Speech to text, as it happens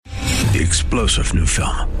the explosive new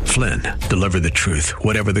film, Flynn, Deliver the Truth,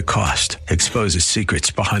 Whatever the Cost, exposes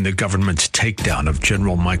secrets behind the government's takedown of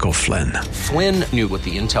General Michael Flynn. Flynn knew what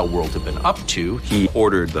the intel world had been up to. He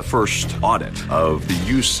ordered the first audit of the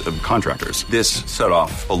use of contractors. This set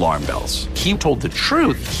off alarm bells. He told the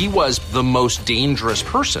truth. He was the most dangerous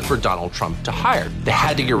person for Donald Trump to hire. They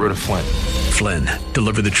had to get rid of Flynn. Flynn,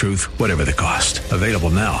 Deliver the Truth, Whatever the Cost. Available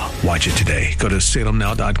now. Watch it today. Go to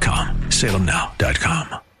salemnow.com.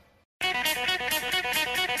 salemnow.com.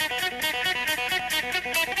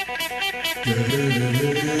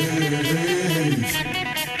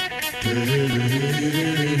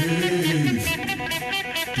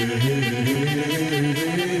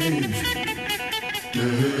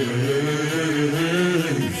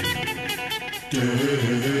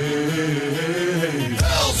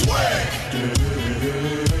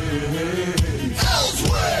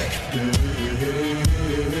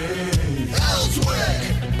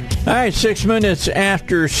 All right, 6 minutes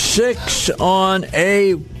after 6 on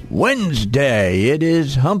a Wednesday. It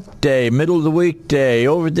is hump day, middle of the week day,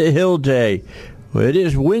 over the hill day. Well, it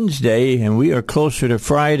is Wednesday, and we are closer to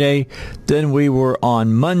Friday than we were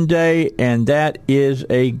on Monday, and that is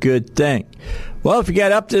a good thing. Well, if you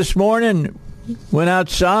got up this morning, went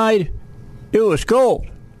outside, it was cold.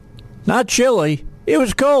 Not chilly, it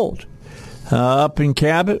was cold. Up in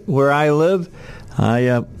Cabot, where I live,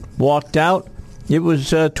 I walked out. It was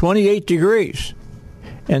 28 degrees,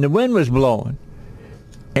 and the wind was blowing.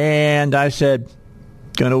 And I said,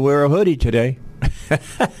 going to wear a hoodie today.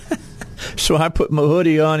 So I put my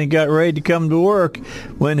hoodie on and got ready to come to work.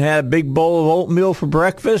 Went and had a big bowl of oatmeal for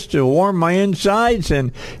breakfast to warm my insides,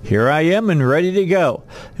 and here I am and ready to go.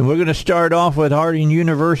 And we're going to start off with Harding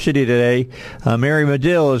University today. Mary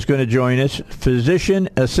Medill is going to join us, Physician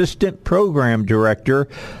Assistant Program Director,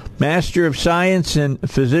 Master of Science in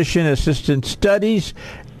Physician Assistant Studies,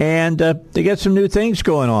 and they got some new things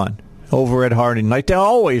going on over at Harding, like they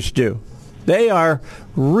always do. They are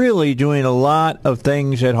really doing a lot of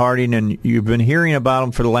things at Harding, and you've been hearing about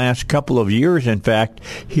them for the last couple of years, in fact,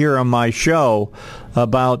 here on my show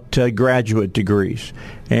about graduate degrees.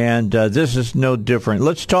 And this is no different.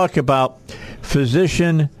 Let's talk about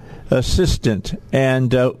physician assistant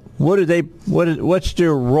and what's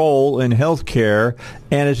their role in healthcare,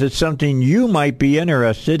 and is it something you might be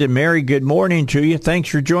interested in? Mary, good morning to you. Thanks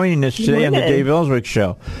for joining us today on the Dave Elswick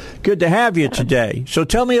Show. Good to have you today. So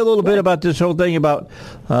tell me a little bit about this whole thing about,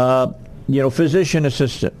 physician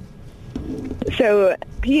assistant. So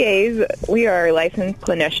PAs, we are licensed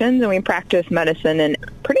clinicians, and we practice medicine in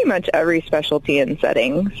pretty much every specialty and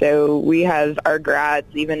setting. So we have our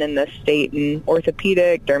grads even in the state in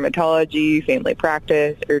orthopedic, dermatology, family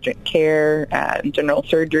practice, urgent care, general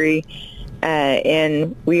surgery.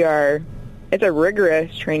 And it's a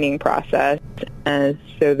rigorous training process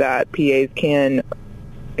so that PAs can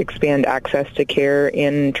expand access to care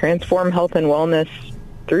and transform health and wellness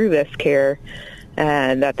through this care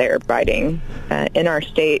that they're providing in our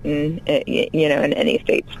state and, in any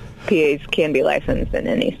states. PAs can be licensed in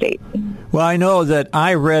any state. Well, I know that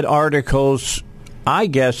I read articles, I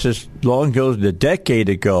guess as long ago as a decade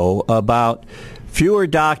ago, about fewer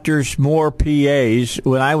doctors, more PAs.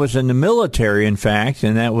 When I was in the military, in fact,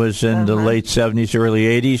 and that was in the late 70s, early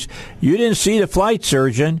 80s, you didn't see the flight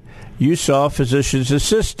surgeon. You saw a physician's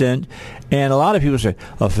assistant, and a lot of people say,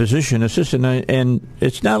 a physician assistant, and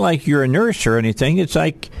it's not like you're a nurse or anything. It's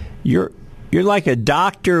like you're like a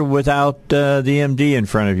doctor without the MD in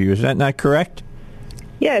front of you. Is that not correct?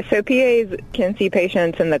 Yeah, so PAs can see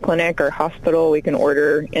patients in the clinic or hospital. We can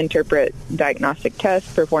interpret diagnostic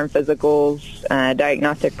tests, perform physicals,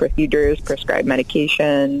 diagnostic procedures, prescribe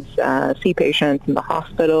medications, see patients in the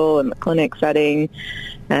hospital, in the clinic setting.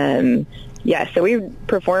 So we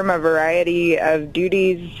perform a variety of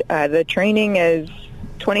duties. The training is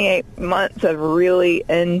 28 months of really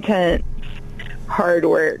intense, hard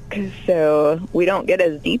work. So we don't get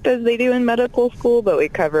as deep as they do in medical school, but we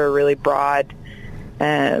cover a really broad,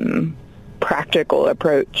 practical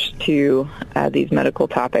approach to these medical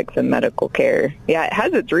topics and medical care. Yeah, it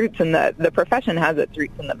has its roots in the profession has its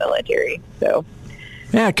roots in the military. So.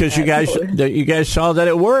 Yeah, because you guys saw that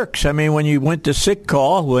it works. I mean, when you went to sick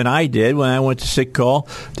call, when I went to sick call,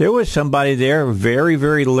 there was somebody there, a very,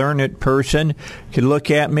 very learned person, could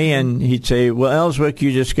look at me and he'd say, well, Elswick,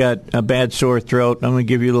 you just got a bad sore throat. I'm going to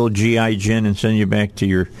give you a little GI gin and send you back to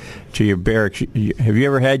your barracks. Have you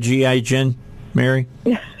ever had GI gin, Mary?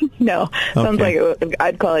 No. Sounds like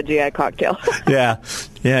I'd call it GI cocktail. Yeah,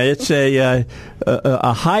 it's a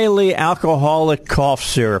highly alcoholic cough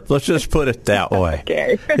syrup. Let's just put it that way.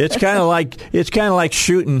 Okay. It's kind of like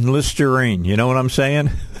shooting Listerine. You know what I'm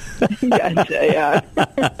saying? Gotcha, yeah.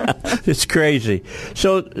 It's crazy.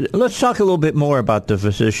 So let's talk a little bit more about the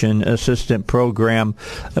physician assistant program.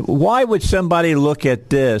 Why would somebody look at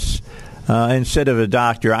this instead of a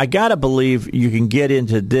doctor? I got to believe you can get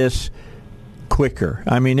into this quicker.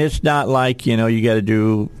 I mean, it's not like, you got to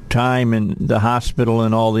do time in the hospital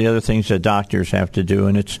and all the other things that doctors have to do,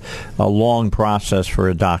 and it's a long process for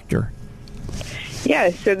a doctor.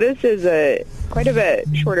 Yeah, so this is quite a bit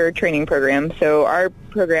shorter training program. So our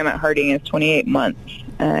program at Harding is 28 months,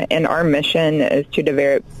 and our mission is to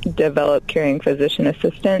develop caring physician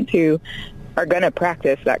assistants who are going to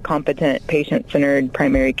practice that competent, patient-centered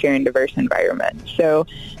primary care in diverse environments. So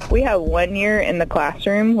we have 1 year in the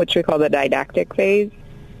classroom, which we call the didactic phase.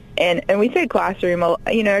 And we say classroom,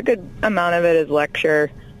 a good amount of it is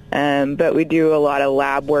lecture, but we do a lot of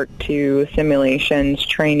lab work too, simulations,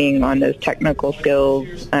 training on those technical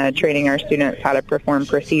skills, training our students how to perform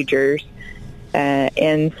procedures.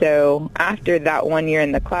 And so after that 1 year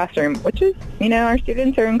in the classroom, which is, our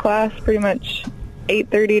students are in class pretty much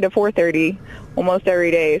 8:30 to 4:30 almost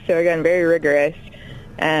every day. So again, very rigorous.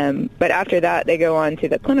 But after that, they go on to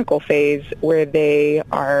the clinical phase where they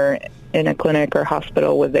are in a clinic or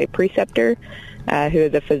hospital with a preceptor who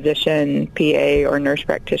is a physician, PA, or nurse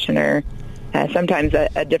practitioner, sometimes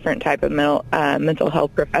a different type of mental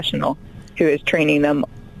health professional who is training them,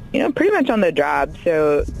 pretty much on the job.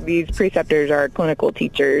 So these preceptors are clinical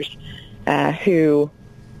teachers who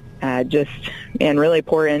really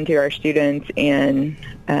pour into our students and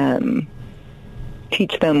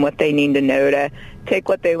teach them what they need to know to take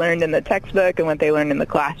what they learned in the textbook and what they learned in the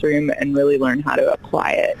classroom and really learn how to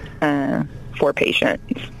apply it for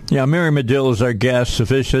patients. Yeah, Mary Medill is our guest, a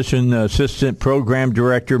physician assistant program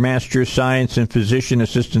director, Master of Science in Physician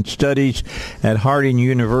Assistant Studies at Harding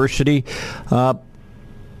University.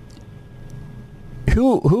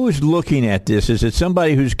 Who's looking at this? Is it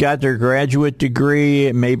somebody who's got their graduate degree?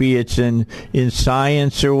 Maybe it's in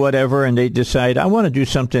science or whatever, and they decide I want to do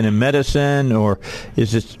something in medicine, or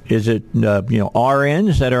is it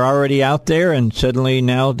RNs that are already out there, and suddenly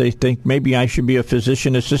now they think maybe I should be a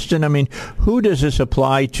physician assistant? I mean, who does this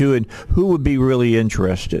apply to, and who would be really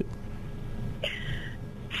interested?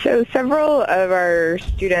 So several of our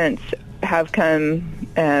students have come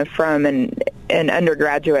from an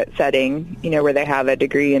undergraduate setting, where they have a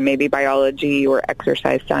degree in maybe biology or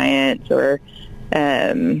exercise science or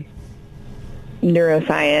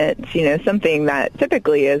neuroscience, something that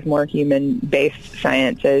typically is more human-based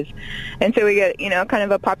sciences. And so we get, kind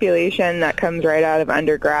of a population that comes right out of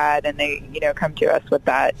undergrad, and they, come to us with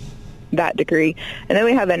that degree. And then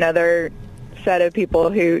we have another set of people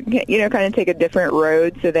who, kind of take a different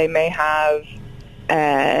road. So they may have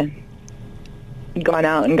gone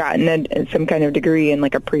out and gotten some kind of degree in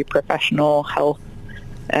like a pre-professional health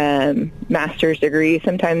master's degree.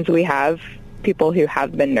 Sometimes we have people who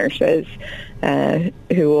have been nurses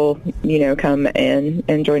who will, come in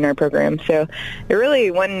and join our program. So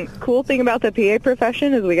really one cool thing about the PA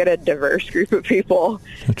profession is we get a diverse group of people.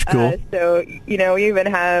 That's cool. So, we even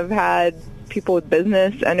have had people with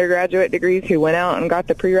business undergraduate degrees who went out and got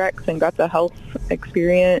the prereqs and got the health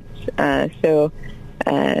experience.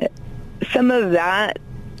 Some of that,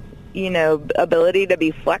 ability to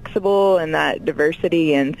be flexible and that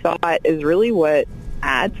diversity in thought is really what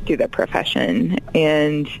adds to the profession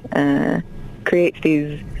and creates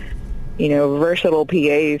these, versatile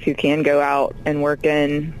PAs who can go out and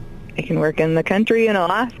they can work in the country in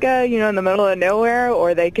Alaska, in the middle of nowhere,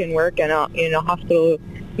 or they can work in a hospital,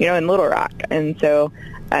 in Little Rock. And so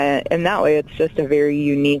in that way, it's just a very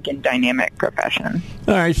unique and dynamic profession.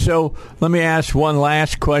 All right, so let me ask one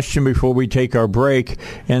last question before we take our break,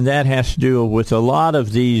 and that has to do with a lot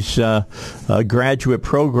of these graduate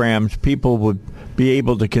programs. People would be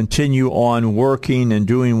able to continue on working and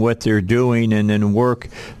doing what they're doing and then work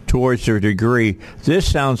towards their degree. This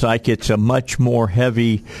sounds like it's a much more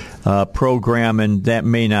heavy program, and that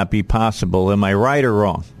may not be possible. Am I right or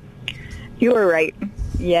wrong? You are right.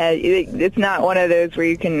 Yeah, it's not one of those where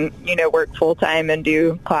you can, work full-time and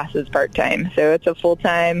do classes part-time. So it's a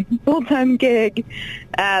full-time gig.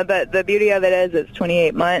 But the beauty of it is it's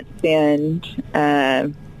 28 months, and,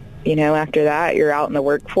 after that, you're out in the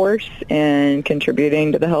workforce and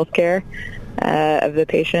contributing to the health care of the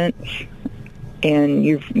patients. And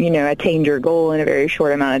you've, attained your goal in a very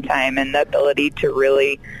short amount of time, and the ability to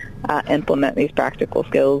really implement these practical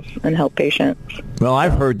skills and help patients. Well,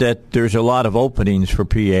 I've heard that there's a lot of openings for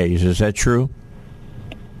PAs. Is that true?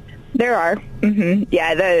 There are. Mm-hmm.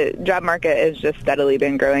 Yeah, the job market has just steadily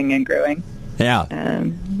been growing and growing. Yeah.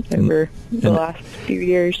 over the last few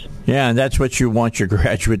years. Yeah, and that's what you want your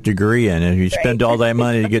graduate degree in. And if you spend all that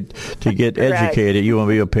money to get educated, you won't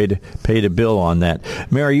be able to pay the bill on that.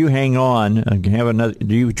 Mary, you hang on. Have another.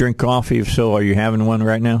 Do you drink coffee? If so, are you having one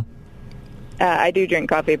right now? I do drink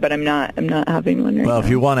coffee, but I'm not having one right now. Well, if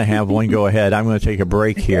you want to have one, go ahead. I'm going to take a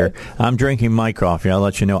break here. I'm drinking my coffee. I'll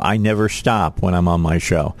let you know. I never stop when I'm on my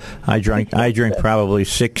show. I drink probably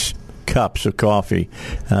 6 cups of coffee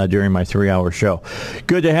during my 3-hour show.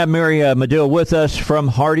 Good to have Mary Medill with us from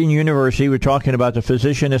Harding University. We're talking about the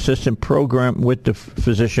physician assistant program with the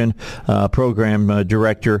physician program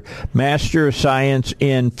director, Master of Science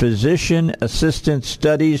in Physician Assistant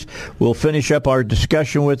Studies. We'll finish up our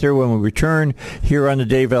discussion with her when we return here on the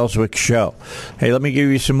Dave Elswick Show. Hey, let me give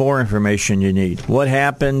you some more information you need. What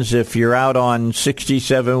happens if you're out on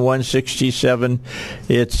 167?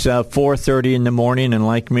 It's 4:30 in the morning, and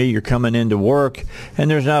like me, you're coming into work, and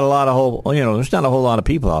there's not a whole lot of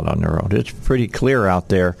people out on the road. It's pretty clear out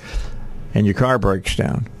there, and your car breaks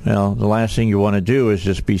down. Well, the last thing you want to do is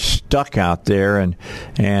just be stuck out there and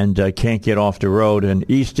can't get off the road. And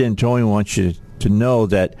East End Towing wants you to know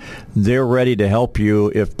that they're ready to help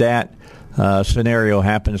you if that scenario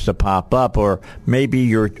happens to pop up, or maybe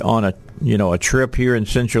you're on a trip here in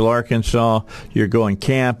Central Arkansas. You're going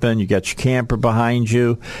camping. You got your camper behind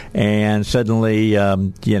you, and suddenly,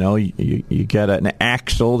 you got an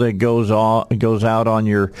axle that goes out on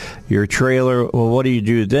your trailer. Well, what do you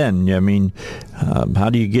do then? I mean,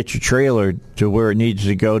 how do you get your trailer to where it needs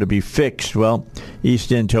to go to be fixed? Well,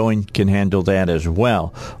 East End Towing can handle that as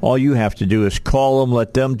well. All you have to do is call them,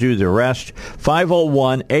 let them do the rest.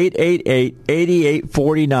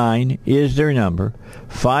 501-888-8849 is their number.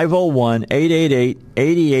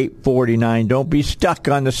 501-888-8849. Don't be stuck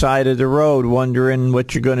on the side of the road wondering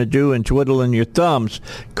what you're going to do and twiddling your thumbs.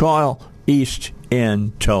 Call East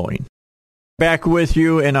End Towing. Back with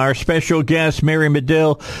you and our special guest, Mary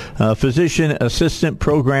Medill, Physician Assistant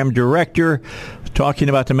Program Director, talking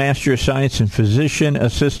about the Master of Science in Physician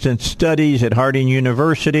Assistant Studies at Harding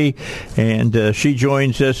University. And she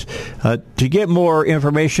joins us. To get more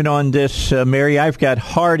information on this, Mary, I've got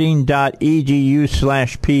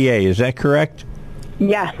harding.edu/PA. Is that correct?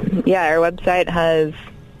 Yeah. Our website has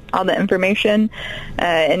all the information.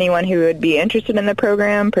 Anyone who would be interested in the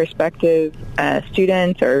program, prospective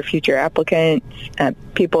students or future applicants,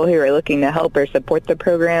 people who are looking to help or support the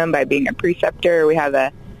program by being a preceptor, we have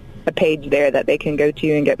a page there that they can go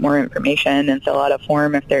to and get more information and fill out a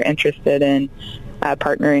form if they're interested in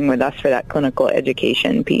partnering with us for that clinical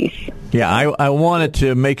education piece. Yeah, I wanted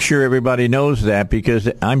to make sure everybody knows that, because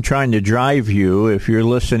I'm trying to drive you, if you're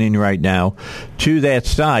listening right now, to that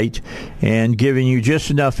site and giving you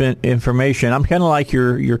just enough information. I'm kind of like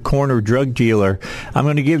your corner drug dealer. I'm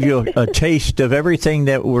going to give you a taste of everything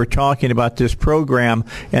that we're talking about this program,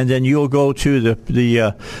 and then you'll go to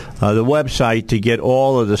the website to get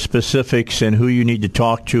all of the specifics and who you need to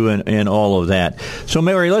talk to and all of that. So,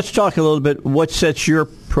 Mary, let's talk a little bit what sets your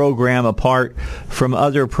program apart from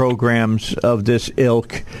other programs of this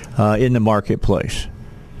ilk in the marketplace.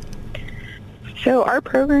 So our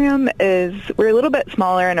program we're a little bit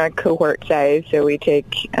smaller in our cohort size, so we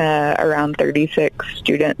take around 36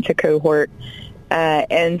 students a cohort,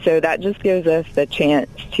 and so that just gives us the chance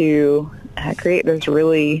to create this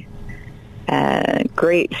really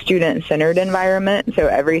great student-centered environment. So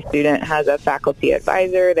every student has a faculty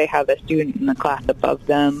advisor, they have a student in the class above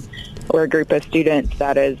them, or a group of students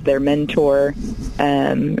that is their mentor,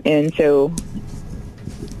 and so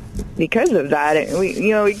because of that, we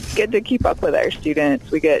get to keep up with our students.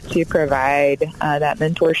 We get to provide that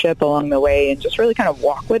mentorship along the way, and just really kind of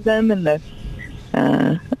walk with them in this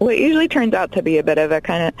what usually turns out to be a bit of a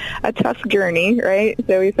kind of a tough journey, right?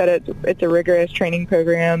 So we said it's a rigorous training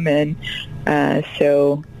program, and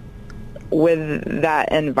so with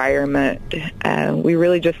that environment, we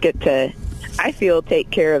really just get to, I feel, take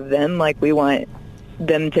care of them like we want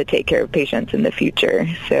them to take care of patients in the future.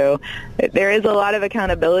 So there is a lot of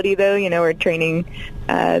accountability, though. We're training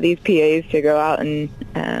these PAs to go out and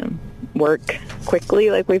work quickly,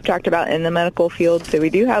 like we've talked about in the medical field. So we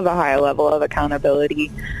do have a high level of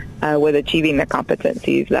accountability with achieving the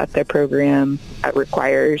competencies that the program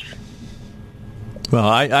requires. Well,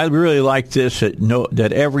 I really like this,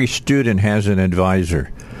 that every student has an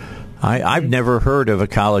advisor. I've never heard of a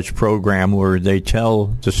college program where they tell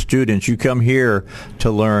the students, you come here to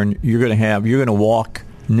learn, you're going to walk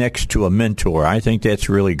next to a mentor. I think that's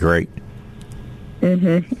really great.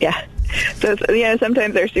 Mm-hmm. Yeah. So,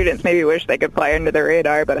 sometimes our students maybe wish they could fly under the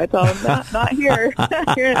radar, but I tell them, not here.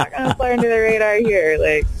 You're not going to fly under the radar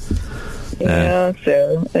here.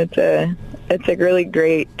 So it's a really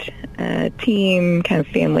great team, kind of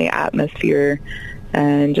family atmosphere,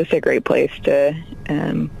 and just a great place to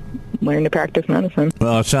learn to practice medicine.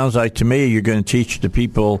 Well, it sounds like to me you're going to teach the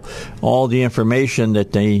people all the information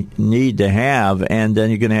that they need to have, and then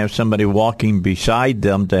you're going to have somebody walking beside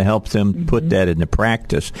them to help them put that into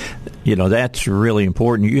practice. That's really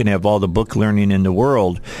important. You can have all the book learning in the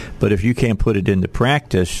world, but if you can't put it into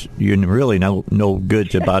practice, you're really no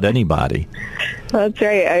good about anybody. Well, that's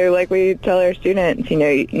right. Like we tell our students,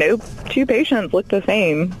 no two patients look the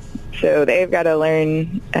same. So they've got to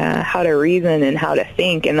learn how to reason and how to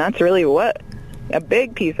think, and that's really what a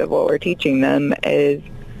big piece of what we're teaching them is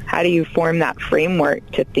how do you form that framework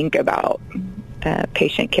to think about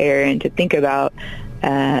patient care and to think about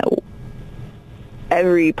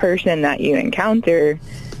every person that you encounter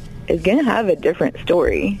is going to have a different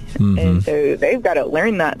story. Mm-hmm. And so they've got to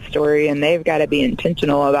learn that story, and they've got to be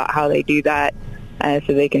intentional about how they do that so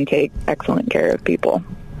they can take excellent care of people.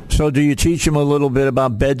 So do you teach them a little bit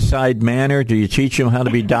about bedside manner? Do you teach them how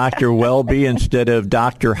to be Dr. Welby instead of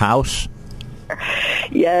Dr. House?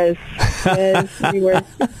 Yes, we work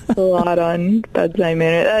a lot on bedside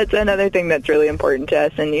manner. That's another thing that's really important to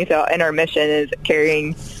us, and and our mission is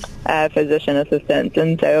caring physician assistants,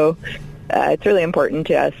 and so it's really important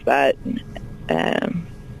to us that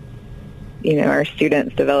our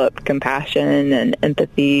students develop compassion and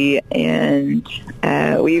empathy, and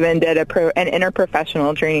we even did an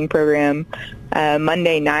interprofessional training program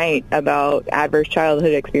Monday night about adverse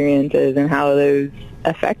childhood experiences and how those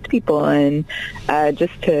affect people, and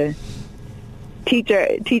just to teach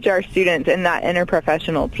our students in that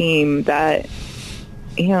interprofessional team that,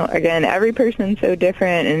 again, every person's so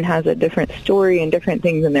different and has a different story and different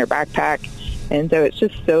things in their backpack, and so it's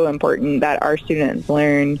just so important that our students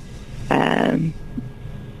learn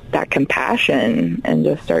that compassion and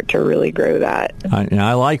just start to really grow that.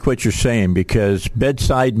 I like what you're saying, because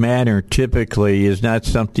bedside manner typically is not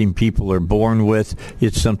something people are born with.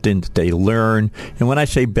 It's something that they learn. And when I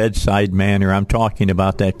say bedside manner, I'm talking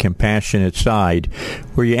about that compassionate side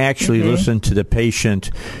where you actually listen to the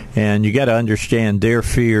patient, and you got to understand their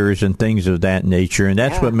fears and things of that nature. And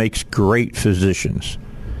that's what makes great physicians.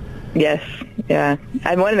 Yes, yeah.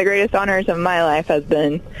 And one of the greatest honors of my life has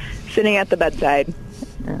been sitting at the bedside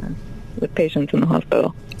with patients in the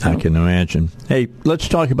hospital. I can imagine. Hey, let's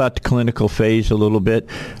talk about the clinical phase a little bit.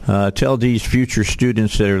 Tell these future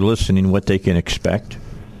students that are listening what they can expect.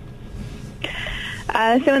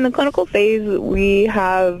 So in the clinical phase, we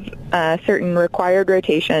have certain required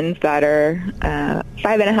rotations that are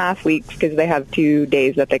 5.5 weeks, because they have 2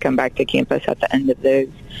 days that they come back to campus at the end of those.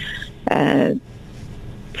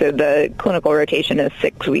 So the clinical rotation is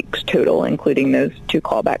 6 weeks total, including those 2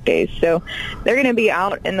 callback days. So they're going to be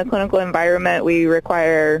out in the clinical environment. We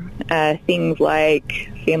require things like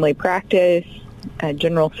family practice,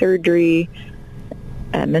 general surgery,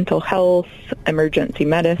 mental health, emergency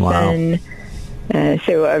medicine. Wow.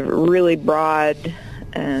 So a really broad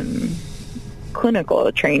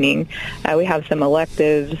clinical training. We have some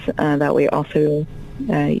electives that we also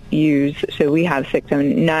use. So we have 6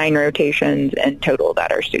 and 9 rotations in total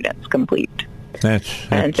that our students complete.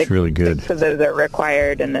 That's really good. So those are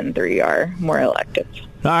required, and then 3 are more electives.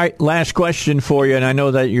 All right, last question for you, and I know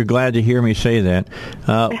that you're glad to hear me say that.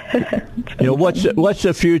 What's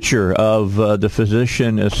the future of the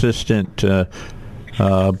physician assistant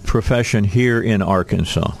profession here in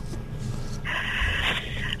Arkansas?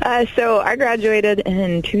 So I graduated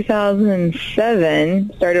in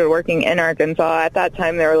 2007, started working in Arkansas. At that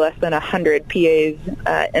time, there were less than 100 PAs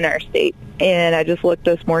in our state. And I just looked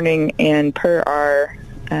this morning, and per our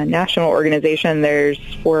national organization, there's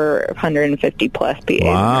 450-plus PAs in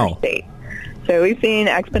our state. So we've seen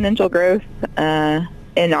exponential growth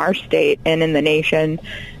in our state and in the nation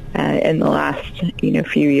in the last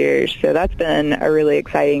few years. So that's been a really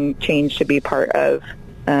exciting change to be part of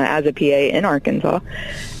as a PA in Arkansas.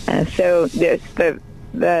 So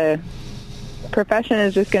the profession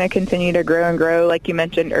is just going to continue to grow and grow. Like you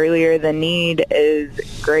mentioned earlier, the need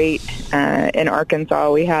is great. In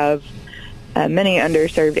Arkansas, we have many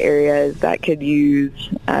underserved areas that could use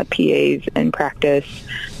PAs in practice.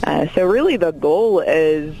 So really the goal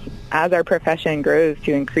is, as our profession grows,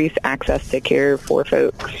 to increase access to care for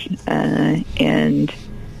folks and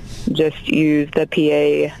just use the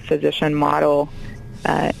PA physician model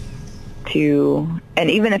and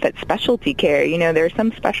even if it's specialty care, there are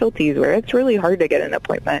some specialties where it's really hard to get an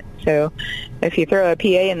appointment. So if you throw a PA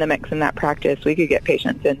in the mix in that practice, we could get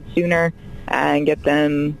patients in sooner and get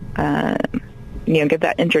them, get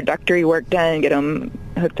that introductory work done, get them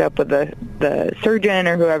hooked up with the surgeon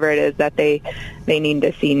or whoever it is that they need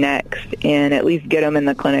to see next, and at least get them in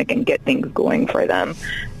the clinic and get things going for them.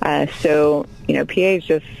 So, PAs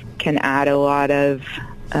just can add a lot of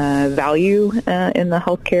value in the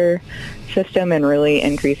healthcare system and really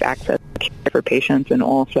increase access for patients in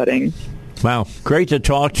all settings. Wow. Great to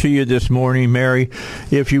talk to you this morning, Mary.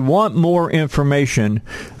 If you want more information,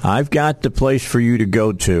 I've got the place for you to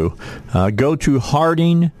go to. Go to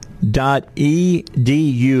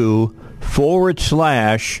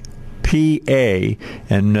harding.edu/PA,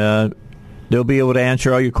 and they'll be able to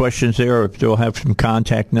answer all your questions there, or they'll have some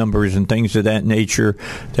contact numbers and things of that nature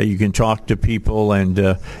that you can talk to people and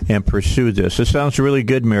pursue this. This sounds really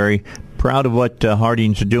good, Mary. Proud of what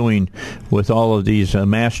Harding's doing with all of these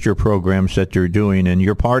master programs that they're doing, and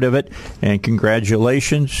you're part of it, and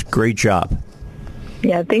congratulations. Great job.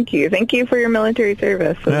 Yeah, thank you. Thank you for your military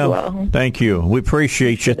service as well. Thank you. We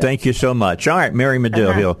appreciate you. Thank you so much. All right, Mary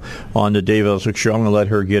Medill here on the Dave Elswick Show. I'm going to let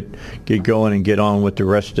her get going and get on with the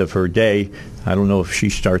rest of her day. I don't know if she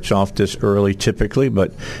starts off this early typically,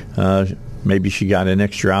 but maybe she got an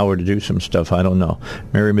extra hour to do some stuff. I don't know.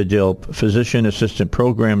 Mary Medill, Physician Assistant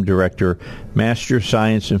Program Director, Master of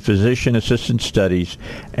Science in Physician Assistant Studies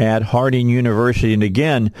at Harding University. And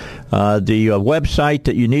again, the website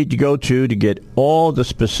that you need to go to get all the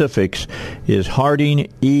specifics is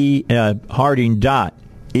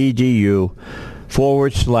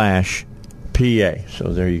harding.edu/PA.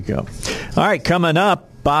 So there you go. All right, coming up,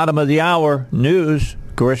 bottom of the hour, news.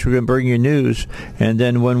 Of course, we're going to bring you news, and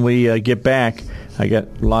then when we get back, I got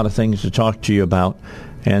a lot of things to talk to you about,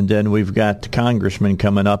 and then we've got the congressman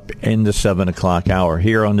coming up in the 7 o'clock hour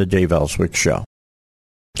here on the Dave Elswick Show.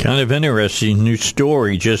 Kind of interesting new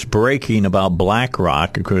story just breaking about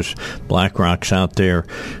BlackRock. Of course, BlackRock's out there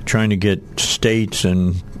trying to get states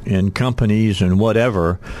and companies and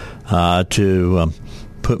whatever to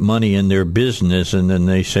put money in their business, and then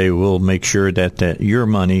they say, we'll make sure that your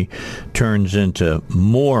money turns into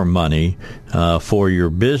more money for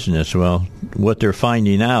your business. Well, what they're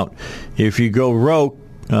finding out, if you go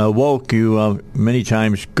woke, you many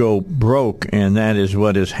times go broke, and that is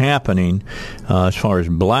what is happening as far as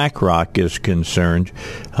BlackRock is concerned.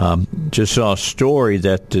 Just saw a story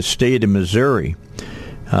that the state of Missouri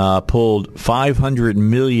pulled $500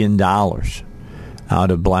 million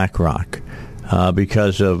out of BlackRock.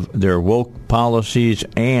 Because of their woke policies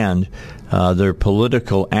and their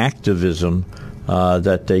political activism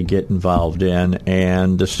that they get involved in.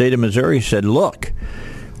 And the state of Missouri said, look,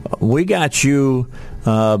 we got you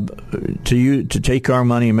to take our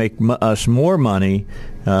money and make us more money,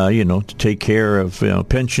 to take care of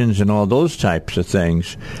pensions and all those types of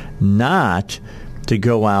things, not to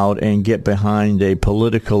go out and get behind a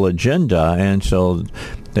political agenda. And so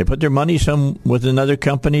they put their money with another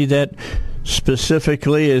company that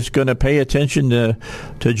specifically is going to pay attention to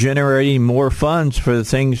generating more funds for the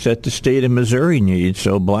things that the state of Missouri needs.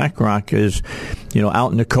 So BlackRock is,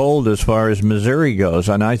 out in the cold as far as Missouri goes.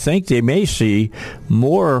 And I think they may see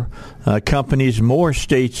more companies, more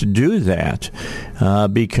states do that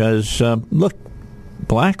because, look,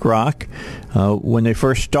 BlackRock, when they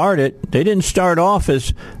first started, they didn't start off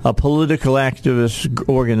as a political activist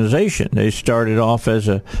organization. They started off as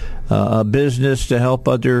a business to help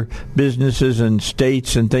other businesses and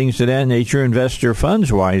states and things of that nature invest their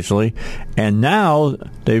funds wisely. And now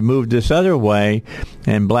they've moved this other way,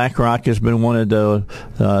 and BlackRock has been one of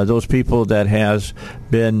those people that has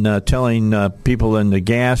been telling people in the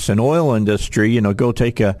gas and oil industry, go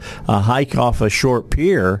take a hike off a short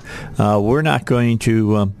pier. We're not going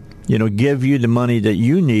to give you the money that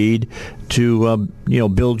you need to,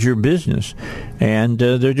 build your business. And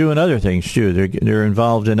they're doing other things, too. They're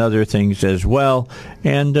involved in other things as well.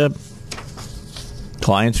 And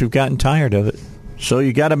clients have gotten tired of it. So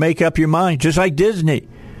you got to make up your mind, just like Disney.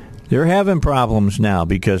 They're having problems now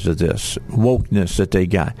because of this wokeness that they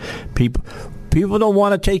got. People don't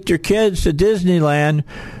want to take their kids to Disneyland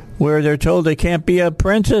where they're told they can't be a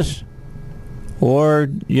princess. Or,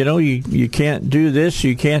 you can't do this,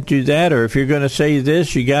 you can't do that, or if you're going to say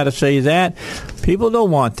this, you got to say that. People don't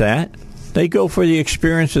want that. They go for the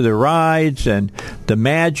experience of the rides and the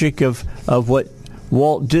magic of what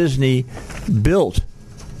Walt Disney built,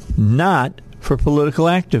 not for political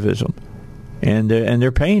activism. And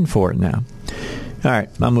they're paying for it now. All right,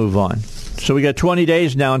 I'll move on. So we got 20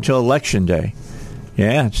 days now until Election Day.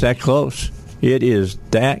 Yeah, it's that close. It is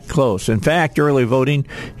that close. In fact, early voting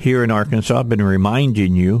here in Arkansas, I've been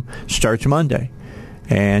reminding you, starts Monday.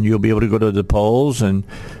 and you'll be able to go to the polls and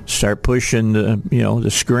start pushing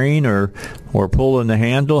the screen or pulling the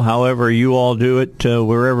handle, however you all do it,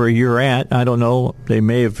 wherever you're at. I don't know. They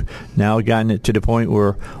may have now gotten it to the point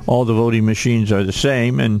where all the voting machines are the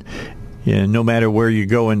same, and no matter where you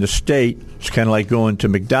go in the state, it's kind of like going to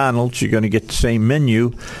McDonald's. You're going to get the same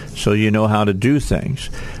menu, so you know how to do things.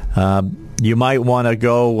 You might want to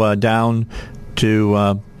go down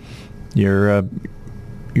to your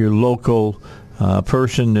local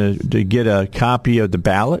person to get a copy of the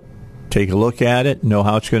ballot, take a look at it, know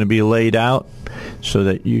how it's going to be laid out, so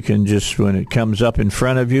that you can just, when it comes up in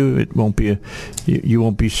front of you, it won't be you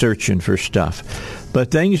won't be searching for stuff. But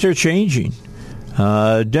things are changing.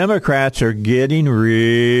 Democrats are getting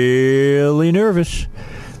really nervous.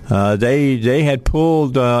 They had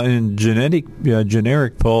pulled in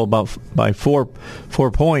generic poll by four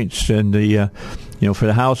points in the for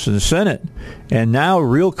the House and the Senate, and now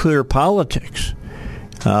Real Clear Politics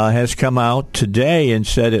has come out today and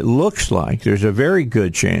said it looks like there's a very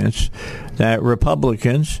good chance that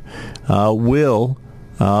Republicans will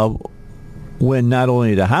win not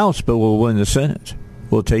only the House but will win the Senate.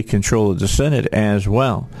 Will take control of the Senate as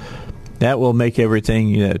well. That will make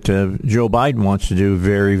everything that Joe Biden wants to do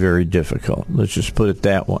very, very difficult. Let's just put it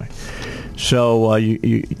that way. So,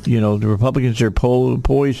 the Republicans are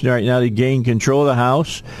poised right now to gain control of the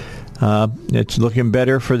House. It's looking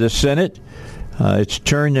better for the Senate. It's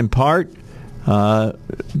turned in part to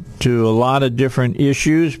a lot of different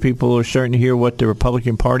issues. People are starting to hear what the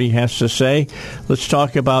Republican Party has to say. Let's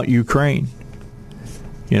talk about Ukraine.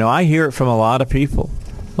 I hear it from a lot of people.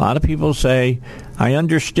 A lot of people say, I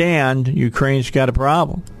understand Ukraine's got a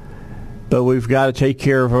problem, but we've got to take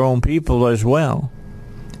care of our own people as well.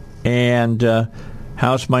 And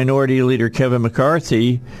House Minority Leader Kevin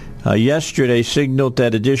McCarthy yesterday signaled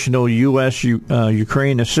that additional U.S.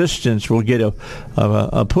 Ukraine assistance will get a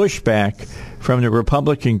pushback from the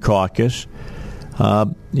Republican caucus.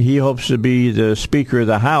 He hopes to be the Speaker of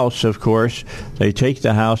the House, of course. They take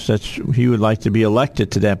the House. He would like to be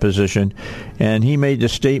elected to that position. And he made the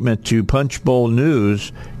statement to Punchbowl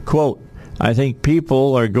News, quote, I think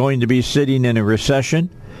people are going to be sitting in a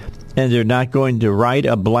recession, and they're not going to write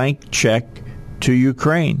a blank check to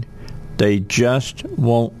Ukraine. They just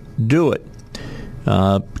won't do it.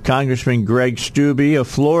 Congressman Greg Steube of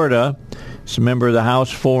Florida, is a member of the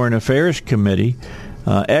House Foreign Affairs Committee,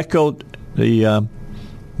 echoed the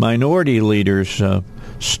minority leader's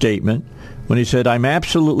statement when he said, I'm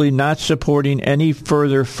absolutely not supporting any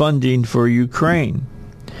further funding for Ukraine.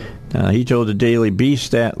 He told the Daily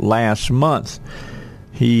Beast that last month.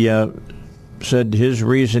 He said his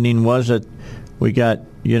reasoning was that we got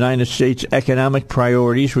United States economic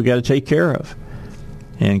priorities we got to take care of.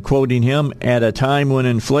 And quoting him, at a time when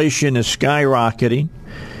inflation is skyrocketing,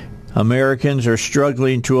 Americans are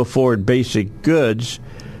struggling to afford basic goods,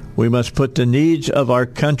 we must put the needs of our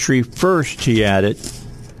country first, he added.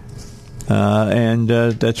 And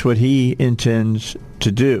that's what he intends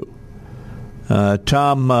to do.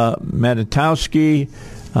 Tom Matatowski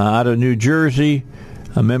out of New Jersey,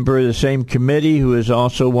 a member of the same committee who is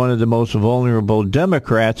also one of the most vulnerable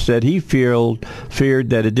Democrats, said he feared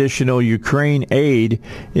that additional Ukraine aid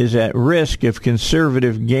is at risk if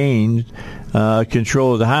conservative gains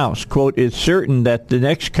control of the House. Quote, it's certain that the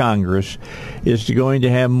next Congress is going to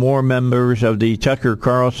have more members of the Tucker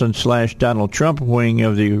Carlson / Donald Trump wing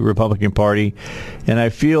of the Republican Party, and I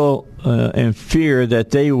feel and fear that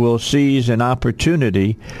they will seize an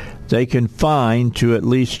opportunity they can find to at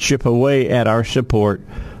least chip away at our support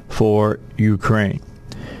for Ukraine.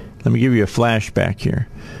 Let me give you a flashback here.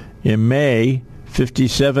 In May,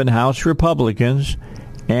 57 House Republicans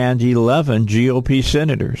and 11 GOP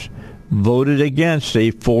senators voted against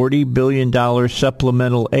a $40 billion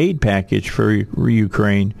supplemental aid package for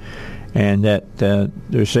Ukraine, and that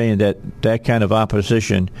they're saying that kind of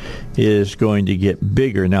opposition is going to get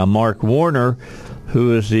bigger. Now, Mark Warner,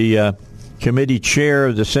 who is the committee chair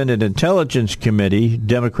of the Senate Intelligence Committee,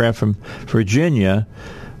 Democrat from Virginia,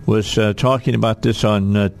 was talking about this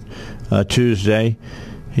on Tuesday.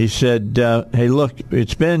 He said, hey, look,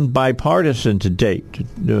 it's been bipartisan to date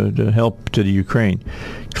to help to the Ukraine.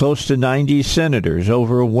 Close to 90 senators,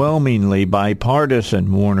 overwhelmingly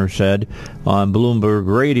bipartisan, Warner said on Bloomberg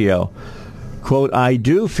Radio. Quote, I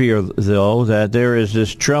do fear, though, that there is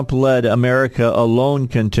this Trump-led America Alone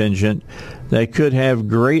contingent that could have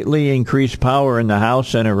greatly increased power in the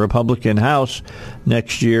House, and a Republican House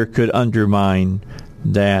next year could undermine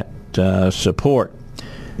that support.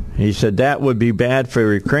 He said that would be bad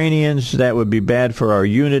for Ukrainians, that would be bad for our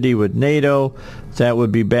unity with NATO, that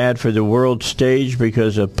would be bad for the world stage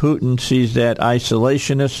because of Putin sees that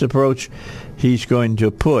isolationist approach. he's going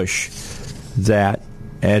to push that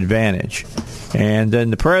advantage. And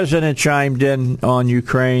then the president chimed in on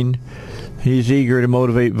Ukraine. He's eager to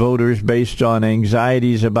motivate voters based on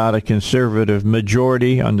anxieties about a conservative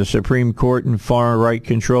majority on the Supreme Court and far-right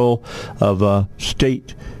control of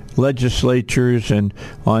state legislatures. And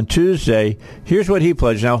on Tuesday, here's what he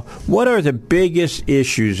pledged. Now, what are the biggest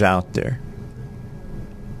issues out there?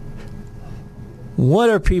 What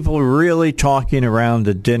are people really talking around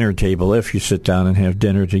the dinner table if you sit down and have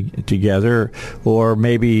dinner together? Or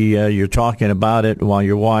maybe you're talking about it while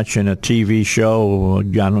you're watching a TV show, I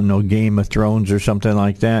don't know, Game of Thrones or something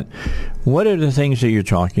like that. What are the things that you're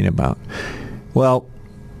talking about? Well,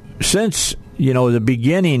 since, the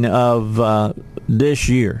beginning of this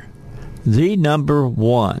year, the number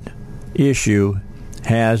one issue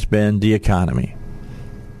has been the economy.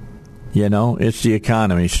 It's the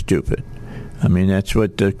economy, stupid. I mean, that's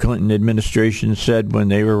what the Clinton administration said when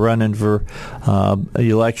they were running for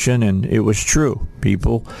election, and it was true.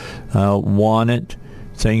 People wanted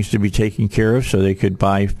things to be taken care of so they could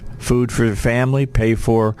buy food for their family, pay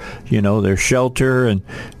for, their shelter, and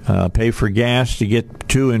pay for gas to get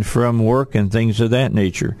to and from work and things of that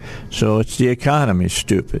nature. So it's the economy,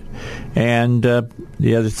 stupid. And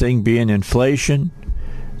the other thing being inflation.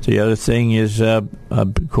 The other thing is, of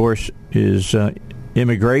course, is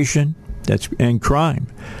immigration. And crime.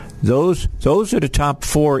 Those are the top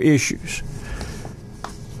four issues.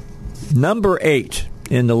 Number 8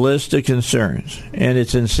 in the list of concerns, and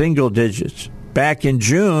it's in single digits. Back in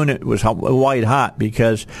June, it was white hot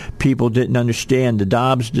because people didn't understand the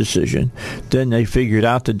Dobbs decision. Then they figured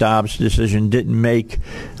out the Dobbs decision didn't make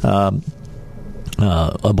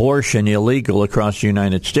abortion illegal across the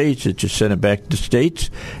United States. It just sent it back to states,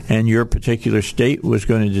 and your particular state was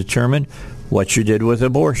going to determine what you did with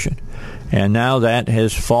abortion. And now that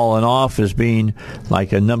has fallen off as being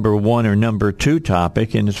like a number 1 or number 2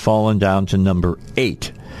 topic, and it's fallen down to number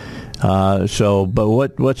 8. But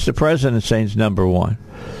what's the president saying is number 1?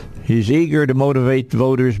 He's eager to motivate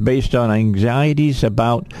voters based on anxieties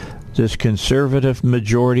about this conservative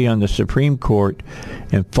majority on the Supreme Court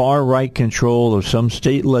and far-right control of some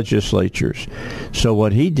state legislatures. So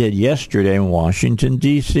what he did yesterday in Washington,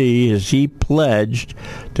 D.C., is he pledged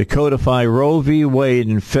to codify Roe v. Wade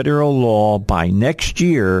in federal law by next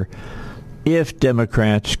year if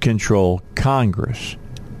Democrats control Congress.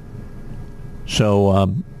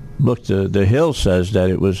 So, look, the Hill says that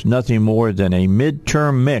it was nothing more than a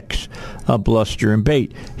midterm mix of bluster and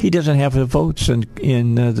bait. He doesn't have the votes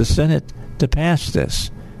in the Senate to pass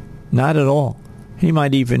this. Not at all. He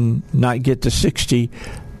might even not get to 60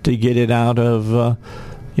 to get it out of,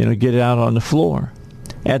 get it out on the floor.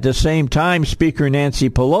 At the same time, Speaker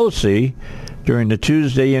Nancy Pelosi, during the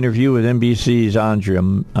Tuesday interview with NBC's Andrea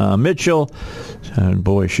Mitchell, and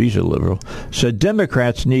boy, she's a liberal, said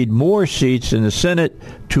Democrats need more seats in the Senate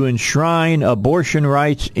to enshrine abortion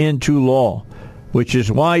rights into law, which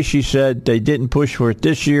is why she said they didn't push for it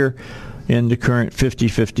this year in the current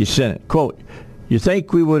 50-50 Senate. Quote, you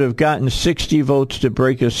think we would have gotten 60 votes to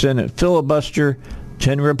break a Senate filibuster,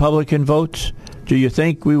 10 Republican votes? Do you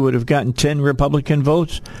think we would have gotten 10 Republican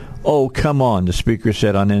votes? Oh, come on, the speaker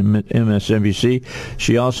said on MSNBC.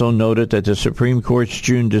 She also noted that the Supreme Court's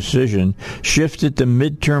June decision shifted the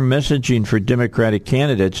midterm messaging for Democratic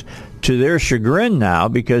candidates to their chagrin now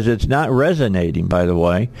because it's not resonating, by the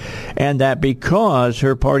way, and that because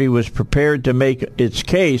her party was prepared to make its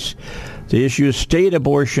case, the issue of state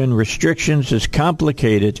abortion restrictions has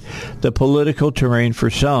complicated the political terrain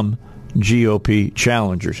for some GOP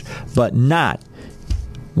challengers, but not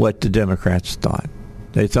what the Democrats thought.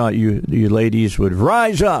 They thought you ladies would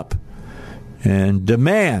rise up and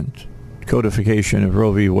demand codification of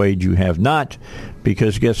Roe v. Wade. You have not,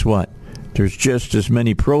 because guess what? There's just as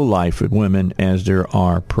many pro-life women as there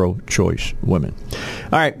are pro-choice women.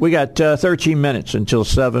 All right, we got 13 minutes until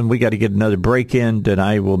 7. We got to get another break in, then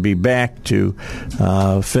I will be back to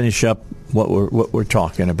finish up what we're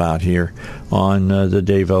talking about here on the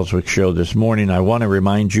Dave Elswick Show this morning. I want to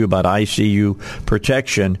remind you about ICU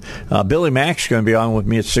protection. Billy Mack's going to be on with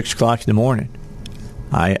me at 6 o'clock in the morning.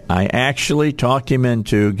 I actually talked him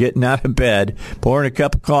into getting out of bed, pouring a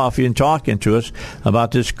cup of coffee, and talking to us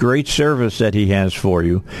about this great service that he has for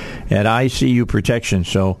you at ICU Protection.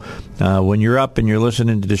 So when you're up and you're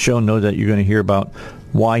listening to the show, know that you're going to hear about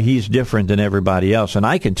why he's different than everybody else. And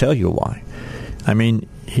I can tell you why. I mean,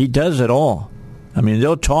 he does it all. I mean,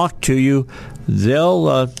 they'll talk to you.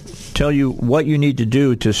 They'll tell you what you need to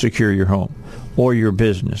do to secure your home or your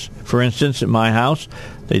business. For instance, at my house,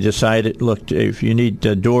 they decided, look, if you need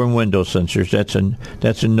door and window sensors,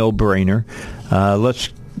 that's a no-brainer. Let's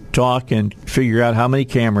talk and figure out how many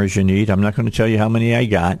cameras you need. I'm not going to tell you how many I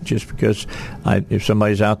got, just because if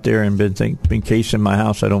somebody's out there and been casing my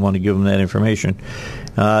house, I don't want to give them that information.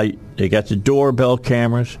 They got the doorbell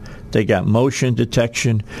cameras. They got motion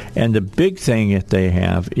detection. And the big thing that they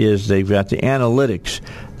have is they've got the analytics.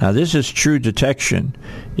 Now, this is true detection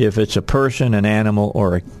if it's a person, an animal,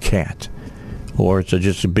 or a cat, or it's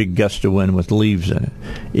just a big gust of wind with leaves in it.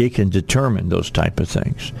 It can determine those type of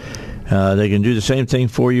things. They can do the same thing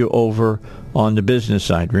for you over on the business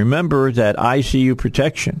side. Remember that ICU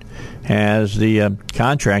Protection has the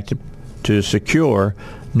contract to secure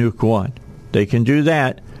Nuke One. They can do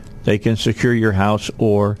that. They can secure your house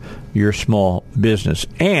or your small business.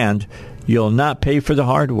 And you'll not pay for the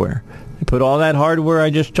hardware. They put all that hardware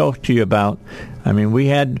I just talked to you about. I mean, we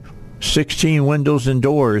had 16 windows and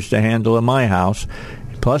doors to handle in my house,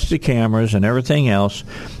 plus the cameras and everything else.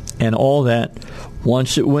 And all that,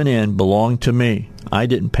 once it went in, belonged to me. I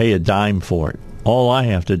didn't pay a dime for it. All I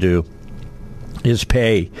have to do is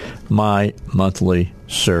pay my monthly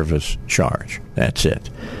service charge. That's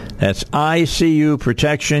it. That's ICU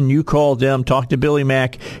Protection. You call them, talk to Billy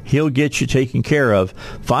Mack. He'll get you taken care of.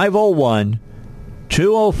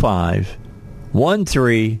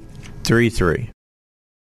 501-205-1333.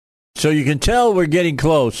 So you can tell we're getting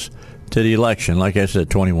close to the election. Like I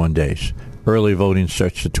said, 21 days. Early voting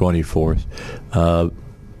starts the 24th.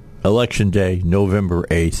 Election day, November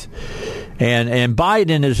 8th. And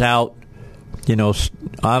Biden is out,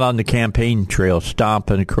 out on the campaign trail,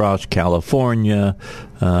 stomping across California,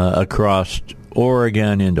 across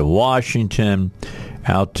Oregon, into Washington,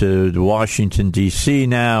 out to Washington, D.C.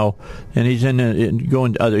 now. And he's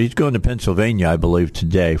going to Pennsylvania, I believe,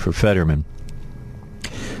 today for Fetterman.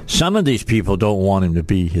 Some of these people don't want him to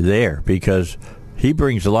be there because he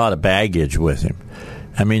brings a lot of baggage with him.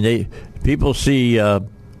 I mean, people see the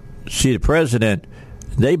president,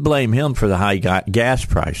 they blame him for the high gas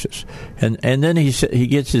prices, and then he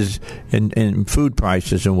gets his and food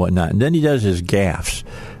prices and whatnot, and then he does his gaffes.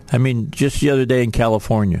 I mean, just the other day in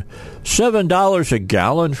California, $7 a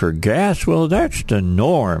gallon for gas. Well, that's the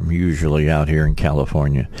norm usually out here in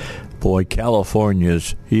California. Boy,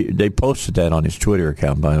 California's, they posted that on his Twitter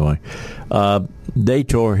account, by the way. They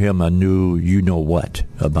tore him a new you-know-what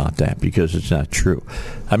about that because it's not true.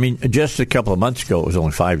 I mean, just a couple of months ago, it was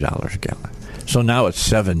only $5 a gallon. So now it's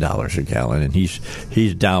 $7 a gallon, and he's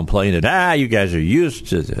downplaying it. You guys are used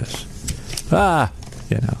to this.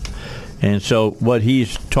 And so what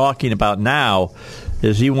he's talking about now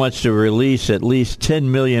is he wants to release at least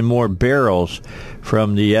 10 million more barrels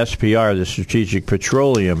from the SPR, the Strategic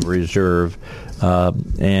Petroleum Reserve,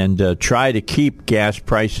 and try to keep gas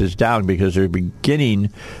prices down because they're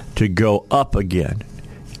beginning to go up again.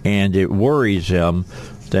 And it worries him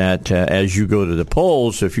that as you go to the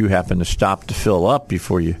polls, if you happen to stop to fill up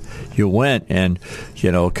before you went, and,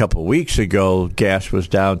 a couple of weeks ago, gas was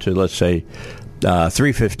down to, let's say,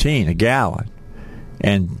 $3.15 a gallon.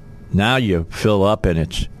 And now you fill up and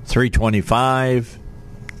it's $3.25,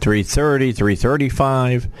 $3.30,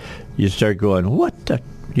 $3.35. You start going, what the,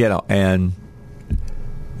 and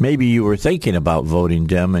maybe you were thinking about voting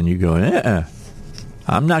Dem, and you're going,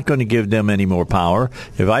 I'm not going to give them any more power.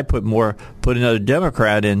 If I put another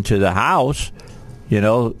Democrat into the House, they're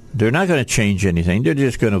not going to change anything. They're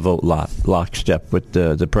just going to vote lockstep with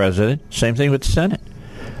the president. Same thing with the Senate.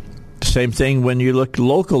 Same thing when you look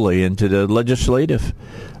locally into the legislative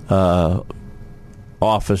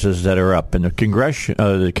offices that are up, and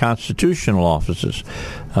the constitutional offices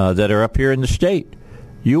that are up here in the state.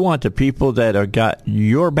 You want the people that are got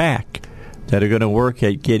your back, that are going to work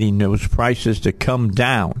at getting those prices to come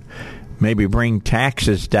down, maybe bring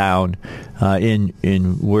taxes down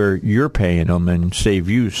in where you're paying them and save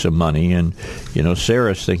you some money. And,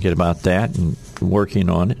 Sarah's thinking about that and working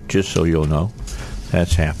on it, just so you'll know.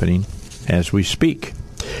 That's happening as we speak.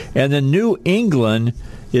 And then New England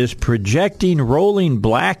is projecting rolling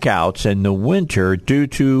blackouts in the winter due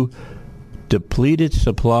to depleted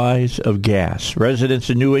supplies of gas. Residents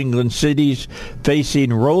in New England cities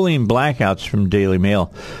facing rolling blackouts from Daily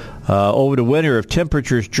Mail. Over the winter, if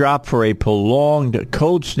temperatures drop for a prolonged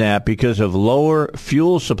cold snap because of lower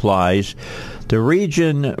fuel supplies, the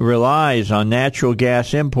region relies on natural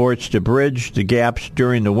gas imports to bridge the gaps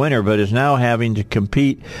during the winter, but is now having to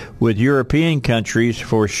compete with European countries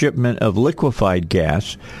for shipment of liquefied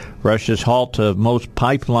gas. Russia's halt of most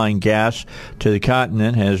pipeline gas to the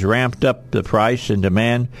continent has ramped up the price and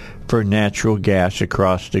demand for natural gas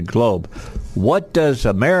across the globe. What does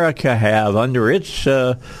America have under its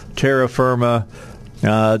terra firma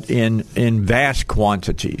in vast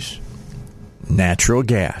quantities? Natural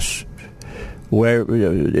gas. where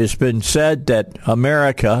it's been said that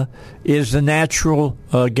America is the natural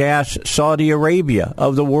gas Saudi Arabia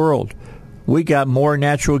of the world. We got more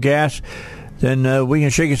natural gas than we can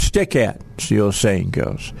shake a stick at, as the old saying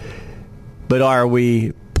goes. But are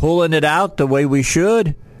we pulling it out the way we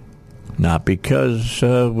should? Not because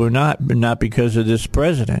we're not because of this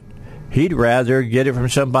president. He'd rather get it from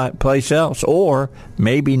someplace else, or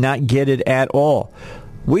maybe not get it at all.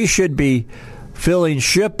 We should be filling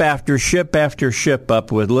ship after ship after ship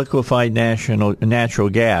up with liquefied natural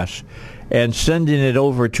gas and sending it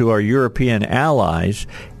over to our European allies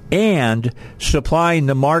and supplying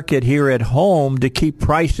the market here at home to keep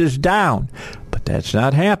prices down. But that's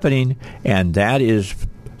not happening, and that is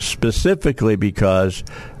specifically because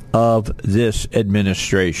of this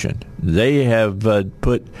administration. They have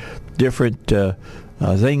put different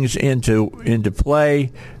things into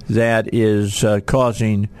play that is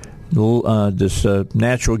causing this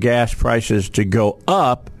natural gas prices to go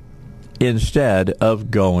up instead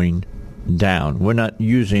of going down. We're not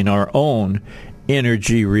using our own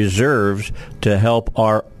energy reserves to help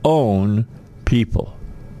our own people.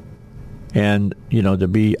 And, to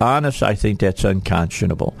be honest, I think that's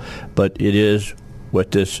unconscionable. But it is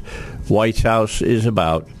what this White House is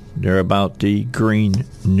about. They're about the Green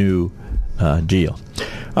New Deal.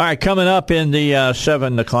 All right, coming up in the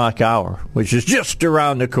 7 o'clock hour, which is just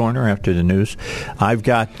around the corner after the news, I've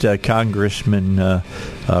got Congressman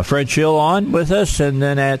French Hill on with us, and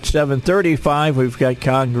then at 7:35 we've got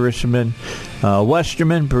Congressman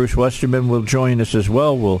Westerman. Bruce Westerman will join us as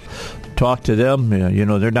well. We'll talk to them.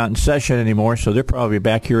 They're not in session anymore, so they're probably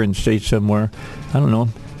back here in the States somewhere. I don't know.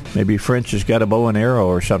 Maybe French has got a bow and arrow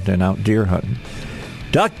or something out deer hunting.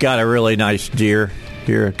 Duck got a really nice deer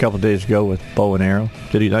here a couple of days ago with bow and arrow.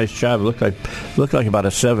 Did a nice job. Looked like about a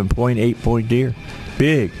 7.8 point deer.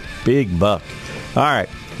 Big buck. All right,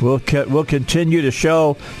 we'll continue the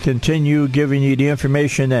show, continue giving you the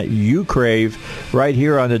information that you crave right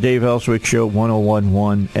here on the Dave Elswick Show,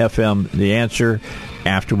 101.1 FM. The Answer,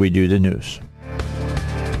 after we do the news.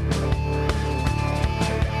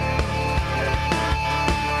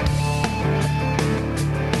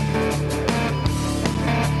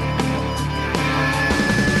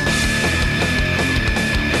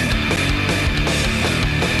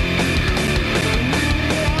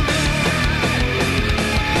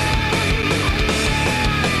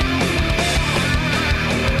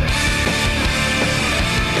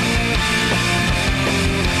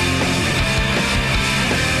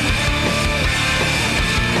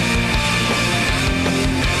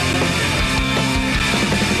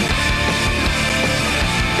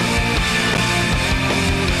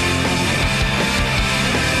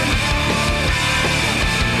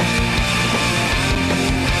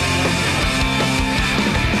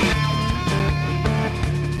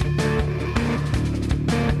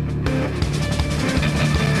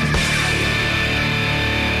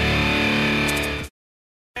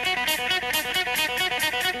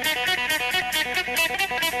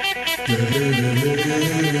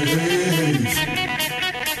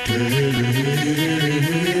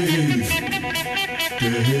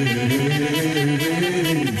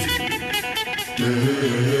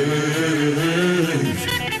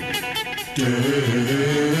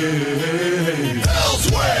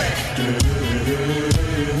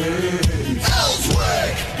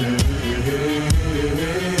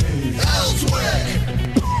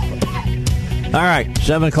 All right,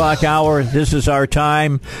 7 o'clock hour. This is our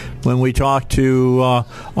time when we talk to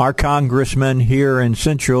our congressman here in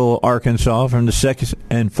Central Arkansas from the 2nd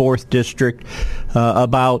and 4th District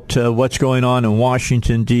about what's going on in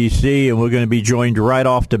Washington, D.C., and we're going to be joined right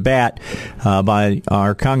off the bat by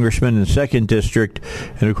our congressman in the 2nd District,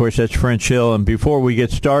 and, of course, that's French Hill. And before we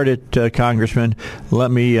get started, Congressman, let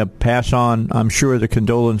me pass on, I'm sure, the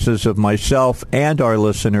condolences of myself and our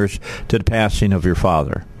listeners to the passing of your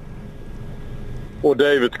father. Well,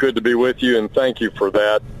 Dave, it's good to be with you, and thank you for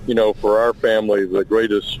that. For our family, the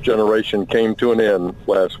greatest generation came to an end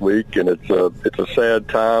last week, and it's a sad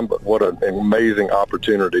time, but what an amazing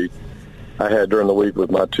opportunity I had during the week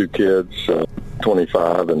with my two kids,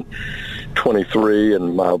 25 and 23,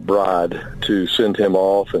 and my bride, to send him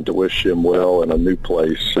off and to wish him well in a new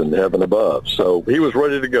place in heaven above. So he was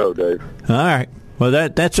ready to go, Dave. All right. Well,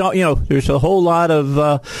 that's all. There's a whole lot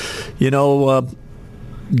of,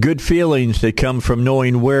 good feelings that come from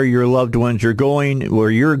knowing where your loved ones are going, where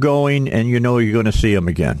you're going, and you're going to see them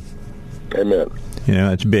again. Amen.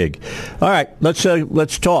 It's big. All right,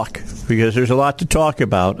 let's talk, because there's a lot to talk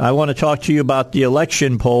about. I want to talk to you about the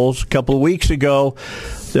election polls. A couple of weeks ago,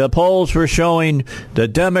 the polls were showing the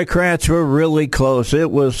Democrats were really close.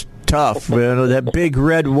 It was tough. That big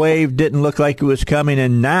red wave didn't look like it was coming,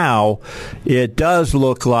 and now it does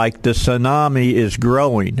look like the tsunami is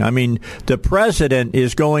growing. I mean, the president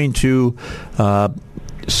is going to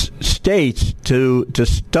states to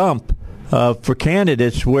stump for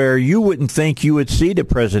candidates where you wouldn't think you would see the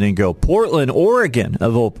president go. Portland, Oregon,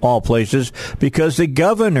 of all places, because the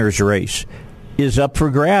governor's race is up for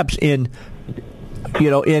grabs in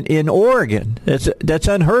Oregon. That's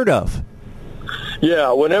unheard of.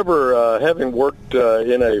 Yeah, whenever having worked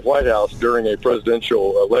in a White House during a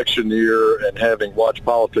presidential election year and having watched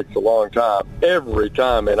politics a long time, every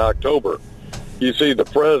time in October you see the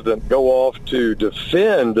president go off to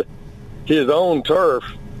defend his own turf,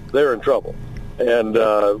 they're in trouble. And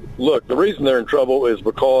look, the reason they're in trouble is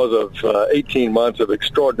because of 18 months of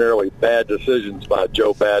extraordinarily bad decisions by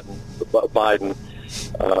Joe Biden,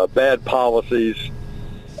 bad policies.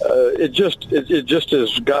 It just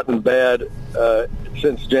has gotten bad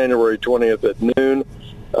since January 20th at noon,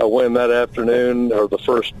 when that afternoon or the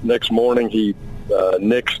first next morning he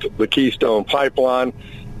nixed the Keystone Pipeline.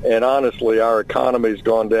 And honestly, our economy's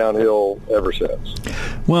gone downhill ever since.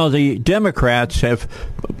 Well, the Democrats have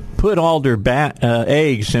put all their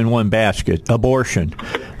eggs in one basket, abortion.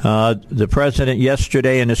 The president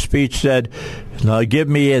yesterday in a speech said, give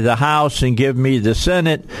me the House and give me the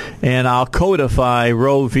Senate, and I'll codify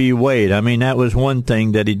Roe v. Wade. I mean, that was one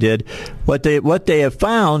thing that he did. What they have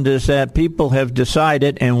found is that people have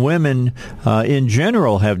decided, and women in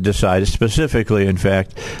general have decided, specifically, in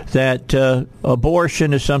fact, that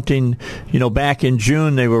abortion is something, back in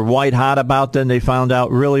June they were white hot about. Then they found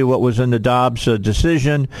out really what was in the Dobbs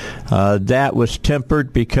decision. That was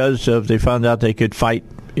tempered because they found out they could fight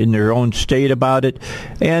in their own state about it.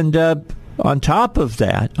 And on top of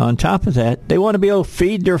that, they want to be able to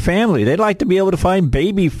feed their family. They'd like to be able to find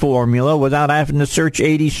baby formula without having to search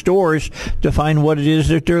 80 stores to find what it is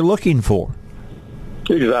that they're looking for.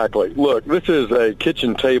 Exactly. Look, this is a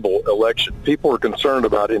kitchen table election. People are concerned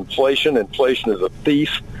about inflation. Inflation is a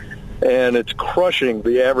thief, and it's crushing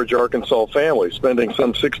the average Arkansas family, spending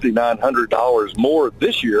some $6,900 more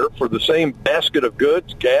this year for the same basket of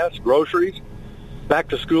goods, gas, groceries,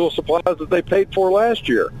 back-to-school supplies that they paid for last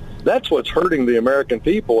year. That's what's hurting the American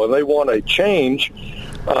people, and they want a change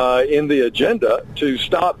in the agenda to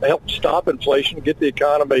help stop inflation, get the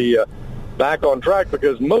economy back on track,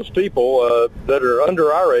 because most people that are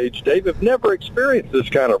under our age, Dave, have never experienced this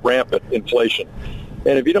kind of rampant inflation.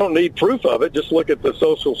 And if you don't need proof of it, just look at the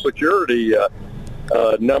Social Security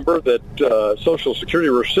number that Social Security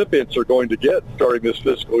recipients are going to get starting this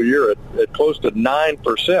fiscal year at close to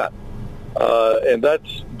 9%. And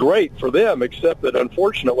that's great for them, except that,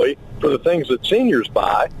 unfortunately, for the things that seniors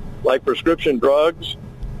buy, like prescription drugs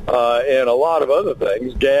and a lot of other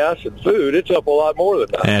things, gas and food, it's up a lot more than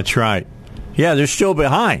that. That's right. Yeah, they're still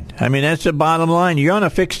behind. I mean, that's the bottom line. You're on a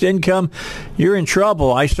fixed income, you're in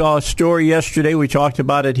trouble. I saw a story yesterday. We talked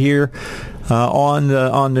about it here on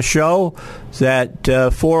the show, that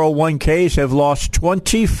 401ks have lost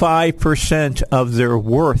 25% of their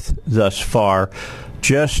worth thus far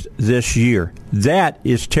just this year. That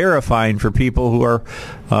is terrifying for people who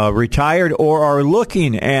are retired or are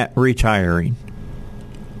looking at retiring.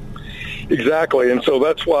 Exactly, and so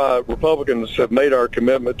that's why Republicans have made our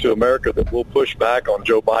commitment to America that we'll push back on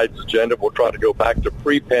Joe Biden's agenda. We'll try to go back to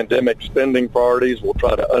pre-pandemic spending priorities. We'll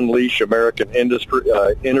try to unleash American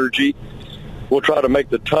energy. We'll try to make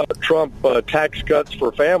the Trump tax cuts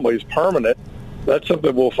for families permanent. That's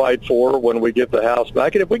something we'll fight for when we get the House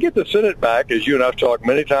back. And if we get the Senate back, as you and I have talked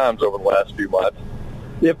many times over the last few months,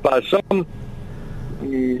 if by some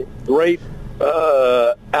great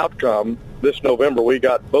outcome this November we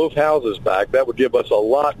got both houses back, that would give us a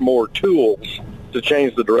lot more tools to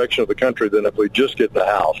change the direction of the country than if we just get the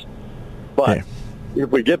House. But if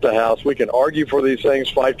we get the House, we can argue for these things,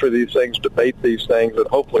 fight for these things, debate these things, and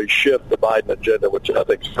hopefully shift the Biden agenda, which I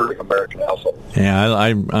think is hurting American households. Yeah,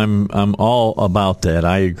 I'm all about that.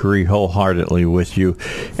 I agree wholeheartedly with you.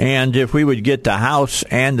 And if we would get the House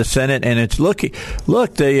and the Senate, and it's look,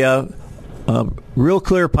 the Real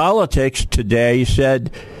Clear Politics today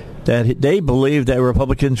said that they believe that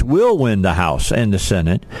Republicans will win the House and the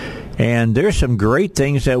Senate. And there's some great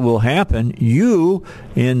things that will happen. You,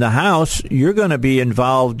 in the House, you're going to be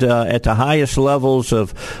involved at the highest levels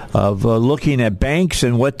of looking at banks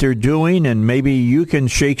and what they're doing, and maybe you can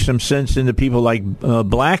shake some sense into people like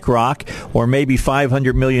BlackRock, or maybe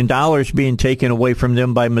 $500 million being taken away from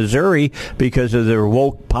them by Missouri because of their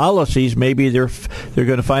woke policies. Maybe they're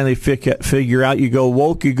going to finally figure out, you go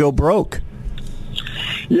woke, you go broke.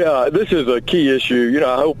 Yeah, this is a key issue.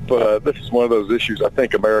 I hope this is one of those issues I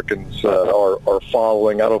think Americans are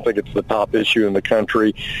following. I don't think it's the top issue in the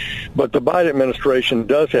country. But the Biden administration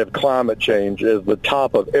does have climate change as the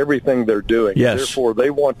top of everything they're doing. Yes. Therefore, they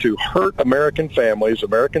want to hurt American families,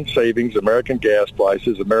 American savings, American gas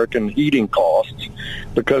prices, American heating costs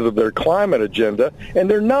because of their climate agenda. And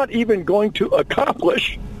they're not even going to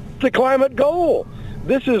accomplish the climate goal.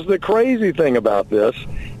 This is the crazy thing about this,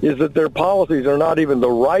 is that their policies are not even the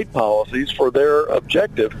right policies for their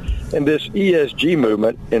objective. And this ESG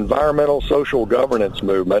movement, environmental social governance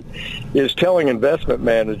movement, is telling investment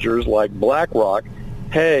managers like BlackRock,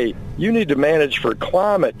 hey, you need to manage for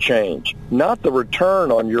climate change, not the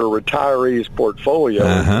return on your retirees' portfolio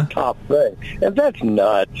is the top thing. And that's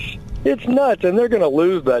nuts. It's nuts, and they're going to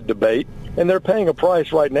lose that debate, and they're paying a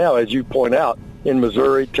price right now, as you point out, in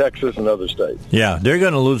Missouri, Texas, and other states. Yeah, they're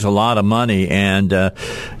going to lose a lot of money, and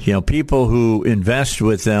people who invest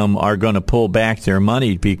with them are going to pull back their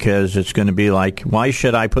money because it's going to be like, why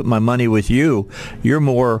should I put my money with you? You're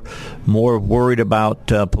more worried about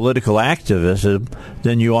political activism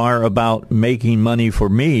than you are about making money for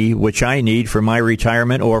me, which I need for my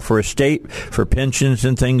retirement or for estate, for pensions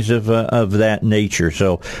and things of that nature.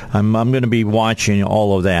 So I'm going to be watching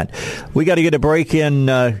all of that. We got to get a break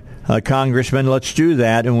in. Congressman, let's do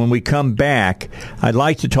that. And when we come back, I'd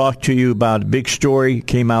like to talk to you about a big story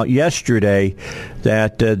came out yesterday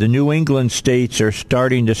that the New England states are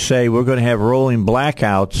starting to say we're going to have rolling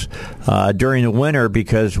blackouts during the winter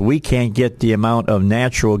because we can't get the amount of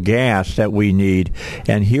natural gas that we need.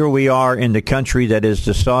 And here we are in the country that is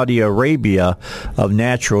the Saudi Arabia of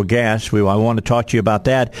natural gas. I want to talk to you about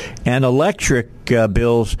that. And electric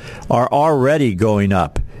bills are already going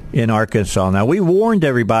up in Arkansas. Now, we warned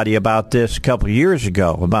everybody about this a couple of years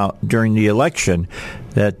ago, about during the election,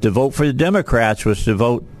 that the vote for the Democrats was to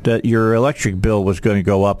vote that your electric bill was going to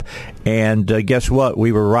go up. And guess what?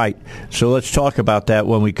 We were right. So let's talk about that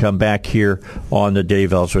when we come back here on the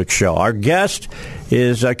Dave Elswick Show. Our guest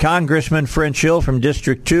is Congressman French Hill from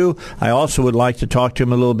District 2. I also would like to talk to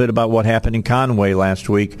him a little bit about what happened in Conway last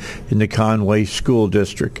week in the Conway School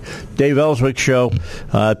District. Dave Elswick Show.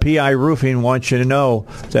 PI Roofing wants you to know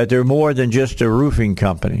that they're more than just a roofing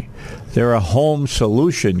company. They're a home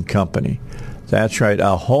solution company. That's right,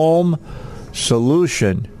 a home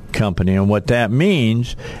solution company. And what that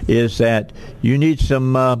means is that you need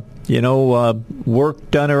some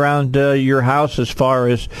work done around your house as far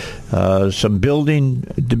as some building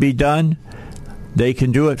to be done. They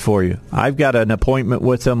can do it for you. I've got an appointment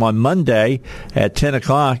with them on Monday at 10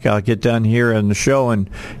 o'clock. I'll get done here on the show and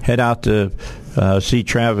head out to see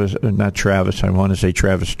Travis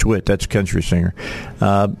Twitt. That's a country singer.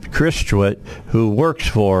 Chris Twitt, who works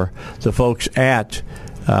for the folks at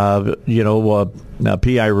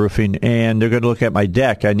PI Roofing, and they're going to look at my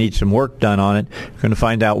deck. I need some work done on it. Going to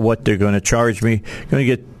find out what they're going to charge me. Going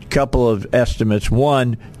to get a couple of estimates.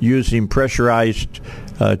 One, using pressurized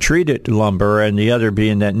treated lumber, and the other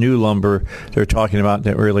being that new lumber they're talking about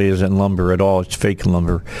that really isn't lumber at all. It's fake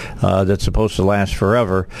lumber that's supposed to last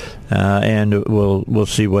forever, and we'll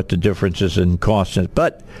see what the difference is in cost is.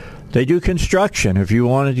 But they do construction. If you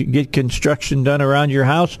want to get construction done around your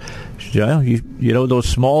house, you know those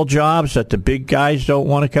small jobs that the big guys don't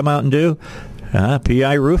want to come out and do,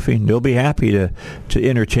 PI Roofing, they'll be happy to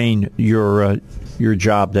entertain your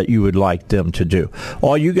job that you would like them to do.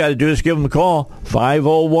 All you got to do is give them a call,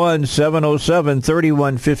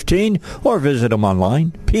 501-707-3115, or visit them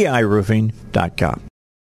online, piroofing.com.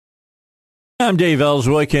 I'm Dave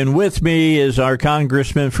Elswick, and with me is our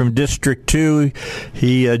congressman from District 2.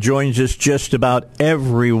 He joins us just about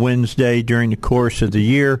every Wednesday during the course of the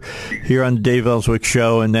year here on the Dave Elswick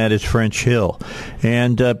Show, and that is French Hill.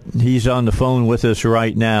 And he's on the phone with us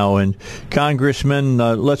right now. And, Congressman,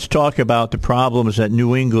 let's talk about the problems that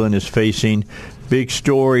New England is facing. Big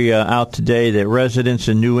story out today that residents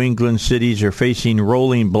in New England cities are facing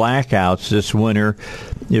rolling blackouts this winter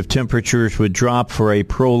if temperatures would drop for a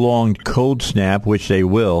prolonged cold snap, which they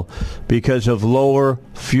will, because of lower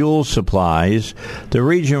fuel supplies. The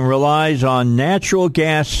region relies on natural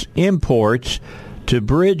gas imports to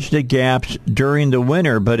bridge the gaps during the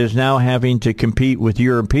winter, but is now having to compete with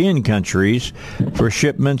European countries for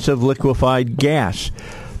shipments of liquefied gas.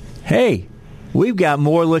 Hey, we got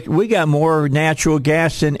more natural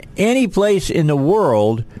gas than any place in the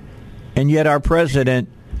world, and yet our president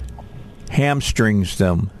hamstrings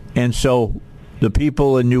them. And so the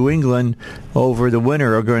people in New England over the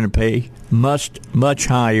winter are going to pay much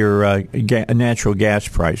higher natural gas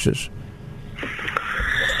prices.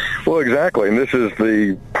 Well, exactly. And this is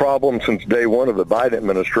the problem since day one of the Biden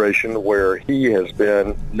administration, where he has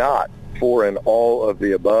been not for an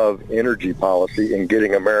all-of-the-above energy policy in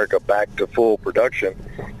getting America back to full production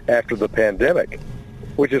after the pandemic,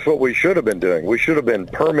 which is what we should have been doing. We should have been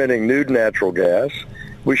permitting new natural gas.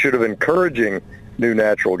 We should have been encouraging new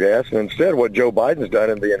natural gas. And instead, what Joe Biden's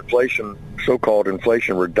done in the so-called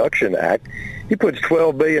Inflation Reduction Act, he puts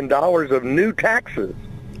 $12 billion of new taxes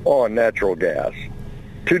on natural gas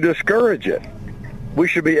to discourage it. We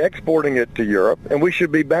should be exporting it to Europe, and we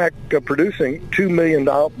should be back producing 2 million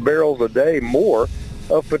barrels a day more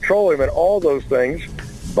of petroleum. And all those things,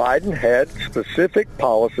 Biden had specific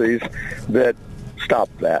policies that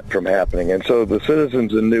stopped that from happening. And so the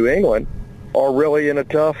citizens in New England are really in a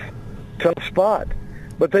tough spot.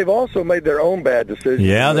 But they've also made their own bad decisions.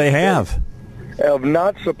 Yeah, they have. Of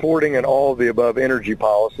not supporting an all-of-the-above energy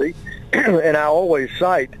policy. And I always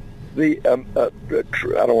cite I don't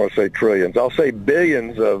want to say trillions, I'll say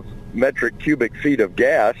billions of metric cubic feet of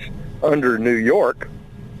gas under New York,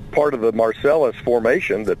 part of the Marcellus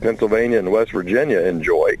formation that Pennsylvania and West Virginia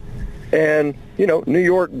enjoy. And, New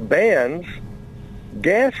York bans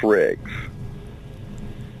gas rigs.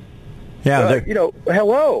 Yeah.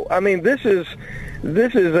 Hello. I mean, this is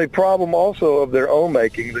a problem also of their own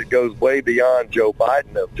making that goes way beyond Joe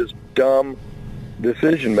Biden, of just dumb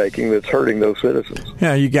decision-making that's hurting those citizens.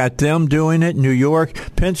 Yeah, you got them doing it, New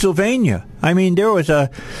York, Pennsylvania. I mean, do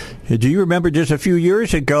you remember just a few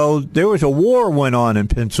years ago, there was a war went on in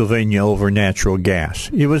Pennsylvania over natural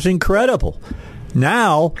gas. It was incredible.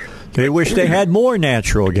 Now, they wish they had more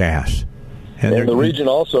natural gas. And the region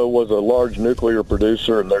also was a large nuclear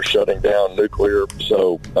producer, and they're shutting down nuclear.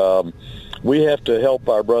 So we have to help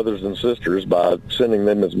our brothers and sisters by sending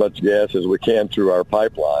them as much gas as we can through our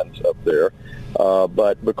pipelines up there.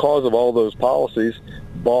 But because of all those policies,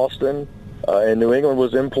 Boston and New England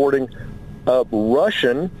was importing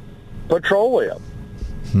Russian petroleum.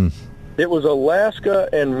 It was Alaska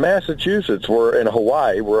and Massachusetts and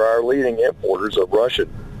Hawaii were our leading importers of Russian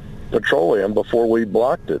petroleum before we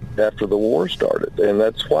blocked it after the war started. And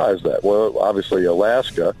why is that? Well, obviously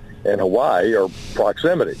Alaska and Hawaii are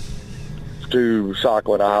proximity to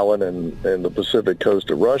Sakhalin Island and the Pacific coast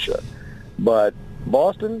of Russia. But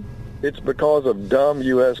Boston, it's because of dumb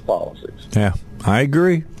U.S. policies. Yeah, I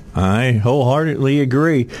agree. I wholeheartedly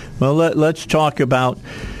agree. Well, let's talk about,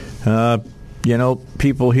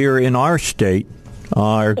 people here in our state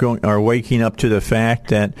are waking up to the fact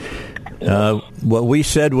that what we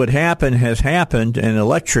said would happen has happened, and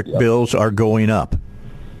electric bills are going up.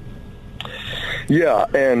 Yeah,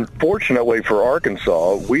 and fortunately for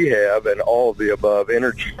Arkansas, we have an all-of-the-above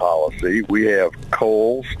energy policy. We have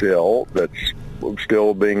coal that's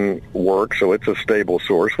still being worked, so it's a stable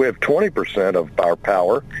source. We have 20% of our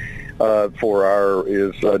power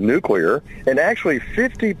is nuclear, and actually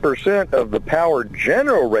 50% of the power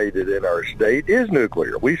generated in our state is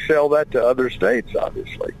nuclear. We sell that to other states,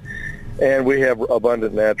 obviously, and we have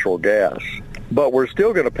abundant natural gas. But we're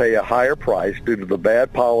still going to pay a higher price due to the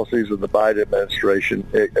bad policies of the Biden administration,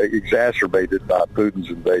 exacerbated by Putin's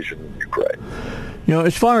invasion of Ukraine.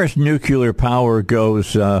 As far as nuclear power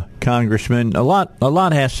goes, Congressman, a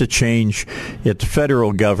lot has to change at the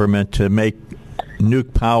federal government to make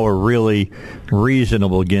nuke power really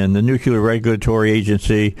reasonable again. The Nuclear Regulatory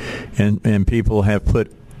Agency and people have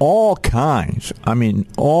put all kinds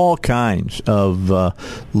of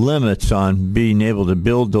limits on being able to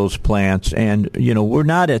build those plants. And, we're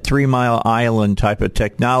not at 3 Mile Island type of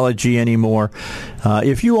technology anymore.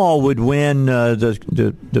 If you all would win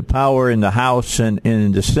the power in the House and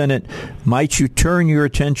in the Senate, might you turn your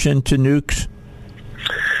attention to nukes?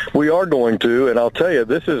 We are going to, and I'll tell you,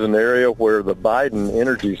 this is an area where the Biden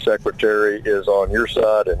Energy Secretary is on your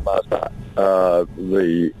side and my side.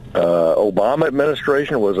 The Obama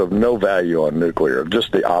administration was of no value on nuclear,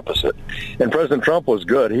 just the opposite. And President Trump was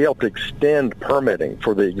good. He helped extend permitting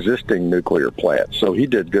for the existing nuclear plants. So he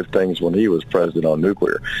did good things when he was president on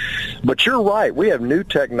nuclear. But you're right. We have new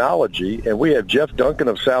technology, and we have Jeff Duncan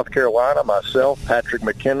of South Carolina, myself, Patrick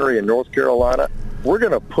McHenry in North Carolina. We're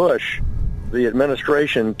going to push the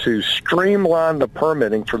administration to streamline the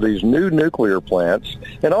permitting for these new nuclear plants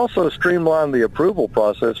and also streamline the approval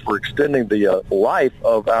process for extending the life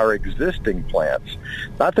of our existing plants.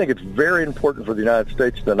 I think it's very important for the United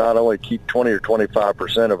States to not only keep 20 or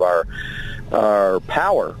 25% of our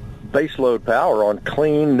power, baseload power, on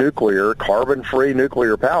clean nuclear, carbon-free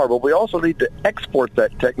nuclear power, but we also need to export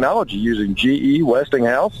that technology using GE,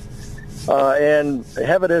 Westinghouse, and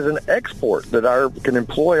have it as an export that can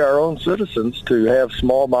employ our own citizens to have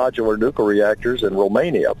small modular nuclear reactors in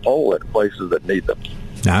Romania, Poland, places that need them.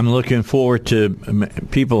 I'm looking forward to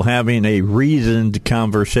people having a reasoned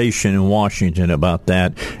conversation in Washington about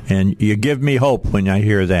that, and you give me hope when I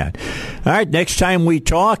hear that. All right, next time we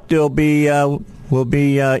talk, we'll be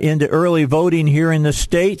into early voting here in the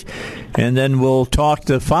state, and then we'll talk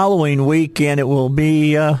the following week, and it will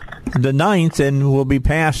be the 9th, and we'll be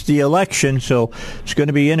past the election, so it's going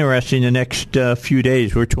to be interesting the next few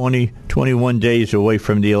days. We're 21 days away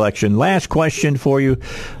from the election. Last question for you.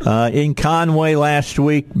 In Conway last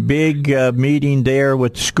week, big meeting there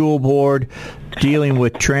with the school board dealing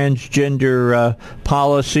with transgender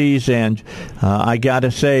policies, and I got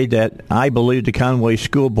to say that I believe the Conway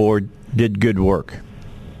School Board did good work.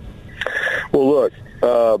 Well, look,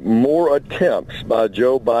 more attempts by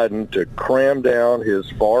Joe Biden to cram down his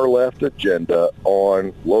far-left agenda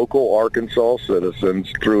on local Arkansas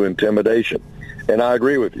citizens through intimidation. And I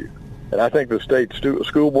agree with you. And I think the state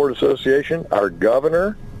school board association, our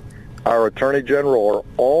governor, our attorney general are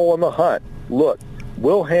all on the hunt. Look,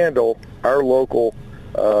 we'll handle our local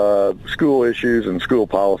school issues and school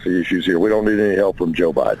policy issues here. We don't need any help from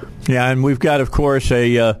Joe Biden. Yeah, and we've got, of course,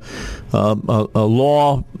 a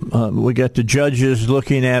law. We got the judges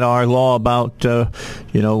looking at our law about, this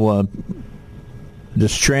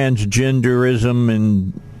transgenderism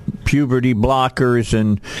and puberty blockers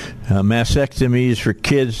and mastectomies for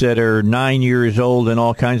kids that are 9 years old and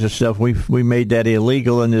all kinds of stuff. We made that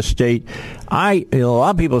illegal in this state. A lot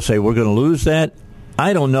of people say we're going to lose that.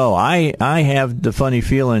 I don't know. I have the funny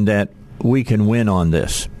feeling that we can win on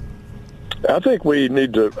this. I think we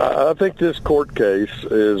need to. I think this court case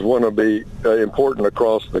is going to be important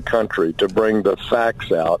across the country to bring the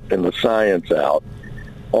facts out and the science out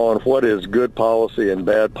on what is good policy and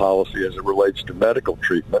bad policy as it relates to medical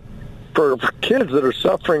treatment for kids that are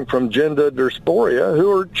suffering from gender dysphoria who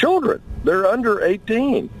are children. They're under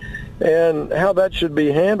 18. And how that should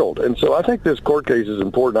be handled. And so I think this court case is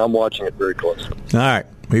important. I'm watching it very closely. All right.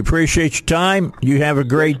 We appreciate your time. You have a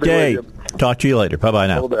great day. Talk to you later. Bye-bye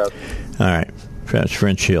now. All right. That's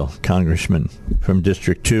French Hill, Congressman from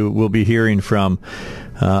District 2. We'll be hearing from,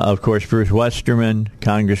 of course, Bruce Westerman,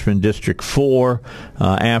 Congressman District 4,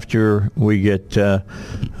 after we get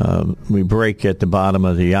we break at the bottom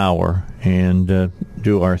of the hour and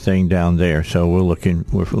do our thing down there. So we're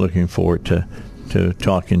looking forward to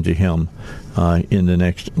talking to him in the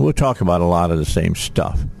next. We'll talk about a lot of the same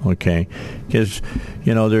stuff, okay? Because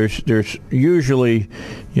there's usually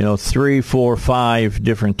 3, 4, 5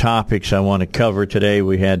 different topics I want to cover today.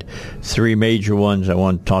 We had 3 major ones. I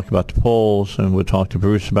want to talk about the polls, and we'll talk to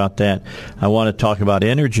Bruce about that. I want to talk about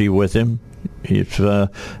energy with him. If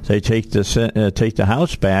they take the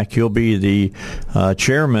House back, he'll be the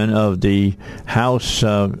chairman of the House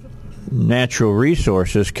Natural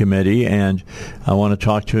Resources Committee, and I want to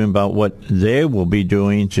talk to him about what they will be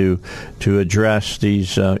doing to address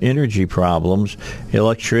these energy problems.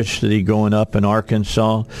 Electricity going up in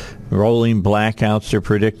Arkansas, rolling blackouts they're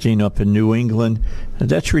predicting up in New England.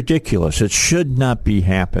 That's ridiculous. It should not be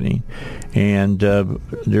happening. And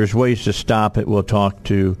there's ways to stop it. We'll talk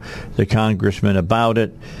to the congressman about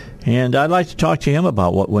it. And I'd like to talk to him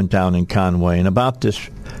about what went down in Conway and about this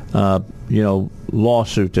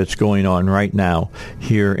lawsuit that's going on right now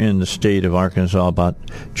here in the state of Arkansas about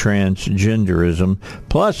transgenderism.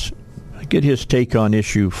 Plus, get his take on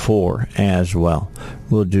issue 4 as well.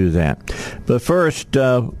 We'll do that. But first,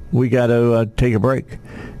 we got to take a break.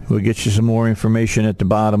 We'll get you some more information at the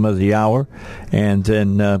bottom of the hour, and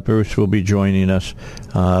then Bruce will be joining us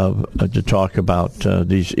to talk about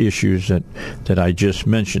these issues that I just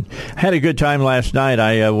mentioned. I had a good time last night.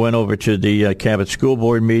 I went over to the Cabot School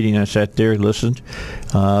Board meeting. I sat there, listened.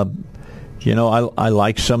 I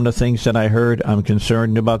like some of the things that I heard. I'm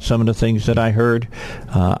concerned about some of the things that I heard.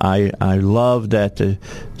 I love that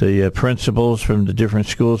the principals from the different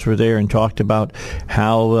schools were there and talked about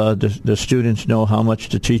how the students know how much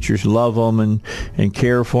the teachers love them and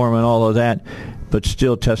care for them and all of that. But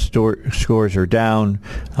still, test scores are down.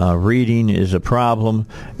 Reading is a problem,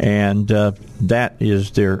 and that is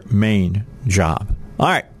their main job. All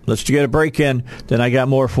right, let's get a break in. Then I got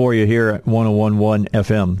more for you here at 101.1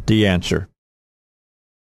 FM, The Answer.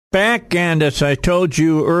 Back, and as I told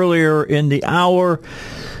you earlier in the hour,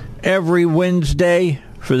 every Wednesday,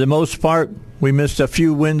 for the most part, we missed a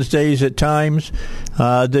few Wednesdays at times.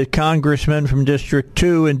 The congressman from District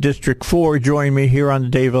 2 and District 4 joined me here on the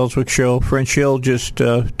Dave Elswick Show. French Hill just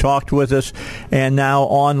talked with us, and now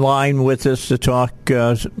online with us to talk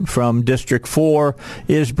from District 4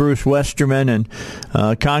 is Bruce Westerman. And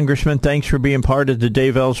Congressman, thanks for being part of the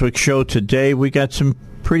Dave Elswick Show today. We got some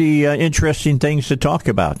pretty interesting things to talk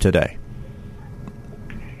about today.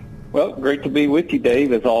 Well, great to be with you,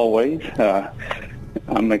 Dave, as always.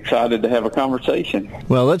 I'm excited to have a conversation.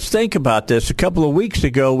 Well, let's think about this. A couple of weeks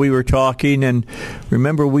ago, we were talking, and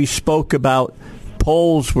remember we spoke about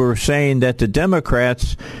polls were saying that the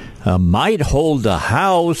Democrats might hold the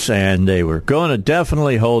House, and they were going to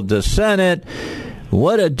definitely hold the Senate.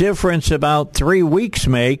 What a difference about 3 weeks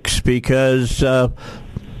makes, because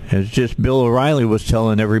as just Bill O'Reilly was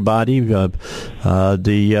telling everybody,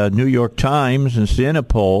 the New York Times and Siena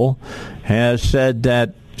poll has said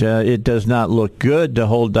that it does not look good to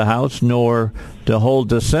hold the House nor to hold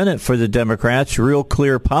the Senate for the Democrats. Real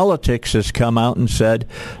Clear Politics has come out and said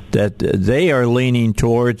that they are leaning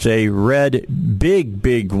towards a red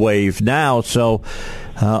big wave now. So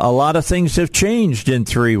a lot of things have changed in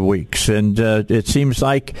 3 weeks, and it seems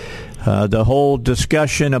like the whole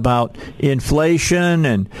discussion about inflation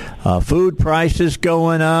and food prices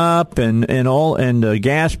going up and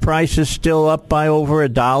gas prices still up by over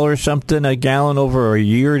 $1 something a gallon over a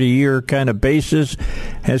year-to-year kind of basis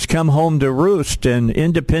has come home to roost, and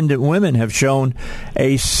independent women have shown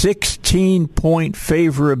a 16-point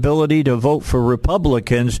favorability to vote for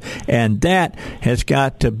Republicans, and that has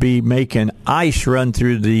got to be making ice run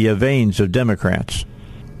through the veins of Democrats.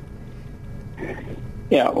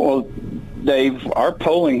 Yeah, well, Dave, our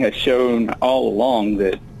polling has shown all along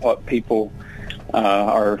that what people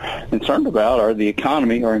are concerned about are the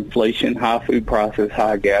economy, or inflation, high food prices,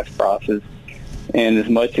 high gas prices. And as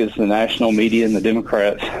much as the national media and the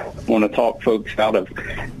Democrats want to talk folks out of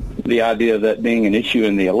the idea of that being an issue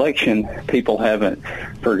in the election, people haven't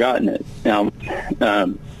forgotten it. Now,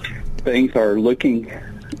 things are looking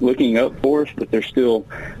up for us, but there's still,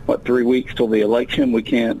 3 weeks till the election. We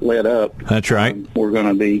can't let up. That's right. We're going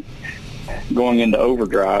to be going into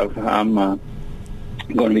overdrive. I'm going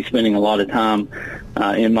to be spending a lot of time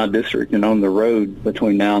in my district and on the road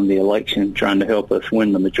between now and the election trying to help us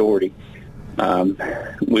win the majority.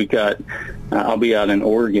 We've got, I'll be out in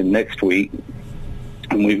Oregon next week,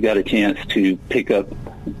 and we've got a chance to pick up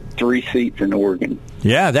 3 seats in Oregon.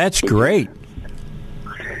 Yeah, that's great.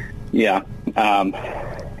 Yeah.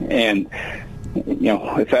 And,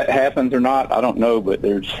 if that happens or not, I don't know, but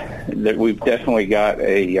we've definitely got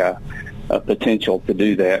a potential to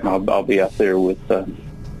do that. And I'll be out there with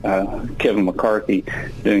Kevin McCarthy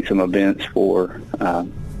doing some events for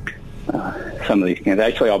some of these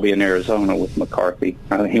candidates. Actually, I'll be in Arizona with McCarthy.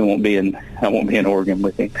 I won't be in Oregon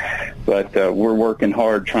with him, but we're working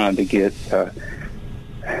hard trying to get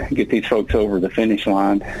these folks over the finish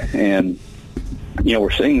line. And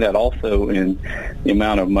we're seeing that also in the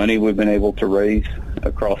amount of money we've been able to raise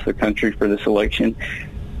across the country for this election.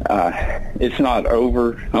 It's not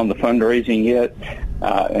over on the fundraising yet,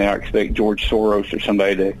 and I expect George Soros or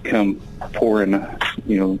somebody to come pour in,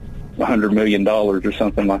 $100 million or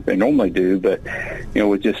something like they normally do. But,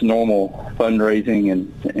 with just normal fundraising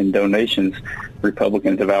and donations,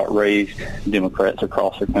 Republicans have outraised Democrats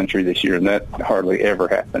across the country this year, and that hardly ever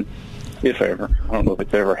happened, if ever. I don't know if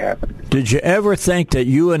it's ever happened. Did you ever think that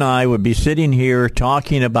you and I would be sitting here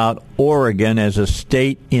talking about Oregon as a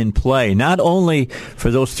state in play, not only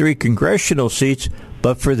for those 3 congressional seats,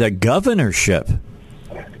 but for the governorship?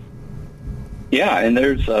 Yeah, and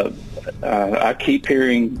there's I keep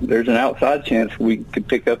hearing there's an outside chance we could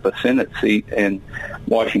pick up a Senate seat in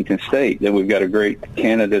Washington State, that we've got a great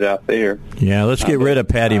candidate out there. Yeah, let's get rid of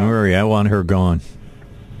Patty Murray. I want her gone.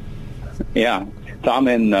 Yeah. So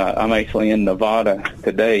I'm actually in Nevada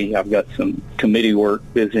today. I've got some committee work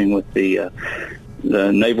visiting with the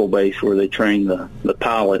naval base where they train the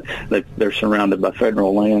pilots. They're surrounded by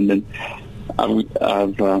federal land, and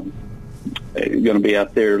I've going to be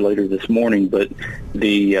out there later this morning. But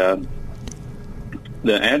the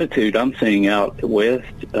attitude I'm seeing out west,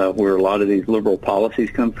 where a lot of these liberal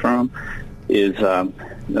policies come from, is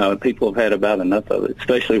people have had about enough of it,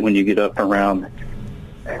 especially when you get up around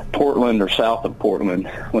Portland or south of Portland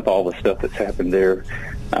with all the stuff that's happened there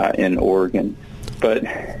in Oregon. But,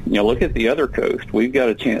 look at the other coast. We've got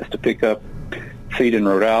a chance to pick up a seat in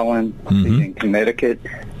Rhode Island, a seat in Connecticut,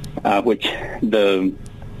 which the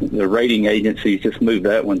rating agencies just moved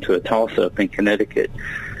that one to a toss-up in Connecticut.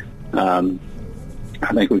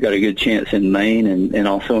 I think we've got a good chance in Maine and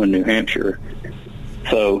also in New Hampshire.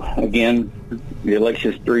 So, again, the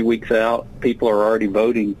election's 3 weeks out. People are already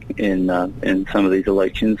voting in some of these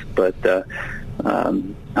elections, but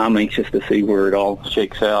I'm anxious to see where it all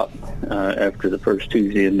shakes out after the first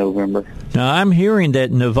Tuesday in November. Now, I'm hearing that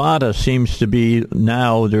Nevada seems to be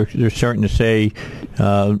now, they're starting to say,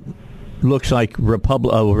 looks like a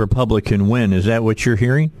Republican win. Is that what you're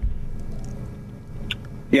hearing?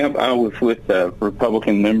 Yeah, I was with a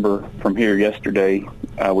Republican member from here yesterday.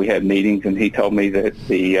 We had meetings, and he told me that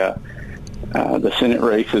the Senate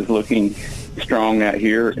race is looking strong out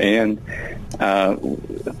here, and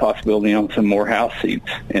possibility on some more House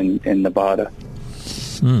seats in Nevada.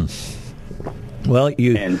 Well,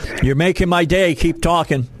 you're making my day. Keep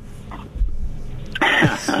talking.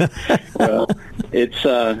 Well, it's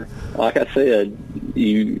like I said,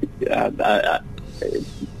 the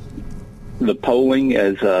polling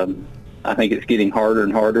I think it's getting harder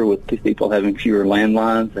and harder with people having fewer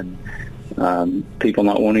landlines and people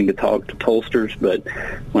not wanting to talk to pollsters. But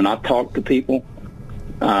when I talk to people,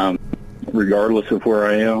 regardless of where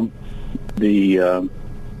I am, the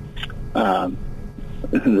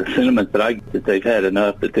sentiment that they've had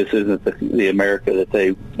enough, that this isn't the America that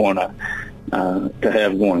they want to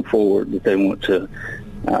have going forward, that they want to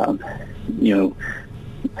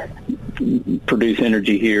produce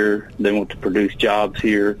energy here, they want to produce jobs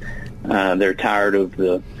here. They're tired of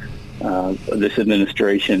this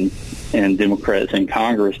administration and Democrats in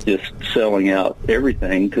Congress just selling out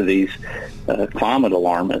everything to these climate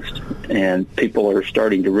alarmists, and people are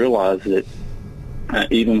starting to realize that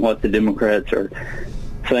even what the Democrats are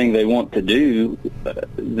saying they want to do,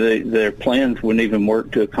 their plans wouldn't even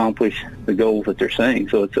work to accomplish the goals that they're saying.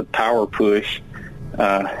 So it's a power push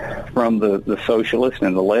from the socialists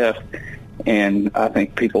and the left, and I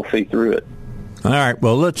think people see through it. All right,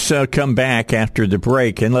 well, let's come back after the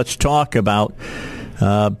break, and let's talk about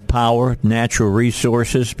power, natural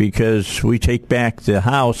resources, because we take back the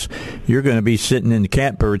House. You're going to be sitting in the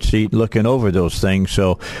catbird seat looking over those things,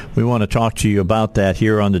 so we want to talk to you about that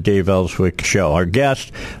here on the Dave Elswick Show. Our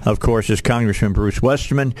guest, of course, is Congressman Bruce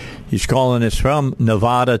Westerman. He's calling us from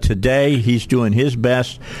Nevada today. He's doing his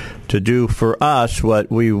best to do for us what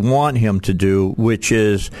we want him to do, which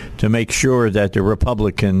is to make sure that the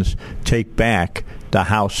Republicans take back the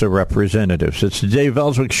House of Representatives. It's the Dave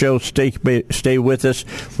Elswick Show. Stay with us.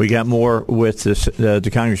 We got more with this, the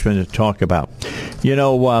congressman to talk about.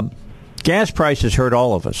 Gas prices hurt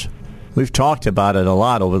all of us. We've talked about it a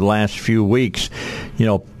lot over the last few weeks.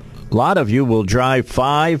 A lot of you will drive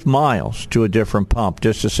 5 miles to a different pump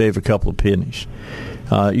just to save a couple of pennies.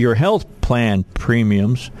 Your health plan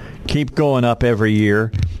premiums keep going up every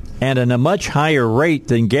year and at a much higher rate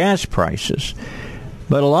than gas prices.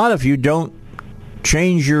 But a lot of you don't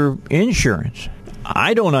change your insurance.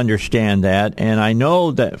 I don't understand that, and I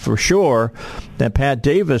know that for sure that Pat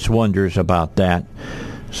Davis wonders about that.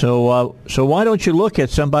 So why don't you look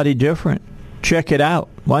at somebody different? Check it out.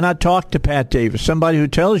 Why not talk to Pat Davis, somebody who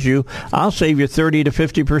tells you, I'll save you 30 to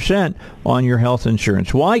 50% on your health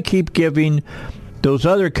insurance? Why keep giving those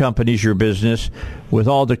other companies your business with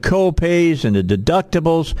all the co-pays and the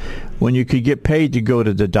deductibles when you could get paid to go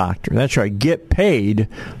to the doctor? That's right, get paid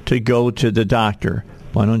to go to the doctor.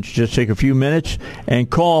 Why don't you just take a few minutes and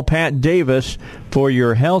call Pat Davis for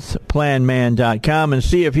your healthplanman.com and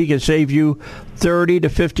see if he can save you 30 to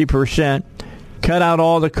 50%, cut out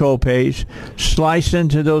all the co-pays, slice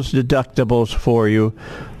into those deductibles for you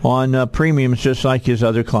on premiums just like his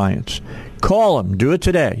other clients. Call him. Do it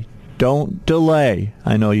today. Don't delay.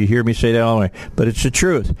 I know you hear me say that all the way, but it's the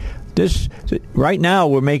truth. Right now,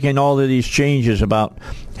 we're making all of these changes about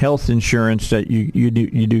health insurance that you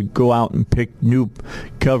do go out and pick new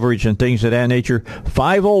coverage and things of that nature.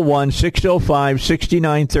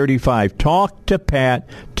 501-605-6935. Talk to Pat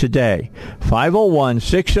today.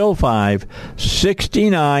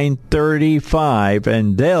 501-605-6935,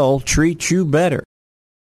 and they'll treat you better.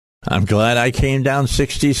 I'm glad I came down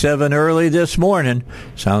 67 early this morning.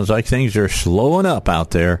 Sounds like things are slowing up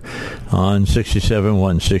out there on 67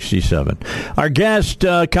 167. Our guest,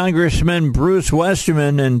 Congressman Bruce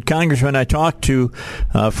Westerman, and Congressman, I talked to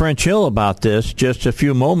French Hill about this just a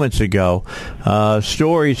few moments ago.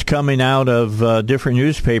 Stories coming out of different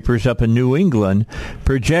newspapers up in New England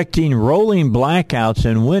projecting rolling blackouts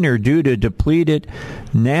in winter due to depleted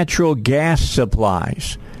natural gas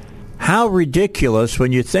supplies. How ridiculous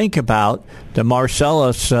when you think about the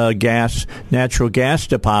Marcellus natural gas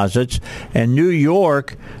deposits, and New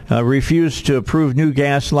York refused to approve new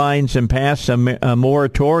gas lines and pass a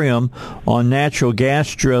moratorium on natural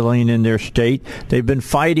gas drilling in their state. They've been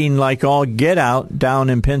fighting like all get out down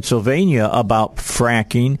in Pennsylvania about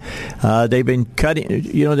fracking. They've been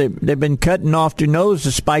cutting off their nose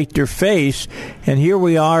to spite their face, and here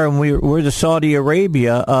we are, and we're the Saudi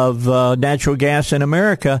Arabia of natural gas in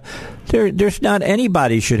America. There's not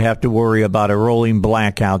anybody should have to worry about a rolling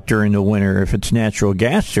blackout during the winter if it's natural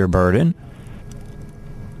gas they're burning.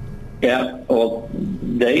 Yeah, well,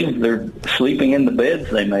 Dave, they're sleeping in the beds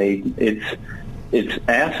they made. It's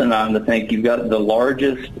asinine to think you've got the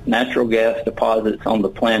largest natural gas deposits on the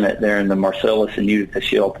planet there in the Marcellus and Utica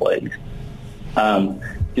shale plays.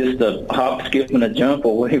 Just a hop, skip, and a jump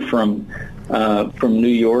away from from New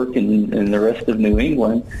York and the rest of New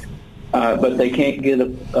England, but they can't get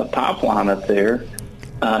a pipeline up there.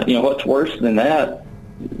 What's worse than that,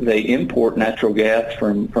 they import natural gas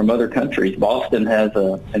from other countries. Boston has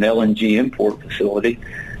an LNG import facility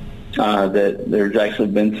that there's actually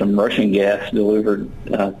been some Russian gas delivered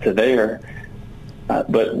to there.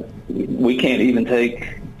 But we can't even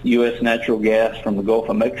take U.S. natural gas from the Gulf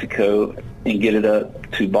of Mexico and get it up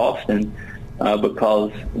to Boston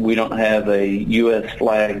because we don't have a U.S.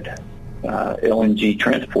 flagged LNG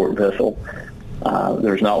transport vessel.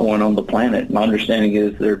 There's not one on the planet. My understanding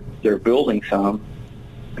is they're building some,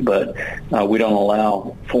 but we don't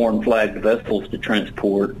allow foreign flagged vessels to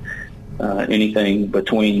transport anything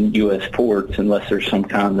between U.S. ports unless there's some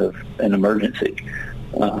kind of an emergency.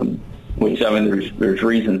 Which, I mean, there's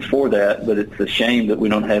reasons for that, but it's a shame that we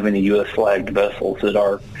don't have any U.S. flagged vessels that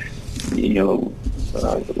are,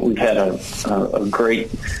 we've had a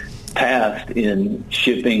great past in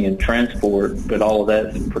shipping and transport, but all of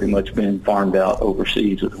that's pretty much been farmed out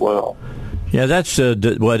overseas as well. Yeah, that's,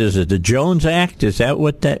 what is it, the Jones Act? Is that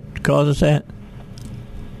what that causes that?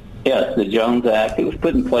 Yes, the Jones Act. It was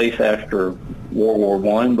put in place after World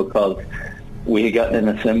War I because we had gotten in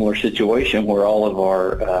a similar situation where all of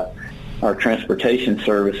our transportation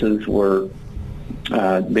services were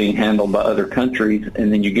being handled by other countries,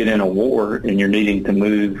 and then you get in a war and you're needing to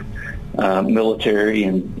move military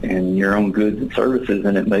and your own goods and services,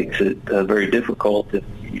 and it makes it very difficult if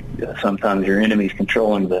sometimes your enemy's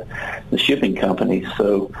controlling the shipping companies.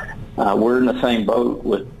 So we're in the same boat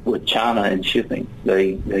with China and shipping.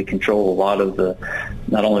 They control a lot of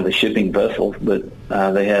not only the shipping vessels, but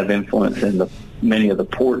they have influence in many of the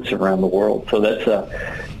ports around the world. So that's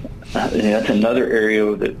another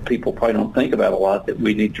area that people probably don't think about a lot that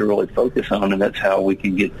we need to really focus on, and that's how we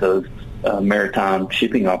can get those maritime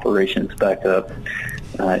shipping operations back up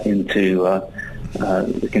into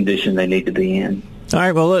the condition they need to be in. All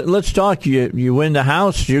right, well, let's talk. You win the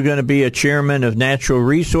House. You're going to be a chairman of Natural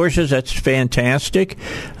Resources. That's fantastic.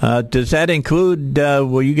 Does that include,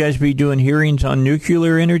 will you guys be doing hearings on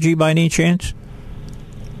nuclear energy by any chance?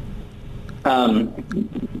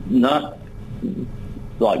 Not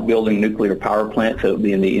like building nuclear power plants. That would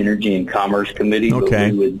be in the Energy and Commerce Committee.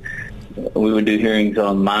 Okay. But we would do hearings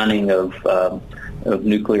on mining of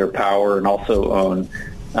nuclear power and also on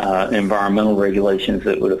environmental regulations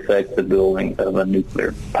that would affect the building of a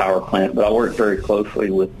nuclear power plant. But I work very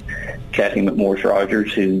closely with Kathy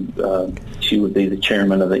McMorris-Rogers, who she would be the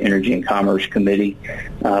chairman of the Energy and Commerce Committee,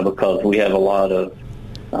 because we have a lot of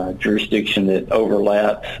jurisdiction that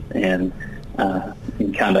overlaps and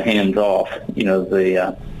kind of hands off.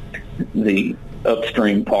 The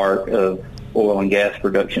upstream part of oil and gas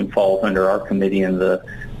production falls under our committee, and the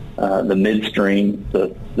midstream,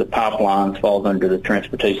 the pipelines, falls under the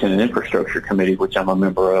Transportation and Infrastructure Committee, which I'm a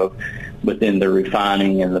member of. But then the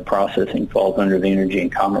refining and the processing falls under the Energy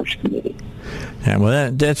and Commerce Committee. Yeah,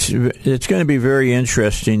 well, it's going to be very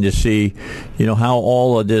interesting to see, how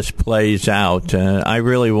all of this plays out. I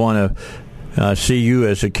really want to see you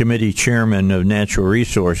as a committee chairman of Natural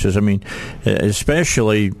Resources. I mean,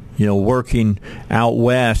 especially working out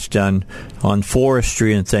west on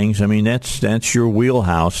forestry and things. I mean, that's your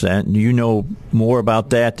wheelhouse. That you know more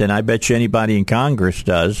about that than I bet you anybody in Congress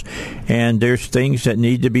does. And there's things that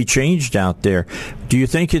need to be changed out there. Do you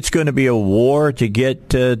think it's going to be a war to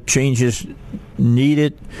get changes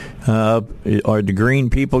needed? Are the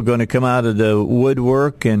green people going to come out of the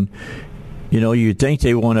woodwork? And you'd think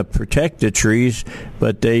they want to protect the trees,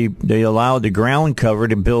 but they allow the ground cover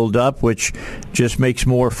to build up, which just makes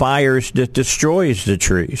more fires that destroys the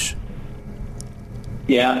trees.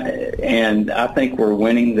 Yeah, and I think we're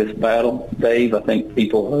winning this battle, Dave. I think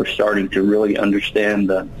people are starting to really understand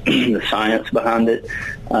the science behind it.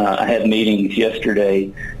 I had meetings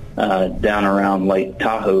yesterday down around Lake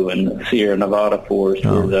Tahoe in the Sierra Nevada forest.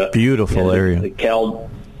 Beautiful area.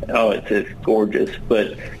 It's gorgeous,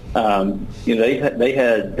 but they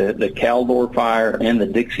had the Caldor fire and the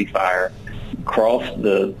Dixie fire crossed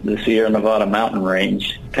the Sierra Nevada mountain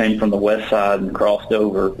range, came from the west side and crossed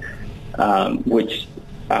over, which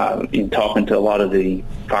in talking to a lot of the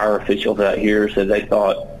fire officials out here said they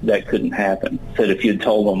thought that couldn't happen. Said if you'd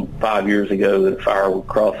told them 5 years ago that a fire would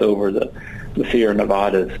cross over the Sierra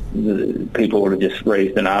Nevadas, the people would have just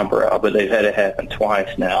raised an eyebrow, but they've had it happen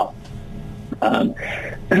twice now.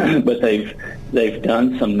 But they've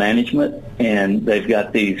done some management, and they've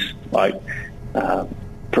got these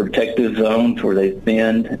protective zones where they've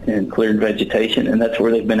thinned and cleared vegetation, and that's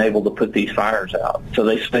where they've been able to put these fires out. So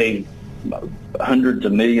they saved hundreds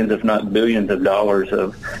of millions, if not billions of dollars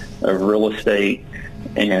of real estate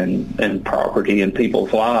and property and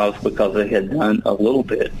people's lives because they had done a little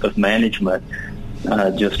bit of management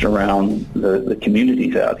just around the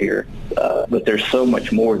communities out here. But there's so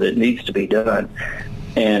much more that needs to be done.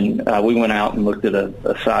 And we went out and looked at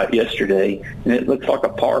a site yesterday, and it looks like a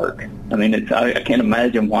park. I mean, I can't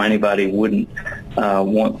imagine why anybody wouldn't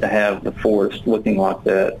want to have the forest looking like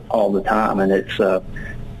that all the time. And it's,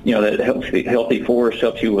 that healthy forest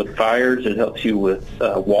helps you with fires. It helps you with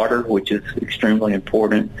water, which is extremely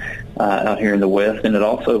important out here in the West. And it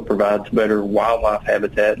also provides better wildlife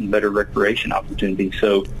habitat and better recreation opportunities.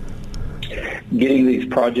 So getting these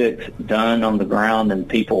projects done on the ground and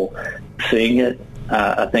people seeing it,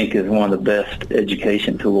 I think is one of the best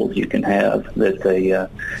education tools you can have. That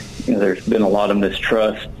there's been a lot of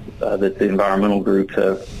mistrust that the environmental groups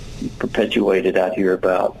have perpetuated out here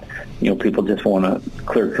about, people just want to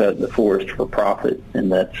clear cut the forest for profit,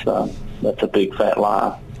 and that's a big fat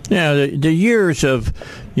lie. Yeah, the years of,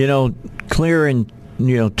 clearing,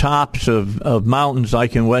 tops of mountains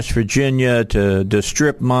like in West Virginia to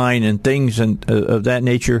strip mine and things of that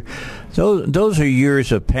nature, those are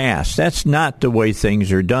years of past. That's not the way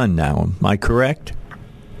things are done now. Am I correct?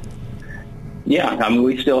 Yeah, I mean,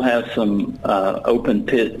 we still have some open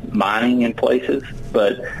pit mining in places,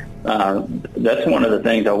 but that's one of the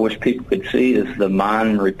things I wish people could see is the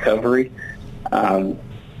mine recovery.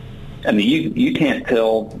 I mean, you can't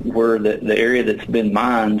tell where the area that's been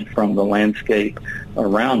mined from the landscape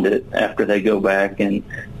around it after they go back and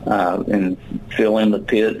fill in the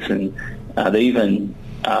pits, and they even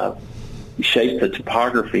shape the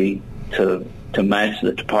topography to match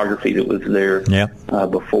the topography that was there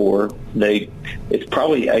before. It's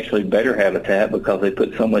probably actually better habitat because they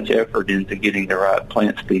put so much effort into getting the right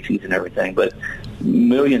plant species and everything. But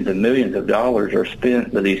millions and millions of dollars are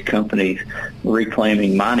spent by these companies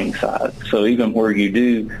reclaiming mining sites. So even where you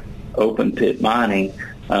do open pit mining,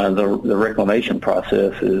 the reclamation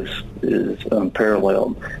process is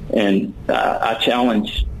unparalleled. And I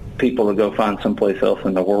challenge people to go find someplace else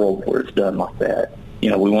in the world where it's done like that. We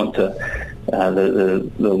want to.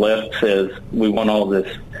 The left says we want all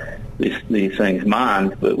these things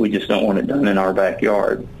mined, but we just don't want it done in our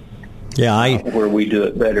backyard. Yeah, where we do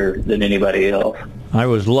it better than anybody else. I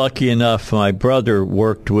was lucky enough. My brother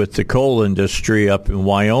worked with the coal industry up in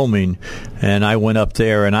Wyoming, and I went up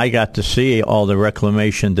there and I got to see all the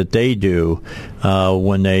reclamation that they do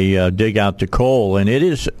when they dig out the coal, and it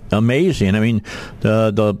is amazing. I mean,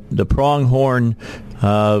 the pronghorn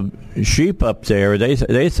sheep up there,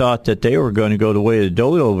 they thought that they were going to go the way of the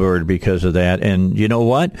dodo bird because of that. And you know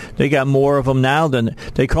what? They got more of them now than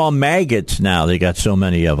they call them maggots now. They got so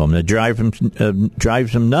many of them that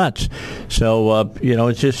drives them nuts. So,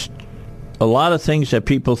 it's just a lot of things that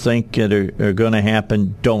people think that are going to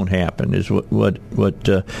happen don't happen is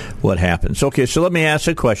what happens. Okay, so let me ask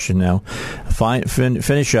a question now.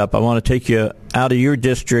 Finish up. I want to take you out of your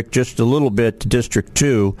district just a little bit to District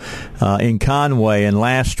 2 in Conway. And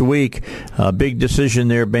last week, a big decision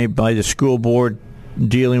there made by the school board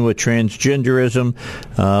dealing with transgenderism.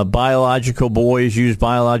 Biological boys use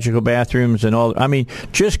biological bathrooms and all. I mean,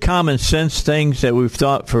 just common sense things that we've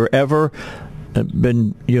thought forever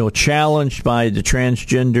been challenged by the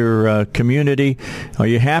transgender community. Are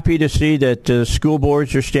you happy to see that school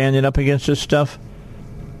boards are standing up against this stuff?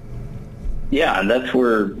 Yeah, and that's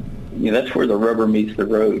where the rubber meets the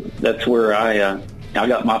road. That's where I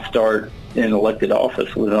got my start in elected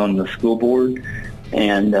office, was on the school board,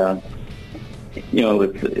 and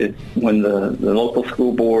it's when the local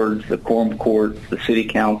school boards, the quorum courts, the city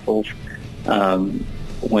councils,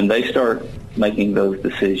 when they start making those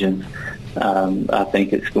decisions, I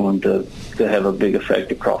think it's going to have a big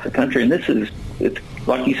effect across the country. And it's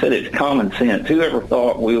like you said, it's common sense. Whoever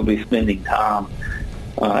thought we would be spending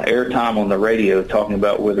airtime on the radio talking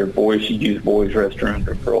about whether boys should use boys' restrooms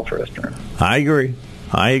or girls' restrooms? I agree.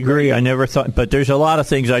 I never thought, but there's a lot of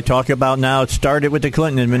things I talk about now. It started with the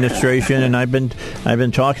Clinton administration, and I've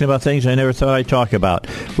been talking about things I never thought I'd talk about.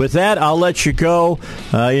 With that, I'll let you go.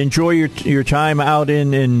 Enjoy your time out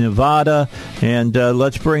in Nevada, and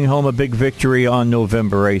let's bring home a big victory on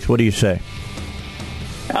November 8th. What do you say?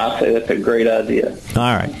 I say that's a great idea.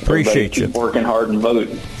 All right, appreciate you. Keep working hard and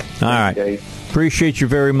voting. All right. Okay. Appreciate you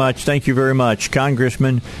very much. Thank you very much,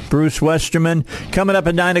 Congressman Bruce Westerman. Coming up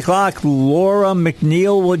at 9 o'clock, Laura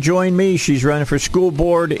McNeil will join me. She's running for school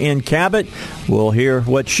board in Cabot. We'll hear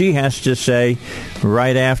what she has to say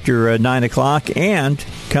right after 9 o'clock. And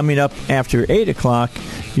coming up after 8 o'clock,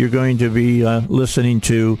 you're going to be listening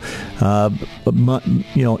to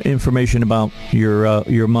information about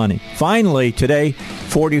your money. Finally, today,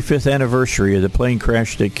 45th anniversary of the plane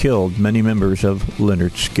crash that killed many members of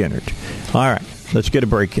Lynyrd Skynyrd. All right. Let's get a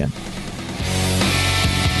break in.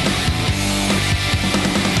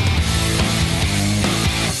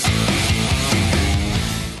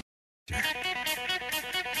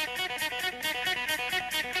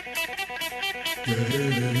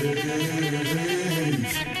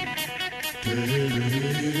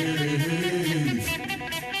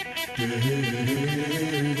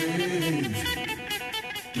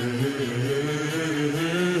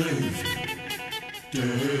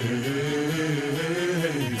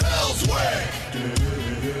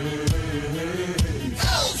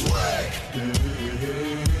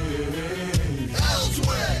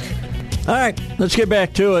 All right, let's get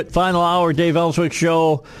back to it. Final hour, Dave Elswick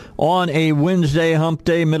Show on a Wednesday, hump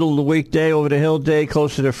day, middle of the weekday, over the hill day,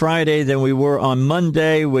 closer to Friday than we were on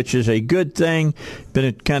Monday, which is a good thing. Been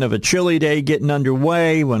a kind of a chilly day getting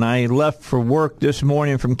underway. When I left for work this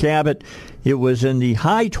morning from Cabot, it was in the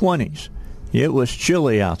high 20s. It was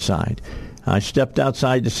chilly outside. I stepped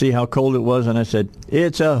outside to see how cold it was, and I said,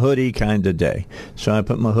 it's a hoodie kind of day. So I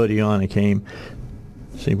put my hoodie on and came.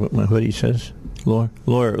 See what my hoodie says? Laura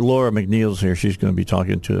McNeil's here. She's going to be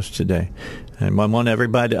talking to us today. And I want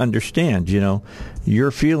everybody to understand, your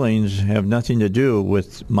feelings have nothing to do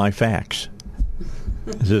with my facts.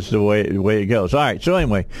 This is the way it goes. All right. So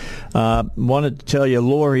anyway, wanted to tell you,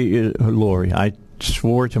 Lori, I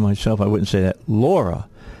swore to myself I wouldn't say that. Laura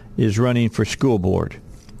is running for school board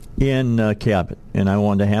in Cabot, and I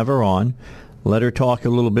wanted to have her on. Let her talk a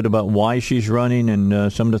little bit about why she's running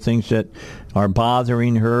and some of the things that are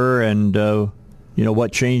bothering her, and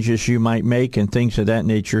what changes she might make and things of that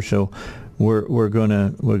nature. So we're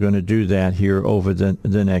gonna do that here over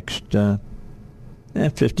the next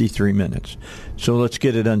 53 minutes. So let's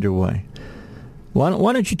get it underway. Why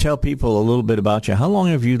don't you tell people a little bit about you? How long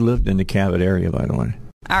have you lived in the Cabot area, by the way?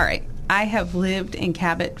 All right. I have lived in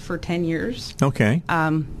Cabot for 10 years. Okay.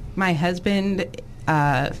 My husband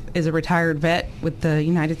is a retired vet with the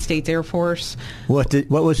United States Air Force. What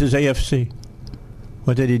was his AFC?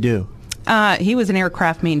 What did he do? He was an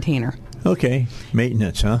aircraft maintainer. Okay.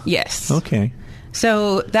 Maintenance, huh? Yes. Okay.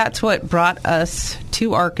 So that's what brought us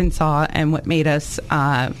to Arkansas and what made us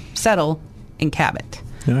settle in Cabot.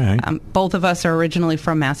 All right. Both of us are originally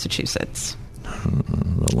from Massachusetts.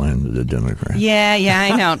 The land of the Democrats. Yeah,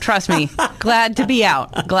 I know. Trust me. Glad to be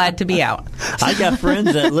out. I got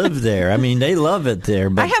friends that live there. I mean, they love it there.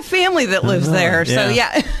 But I have family that lives there, so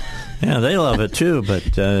yeah. Yeah, they love it too, but,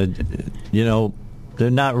 they're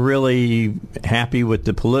not really happy with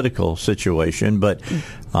the political situation. But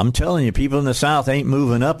I'm telling you, people in the South ain't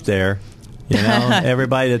moving up there.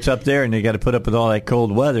 Everybody that's up there and they got to put up with all that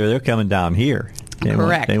cold weather, they're coming down here.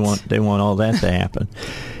 Correct. They want all that to happen.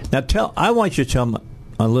 Now, I want you to tell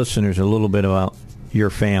my listeners a little bit about your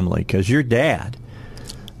family, because your dad,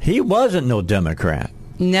 he wasn't no Democrat.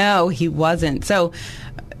 No, he wasn't. So,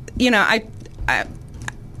 I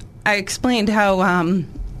explained how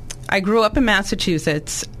I grew up in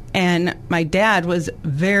Massachusetts, and my dad was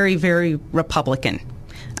very, very Republican,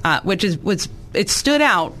 it stood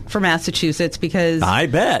out for Massachusetts because I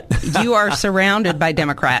bet you are surrounded by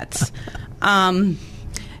Democrats, and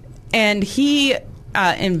he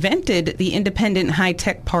invented the Independent High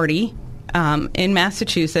Tech Party in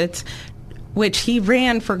Massachusetts, which he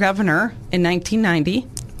ran for governor in 1990.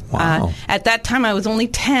 Wow. At that time, I was only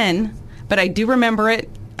 10, but I do remember it.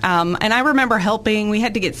 And I remember helping. We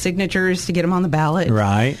had to get signatures to get him on the ballot.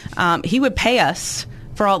 Right. He would pay us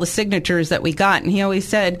for all the signatures that we got. And he always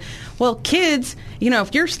said, well, kids,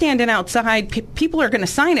 if you're standing outside, people are going to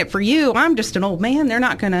sign it for you. I'm just an old man. They're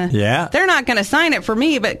not going to sign it for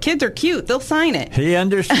me, but kids are cute. They'll sign it. He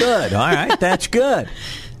understood. All right. That's good.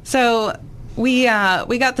 So we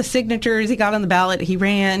got the signatures. He got on the ballot. He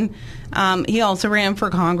ran. He also ran for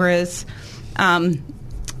Congress.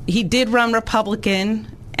 He did run Republican,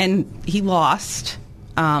 and he lost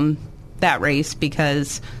that race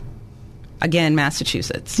because, again,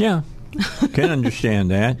 Massachusetts. Yeah, can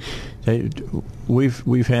understand that.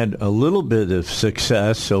 We've had a little bit of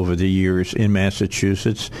success over the years in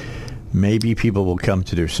Massachusetts. Maybe people will come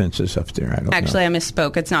to their senses up there. I don't know. Actually, I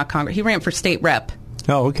misspoke. It's not Congress. He ran for state rep.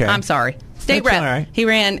 Oh, okay. I'm sorry. State rep. All right. He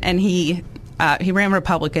ran, and he ran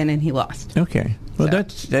Republican, and he lost. Okay. Well,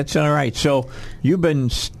 that's all right. So you've been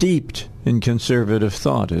steeped in conservative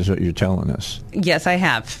thought, is what you're telling us. Yes, I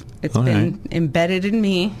have. It's been embedded in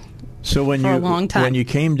me for a long time. When you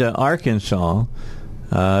came to Arkansas,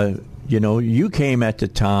 you came at the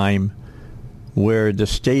time where the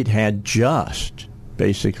state had just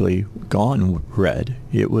basically gone red.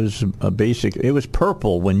 It was it was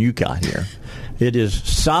purple when you got here. It is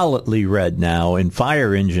solidly red now, and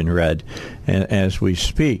fire engine red as we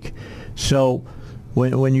speak. So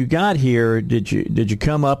when you got here, did you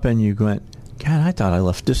come up and you went, God, I thought I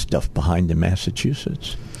left this stuff behind in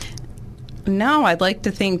Massachusetts? No, I'd like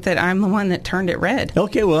to think that I'm the one that turned it red.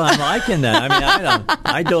 Okay, well, I'm liking that.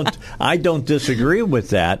 I mean, I don't disagree with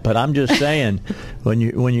that, but I'm just saying, were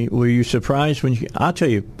you surprised when I'll tell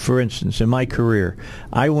you, for instance, in my career,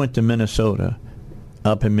 I went to Minnesota,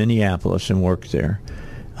 up in Minneapolis, and worked there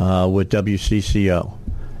with WCCO,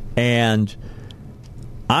 and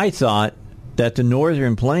I thought that the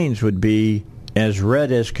Northern Plains would be as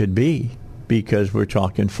red as could be because we're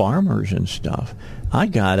talking farmers and stuff. I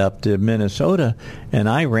got up to Minnesota, and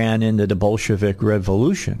I ran into the Bolshevik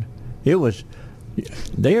Revolution.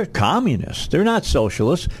 They're communists. They're not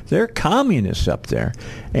socialists. They're communists up there.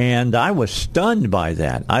 And I was stunned by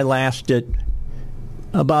that. I lasted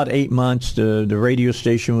about 8 months. The radio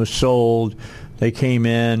station was sold. They came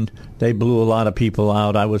in. They blew a lot of people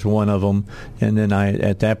out. I was one of them. And then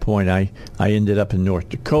at that point, I ended up in North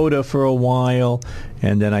Dakota for a while.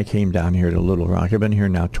 And then I came down here to Little Rock. I've been here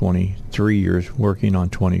now 23 years, working on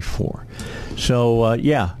 24. So,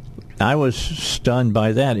 yeah, I was stunned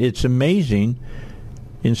by that. It's amazing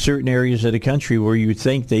in certain areas of the country where you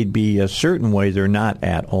think they'd be a certain way, they're not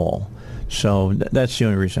at all. So that's the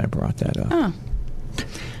only reason I brought that up. Oh.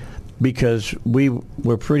 Because we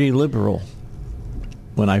were pretty liberal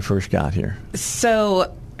when I first got here.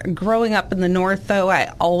 So growing up in the North, though,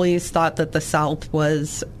 I always thought that the South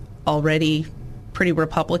was already pretty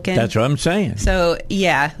Republican. That's what I'm saying. So,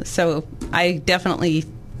 yeah. So I definitely,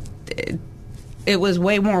 it was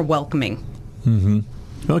way more welcoming. Mm-hmm.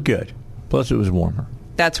 Well, good. Plus, it was warmer.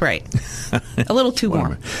 That's right. A little too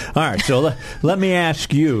warm. All right. So let me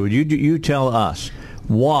ask you. You tell us,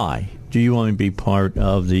 why do you want to be part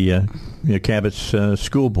of the Cabot's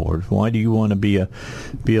school board? Why do you want to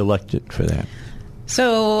be elected for that?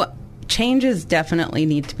 So changes definitely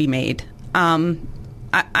need to be made. I'm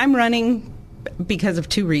running because of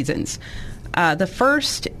two reasons. The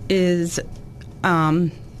first is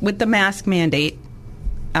with the mask mandate.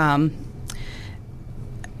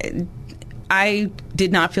 I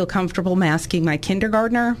did not feel comfortable masking my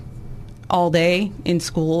kindergartner all day in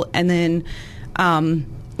school. And then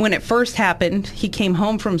when it first happened, he came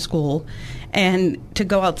home from school, and to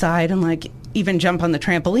go outside and even jump on the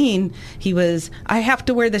trampoline, he was, I have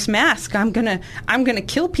to wear this mask. I'm gonna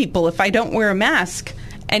kill people if I don't wear a mask.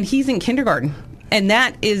 And he's in kindergarten. And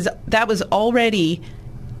that was already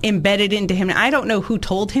embedded into him. I don't know who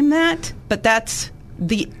told him that, but that's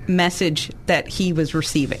the message that he was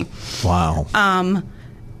receiving. Wow.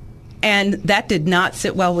 And that did not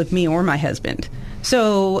sit well with me or my husband.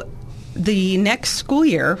 So the next school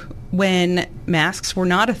year, when masks were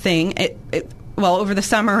not a thing, over the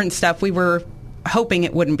summer and stuff, we were hoping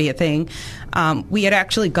it wouldn't be a thing. We had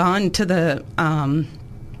actually gone to the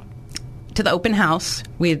open house.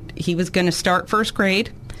 He was going to start first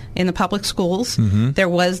grade in the public schools. Mm-hmm. There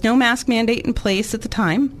was no mask mandate in place at the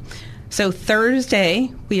time. So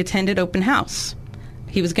Thursday, we attended open house.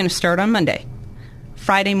 He was going to start on Monday.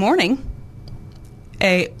 Friday morning,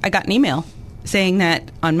 I got an email saying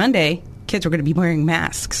that on Monday, kids were going to be wearing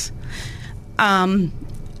masks.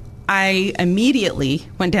 I immediately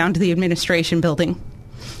went down to the administration building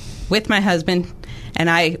with my husband, and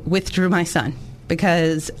I withdrew my son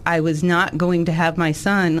because I was not going to have my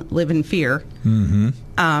son live in fear.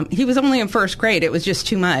 Mm-hmm. He was only in first grade. It was just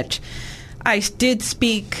too much. I did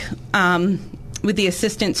speak with the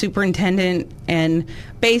assistant superintendent, and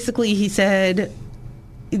basically he said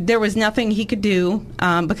there was nothing he could do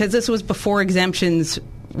because this was before exemptions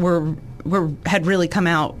had really come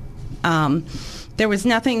out. There was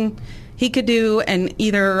nothing he could do, and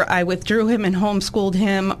either I withdrew him and homeschooled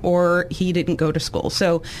him, or he didn't go to school.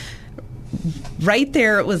 So right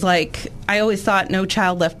there, it was like, I always thought no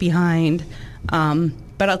child left behind.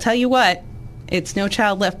 But I'll tell you what, it's no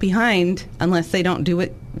child left behind unless they don't do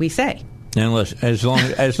what we say. As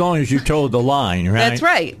long as you toed the line, right?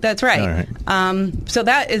 That's right. All right. So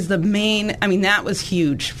that is the main. I mean, that was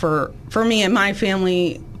huge for me and my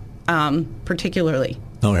family, particularly.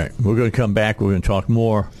 All right, we're going to come back. We're going to talk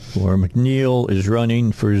more. Laura McNeil is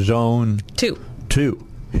running for Zone 2.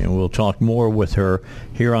 And we'll talk more with her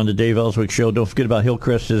here on the Dave Elswick Show. Don't forget about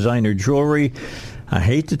Hillcrest Designer Jewelry. I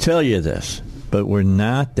hate to tell you this, but we're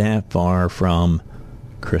not that far from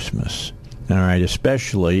Christmas. All right,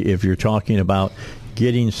 especially if you're talking about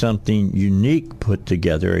getting something unique put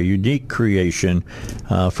together, a unique creation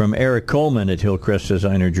from Eric Coleman at Hillcrest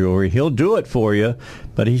Designer Jewelry. He'll do it for you,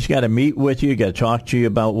 but he's got to meet with you, got to talk to you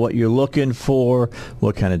about what you're looking for,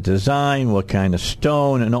 what kind of design, what kind of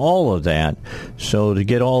stone, and all of that. So to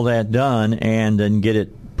get all that done and then get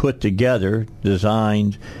it put together,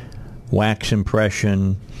 designed, wax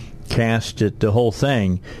impression, cast it, the whole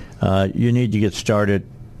thing, you need to get started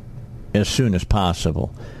as soon as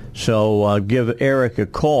possible. So give Eric a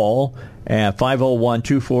call at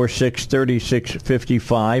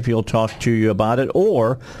 501-246-3655. He'll talk to you about it.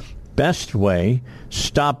 Or, best way,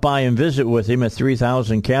 stop by and visit with him at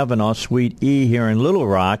 3000 Kavanaugh, Suite E here in Little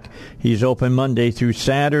Rock. He's open Monday through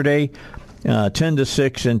Saturday, 10 to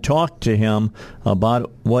 6, and talk to him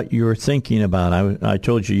about what you're thinking about. I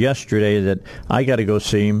told you yesterday that I got to go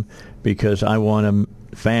see him because I want to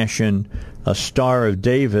fashion a Star of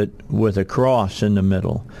David with a cross in the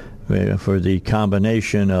middle for the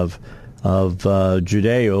combination of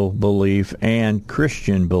Judeo belief and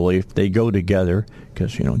Christian belief. They go together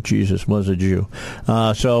because, Jesus was a Jew.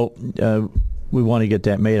 So we want to get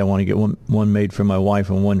that made. I want to get one made for my wife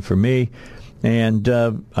and one for me. And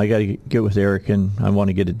I got to get with Eric, and I want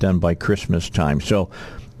to get it done by Christmas time. So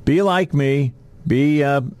be like me. Be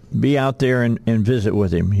out there and visit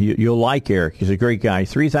with him. You'll like Eric. He's a great guy.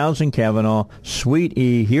 3000 Kavanaugh, Suite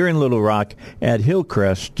E, here in Little Rock at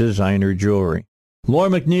Hillcrest Designer Jewelry. Laura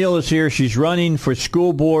McNeil is here. She's running for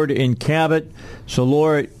school board in Cabot. So,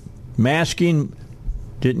 Laura, masking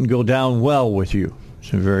didn't go down well with you. It's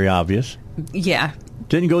very obvious. Yeah.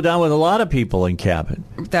 Didn't go down with a lot of people in Cabot.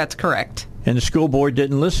 That's correct. And the school board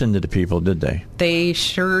didn't listen to the people, did they? They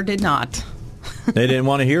sure did not. They didn't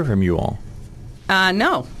want to hear from you all.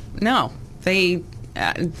 No. They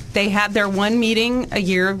had their one meeting a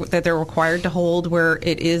year that they're required to hold where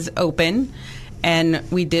it is open, and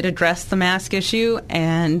we did address the mask issue,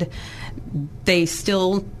 and they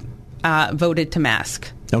still voted to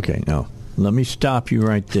mask. Okay, now, let me stop you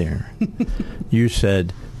right there. You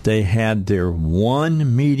said they had their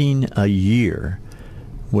one meeting a year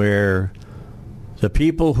where the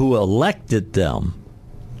people who elected them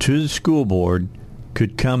to the school board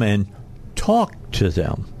could come and talk to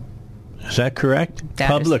them. Is that correct?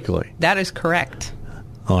 Publicly. That is correct.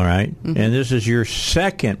 All right. Mm-hmm. And this is your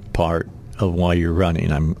second part of why you're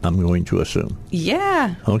running, I'm going to assume.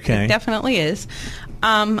 Yeah. Okay. It definitely is.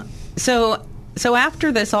 So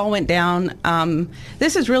after this all went down,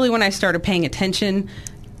 this is really when I started paying attention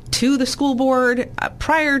to the school board.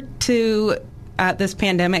 Prior to this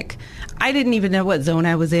pandemic, I didn't even know what zone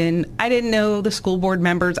I was in. I didn't know the school board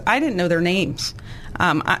members. I didn't know their names.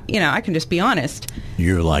 I can just be honest.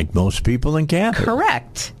 You're like most people in Cabot.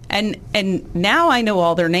 Correct. And now I know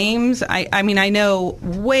all their names. I mean, I know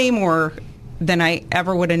way more than I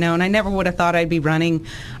ever would have known. I never would have thought I'd be running.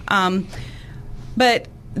 But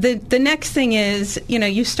the next thing is,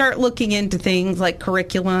 you start looking into things like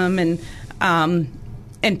curriculum and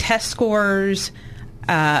test scores,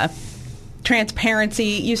 transparency.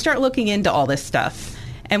 You start looking into all this stuff.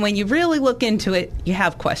 And when you really look into it, you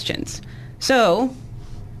have questions. So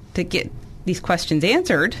to get these questions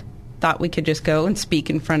answered, thought we could just go and speak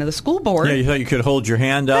in front of the school board. Yeah, you thought you could hold your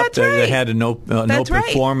hand up. That's right. They had an open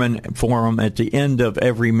forum at the end of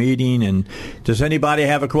every meeting. And does anybody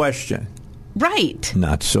have a question? Right.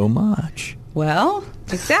 Not so much. Well,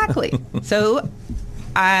 exactly. So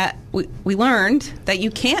we learned that you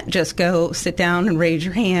can't just go sit down and raise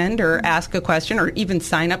your hand or ask a question or even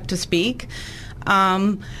sign up to speak.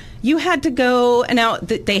 You had to go, and now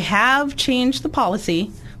they have changed the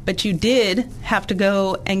policy, but you did have to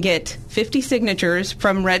go and get 50 signatures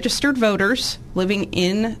from registered voters living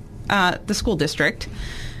in the school district.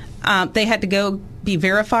 They had to go be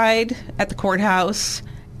verified at the courthouse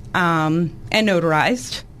and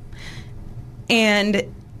notarized.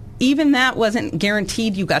 And even that wasn't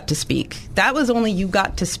guaranteed you got to speak. That was only you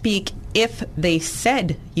got to speak if they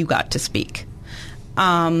said you got to speak.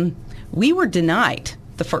 We were denied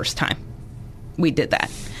the first time we did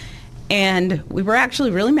that. And we were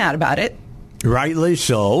actually really mad about it. Rightly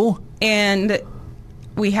so. And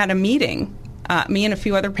we had a meeting, me and a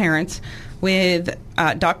few other parents, with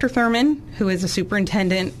Dr. Thurman, who is a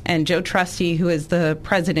superintendent, and Joe Trusty, who is the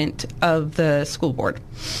president of the school board.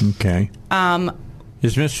 Okay.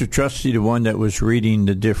 Is Mr. Trusty the one that was reading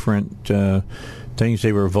the different things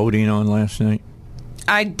they were voting on last night?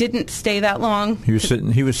 I didn't stay that long. He was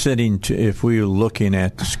sitting. If we were looking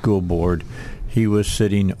at the school board, he was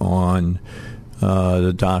sitting on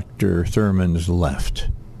the Dr. Thurman's left.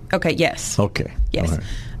 Okay. Yes. Okay. Yes.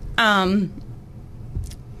 All right.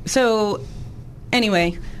 So,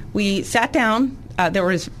 anyway, we sat down. There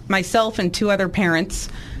was myself and two other parents.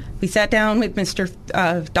 We sat down with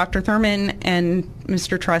Dr. Thurman and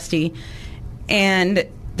Mr. Trusty, and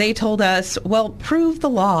they told us, well, prove the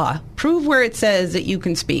law. Prove where it says that you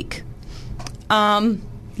can speak.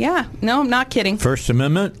 Yeah, no, I'm not kidding. First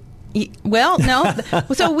Amendment? Well, no.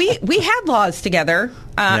 So we had laws together.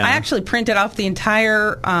 I actually printed off the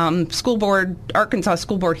entire Arkansas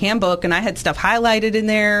School Board handbook, and I had stuff highlighted in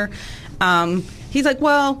there. He's like,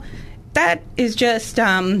 well, that is just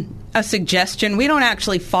a suggestion. We don't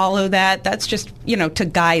actually follow that. That's just, to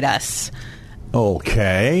guide us.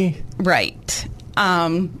 Okay. Right.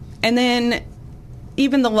 And then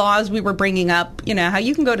even the laws we were bringing up, how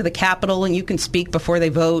you can go to the Capitol and you can speak before they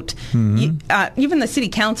vote. Mm-hmm. Even the city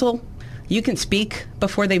council, you can speak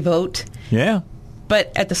before they vote. Yeah.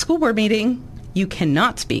 But at the school board meeting, you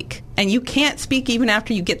cannot speak. And you can't speak even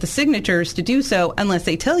after you get the signatures to do so unless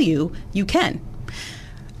they tell you you can.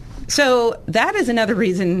 So that is another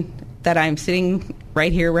reason that I'm sitting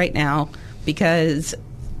right here right now, because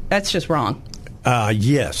that's just wrong.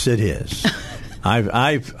 Yes, it is.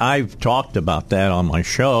 I've talked about that on my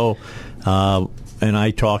show, and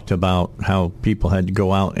I talked about how people had to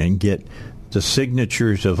go out and get the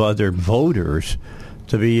signatures of other voters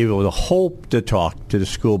to be able to hope to talk to the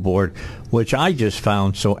school board, which I just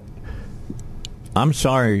found so. I'm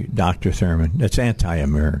sorry, Dr. Thurman, that's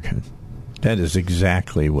anti-American. That is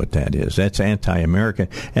exactly what that is. That's anti-American.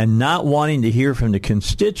 And not wanting to hear from the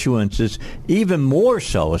constituents is even more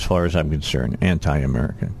so, as far as I'm concerned,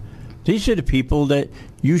 anti-American. These are the people that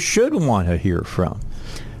you should want to hear from.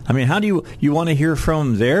 I mean, how do you want to hear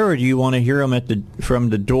from them there, or do you want to hear them from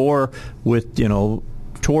the door with,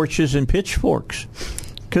 torches and pitchforks?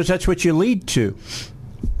 Because that's what you lead to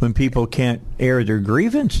when people can't air their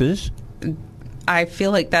grievances. I feel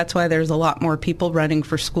like that's why there's a lot more people running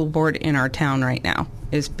for school board in our town right now,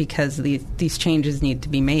 is because these changes need to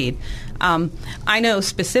be made. I know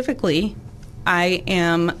specifically I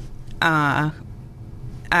am,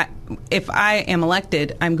 if I am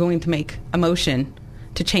elected, I'm going to make a motion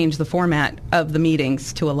to change the format of the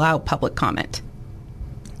meetings to allow public comment.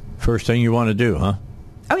 First thing you want to do, huh?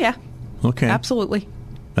 Oh, yeah. Okay. Absolutely.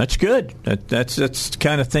 That's good. That's the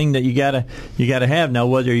kind of thing that you gotta have. Now,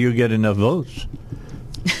 whether you get enough votes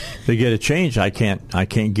to get a change, I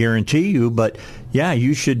can't guarantee you. But yeah,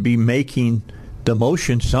 you should be making the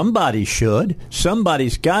motion. Somebody should.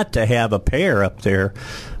 Somebody's got to have a pair up there,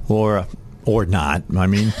 or not. I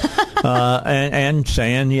mean, and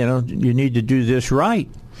saying you need to do this right,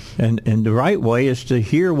 and the right way is to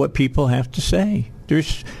hear what people have to say.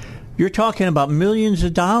 You're talking about millions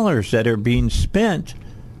of dollars that are being spent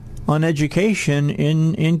on education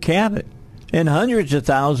in Cabot, and hundreds of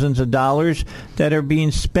thousands of dollars that are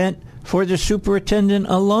being spent for the superintendent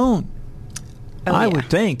alone. Oh, I would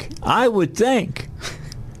think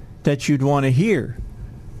that you'd want to hear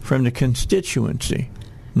from the constituency,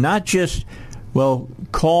 not just, well,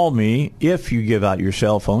 call me if you give out your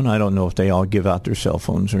cell phone. I don't know if they all give out their cell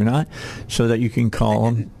phones or not, so that you can call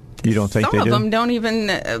them. You don't think they do? Some of them don't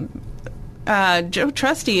even. Joe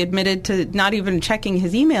Trusty admitted to not even checking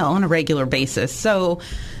his email on a regular basis. So,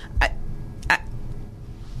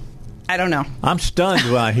 I don't know. I'm stunned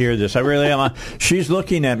when I hear this. I really am. She's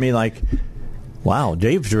looking at me like, wow,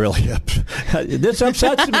 Dave's really upset. This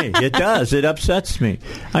upsets me. It does. It upsets me.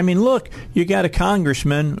 I mean, look, you got a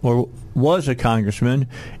congressman, or was a congressman,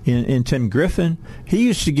 in Tim Griffin. He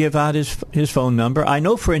used to give out his phone number. I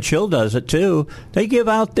know French Hill does it, too. They give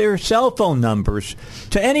out their cell phone numbers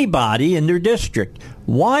to anybody in their district.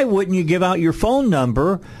 Why wouldn't you give out your phone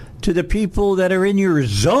number to the people that are in your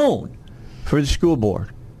zone for the school board?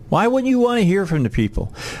 Why wouldn't you want to hear from the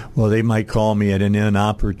people? Well, they might call me at an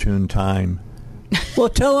inopportune time. Well,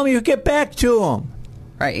 tell them you get back to them.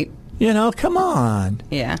 Right. Come on.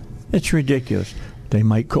 Yeah. It's ridiculous. They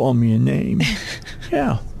might call me a name.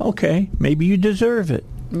 Yeah, okay. Maybe you deserve it.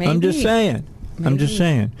 Maybe. I'm just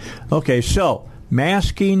saying. Okay, so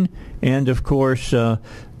masking and, of course, the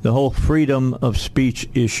whole freedom of speech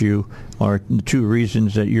issue are the two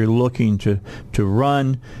reasons that you're looking to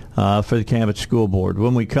run for the Cabot School Board.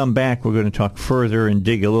 When we come back, we're going to talk further and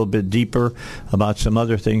dig a little bit deeper about some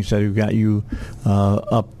other things that have got you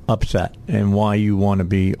upset and why you want to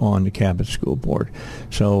be on the Cabot School Board.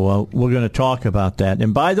 So we're going to talk about that.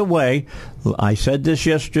 And by the way, I said this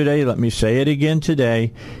yesterday. Let me say it again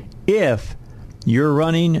today. If you're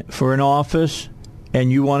running for an office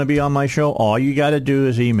and you want to be on my show, all you got to do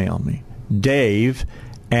is email me, Dave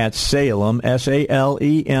at Salem,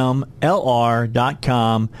 SALEMLR.com,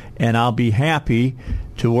 and I'll be happy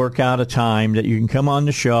to work out a time that you can come on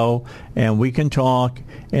the show and we can talk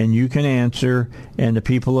and you can answer, and the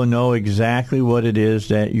people will know exactly what it is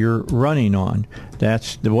that you're running on.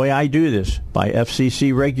 That's the way I do this. By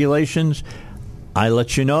FCC regulations, I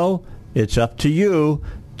let you know. It's up to you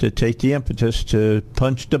to take the impetus to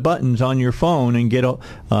punch the buttons on your phone and get a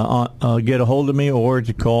hold of me, or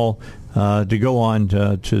to call to go on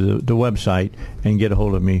to the website and get a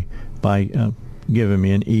hold of me by giving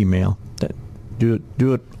me an email. Do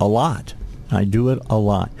it a lot. I do it a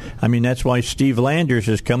lot. I mean, that's why Steve Landers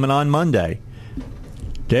is coming on Monday.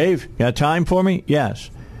 Dave, got time for me? Yes.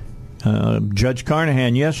 Judge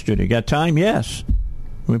Carnahan yesterday. Got time? Yes.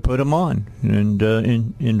 We put him on and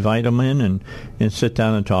invite him in and sit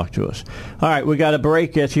down and talk to us. All right, we got a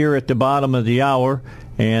break here at the bottom of the hour,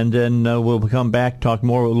 and then we'll come back, talk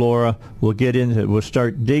more with Laura. We'll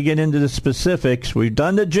start digging into the specifics. We've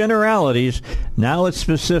done the generalities. Now it's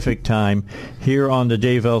specific time here on the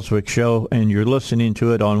Dave Elswick Show, and you're listening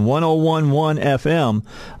to it on 101.1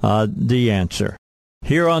 FM, The Answer.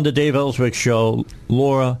 Here on the Dave Elswick Show,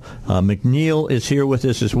 Laura McNeil is here with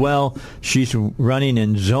us as well. She's running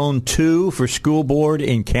in Zone 2 for school board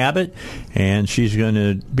in Cabot, and she's going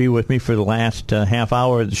to be with me for the last half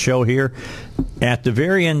hour of the show here. At the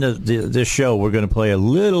very end of this show, we're going to play a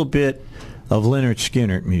little bit of Lynyrd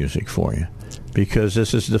Skynyrd music for you, because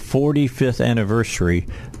this is the 45th anniversary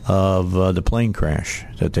of the plane crash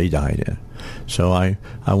that they died in. So I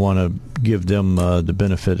want to give them the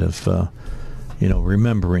benefit of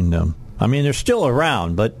remembering them. I mean, they're still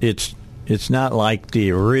around, but it's not like the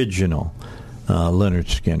original Lynyrd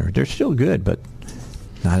Skynyrd. They're still good, but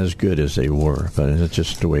not as good as they were. But it's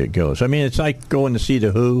just the way it goes. I mean, it's like going to see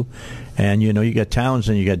the Who, and you got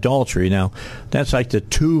Townsend, you got Daltrey. Now, that's like the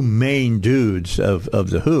two main dudes of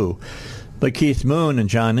the Who. But Keith Moon and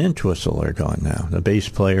John Entwistle are gone now, the bass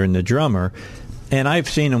player and the drummer. And I've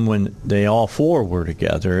seen them when they all four were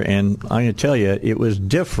together, and I'm going to tell you, it was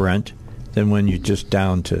different than when you just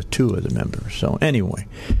down to two of the members. So anyway,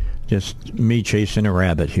 just me chasing a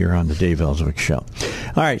rabbit here on the Dave Elswick Show.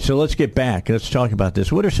 All right, so let's get back. Let's talk about this.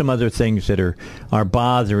 What are some other things that are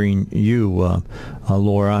bothering you,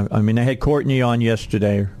 Laura? I mean, I had Courtney on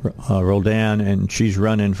yesterday, Roldan, and she's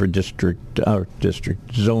running for district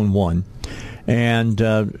Zone 1.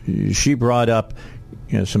 And she brought up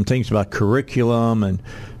some things about curriculum, and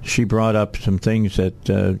she brought up some things that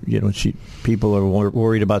people are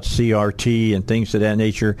worried about CRT and things of that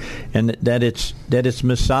nature, and that it's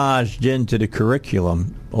massaged into the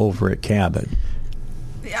curriculum over at Cabot.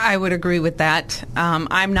 I would agree with that.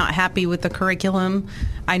 I'm not happy with the curriculum.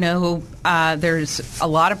 I know there's a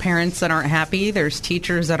lot of parents that aren't happy. There's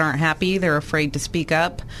teachers that aren't happy. They're afraid to speak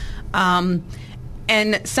up.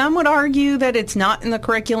 And some would argue that it's not in the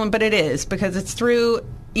curriculum, but it is, because it's through,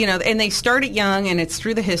 and they start it young, and it's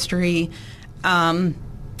through the history.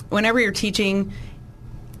 Whenever you're teaching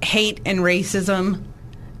hate and racism,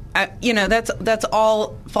 that's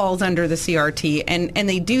all falls under the CRT. And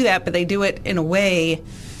they do that, but they do it in a way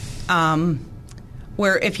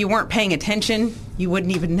where if you weren't paying attention, you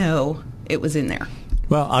wouldn't even know it was in there.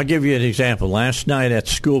 Well, I'll give you an example. Last night at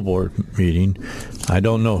school board meeting, I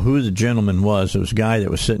don't know who the gentleman was. It was a guy that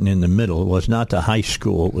was sitting in the middle. It was not the high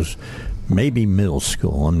school. It was maybe middle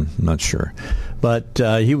school. I'm not sure. But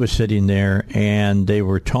he was sitting there, and they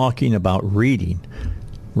were talking about reading.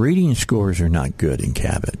 Reading scores are not good in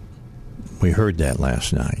Cabot. We heard that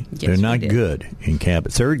last night. Yes, they're not good in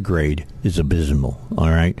Cabot. Third grade is abysmal, all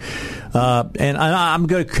right? And I'm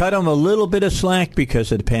going to cut them a little bit of slack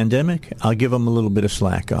because of the pandemic. I'll give them a little bit of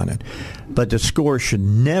slack on it. But the score should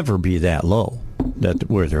never be that low,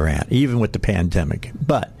 where they're at, even with the pandemic.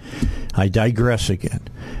 But I digress again.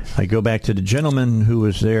 I go back to the gentleman who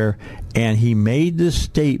was there, and he made this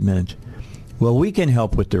statement, well, we can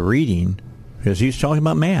help with the reading, because he's talking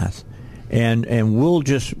about math. And we'll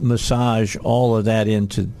just massage all of that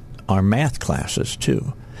into our math classes,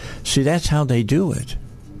 too. See, that's how they do it.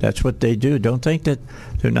 That's what they do. Don't think that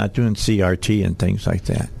they're not doing CRT and things like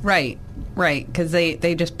that. Right, because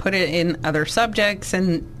they just put it in other subjects,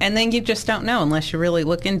 and then you just don't know unless you really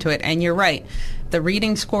look into it. And you're right. The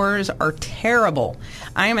reading scores are terrible.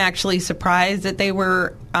 I am actually surprised that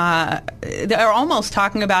they're almost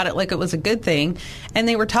talking about it like it was a good thing. And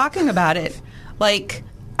they were talking about it like,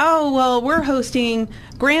 oh, well, we're hosting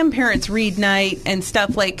grandparents read night and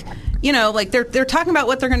stuff like they're talking about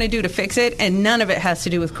what they're going to do to fix it, and none of it has to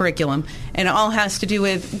do with curriculum. And it all has to do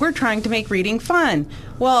with, we're trying to make reading fun.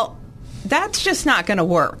 Well, that's just not going to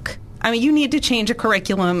work. I mean, you need to change a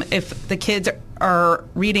curriculum if the kids are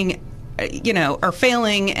reading, are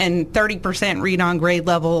failing and 30% read on grade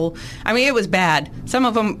level. I mean, it was bad. Some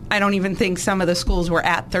of them, I don't even think some of the schools were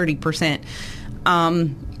at 30%.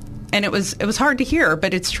 And it was hard to hear,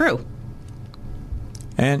 but it's true.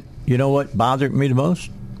 And you know what bothered me the most?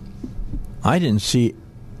 I didn't see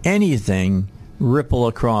anything ripple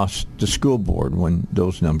across the school board when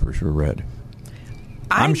those numbers were read.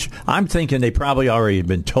 I'm thinking they probably already had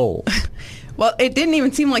been told. Well, it didn't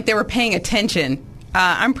even seem like they were paying attention.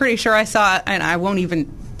 I'm pretty sure I saw, and I won't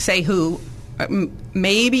even say who.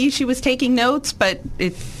 Maybe she was taking notes, but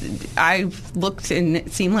I looked and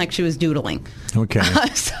it seemed like she was doodling. Okay.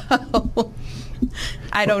 So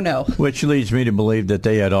I don't know. Which leads me to believe that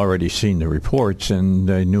they had already seen the reports and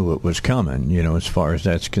they knew it was coming, as far as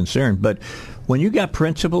that's concerned. But when you got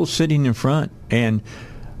principals sitting in front, and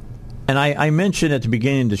I mentioned at the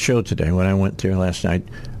beginning of the show today when I went there last night,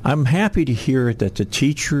 I'm happy to hear that the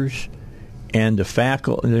teachers and the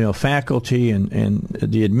faculty and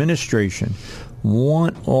the administration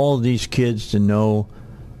want all these kids to know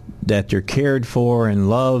that they're cared for and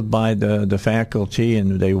loved by the faculty,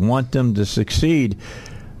 and they want them to succeed.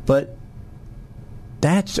 But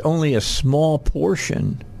that's only a small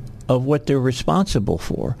portion of what they're responsible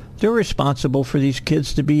for. They're responsible for these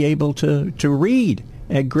kids to be able to read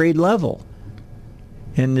at grade level.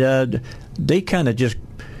 And they kind of just,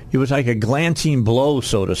 it was like a glancing blow,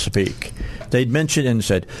 so to speak. They'd mentioned and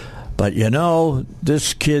said, but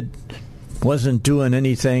this kid wasn't doing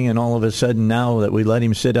anything, and all of a sudden now that we let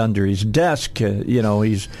him sit under his desk,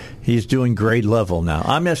 he's doing grade level now.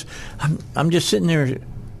 I'm just sitting there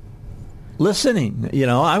listening.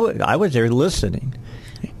 I was there listening.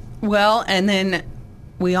 Well, and then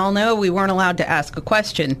we all know we weren't allowed to ask a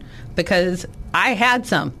question because I had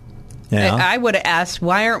some. Yeah. I would have asked,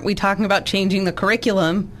 why aren't we talking about changing the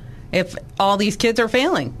curriculum if all these kids are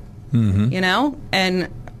failing? Mm-hmm. And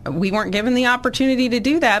we weren't given the opportunity to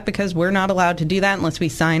do that because we're not allowed to do that unless we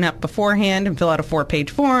sign up beforehand and fill out a 4-page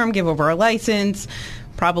form, give over our license,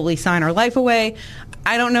 probably sign our life away.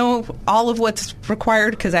 I don't know all of what's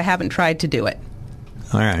required because I haven't tried to do it.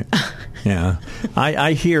 All right. Yeah.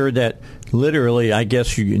 I hear that literally, I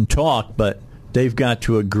guess you can talk, but they've got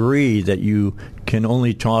to agree that you can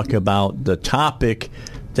only talk about the topic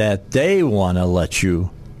that they want to let you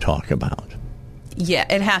talk about.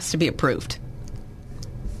 Yeah, it has to be approved.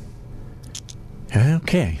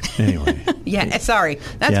 Okay. Anyway. Yeah, sorry.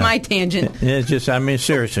 That's my tangent. It's just,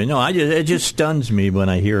 seriously. No, it just stuns me when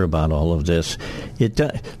I hear about all of this.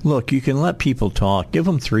 Look, you can let people talk. Give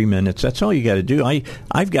them 3 minutes. That's all you got to do.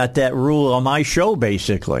 I've got that rule on my show,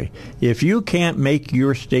 basically. If you can't make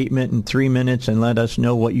your statement in 3 minutes and let us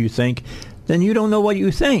know what you think, then you don't know what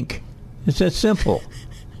you think. It's that simple.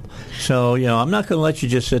 So, I'm not going to let you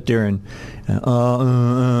just sit there and,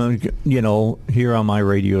 here on my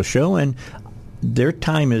radio show. And their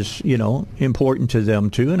time is, important to them,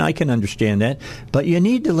 too, and I can understand that. But you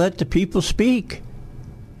need to let the people speak.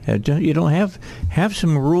 You don't have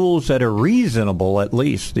some rules that are reasonable, at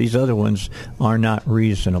least. These other ones are not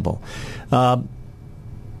reasonable. I've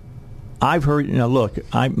heard,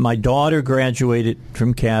 look, my daughter graduated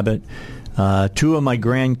from Cabot. 2 of my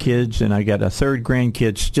grandkids, and I got a 3rd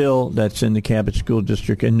grandkid still that's in the Cabot School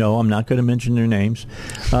District. And no, I'm not going to mention their names,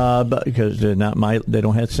 but because they're not they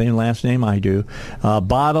don't have the same last name I do.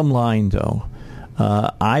 Bottom line, though,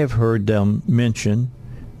 I have heard them mention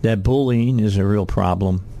that bullying is a real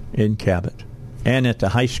problem in Cabot, and at the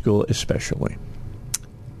high school especially.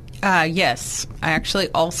 Yes, I actually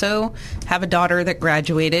also have a daughter that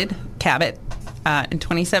graduated Cabot in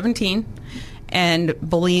 2017. And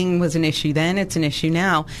bullying was an issue then. It's an issue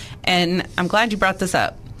now. And I'm glad you brought this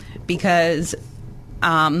up because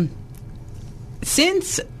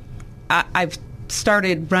since I've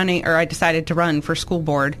started running, or I decided to run for school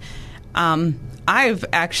board, I've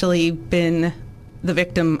actually been the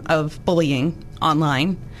victim of bullying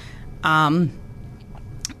online from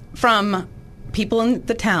people in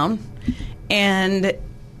the town. And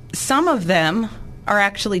some of them are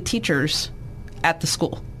actually teachers at the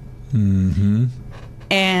school. Mm-hmm.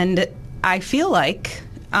 And I feel like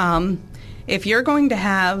if you're going to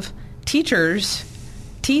have teachers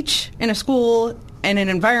teach in a school in an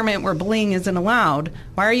environment where bullying isn't allowed,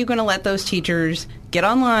 why are you going to let those teachers get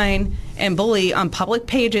online and bully on public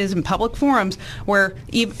pages and public forums where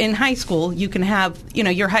in high school you can have,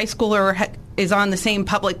 your high schooler is on the same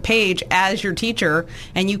public page as your teacher,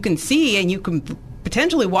 and you can see and you can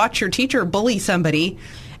potentially watch your teacher bully somebody.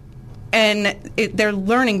 And they're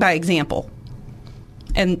learning by example,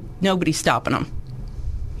 and nobody's stopping them.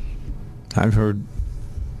 I've heard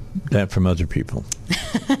that from other people.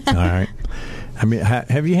 All right.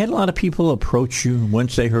 Have you had a lot of people approach you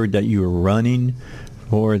once they heard that you were running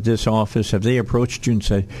for this office? Have they approached you and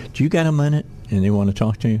said, do you got a minute? And they want to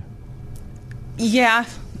talk to you? Yeah.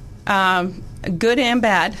 Good and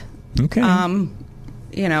bad. Okay.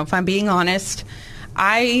 If I'm being honest,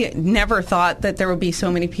 I never thought that there would be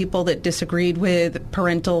so many people that disagreed with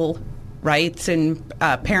parental rights and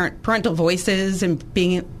parental voices and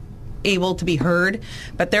being able to be heard.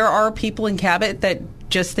 But there are people in Cabot that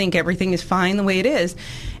just think everything is fine the way it is.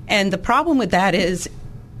 And the problem with that is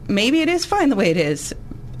maybe it is fine the way it is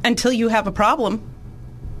until you have a problem.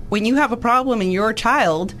 When you have a problem and your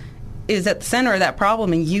child is at the center of that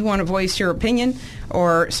problem and you want to voice your opinion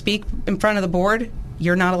or speak in front of the board,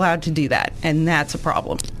 you're not allowed to do that, and that's a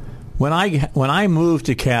problem. When I moved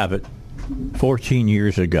to Cabot 14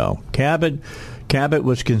 years ago, Cabot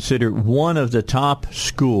was considered one of the top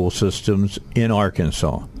school systems in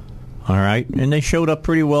Arkansas. All right? And they showed up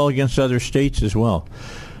pretty well against other states as well.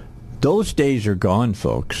 Those days are gone,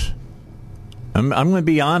 folks. I'm going to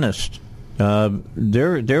be honest.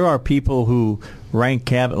 There are people who rank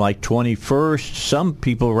Cabot like 21st. Some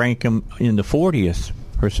people rank them in the 40th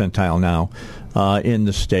percentile now in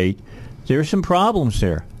the state. There's some problems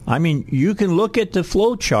there. I mean, you can look at the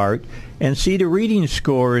flow chart and see the reading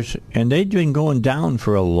scores, and they've been going down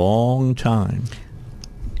for a long time.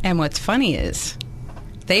 And what's funny is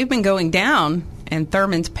they've been going down, and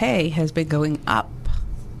Thurman's pay has been going up.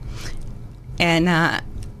 And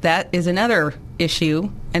that is another issue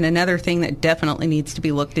and another thing that definitely needs to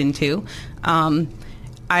be looked into.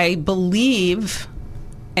 I believe,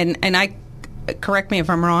 and I correct me if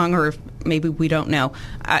I'm wrong or if maybe we don't know,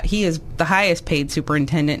 he is the highest paid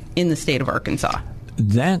superintendent in the state of Arkansas.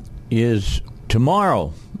 That is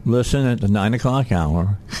tomorrow. Listen at the 9 o'clock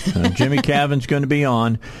hour. Jimmy Cavan's going to be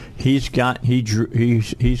on. He's gone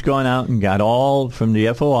out and got all from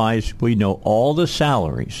the FOIs. We know all the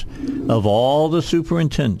salaries of all the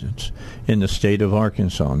superintendents in the state of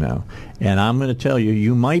Arkansas now. And I'm going to tell you,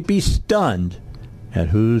 you might be stunned at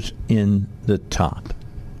who's in the top.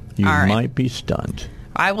 You might be stunned.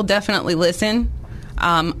 I will definitely listen.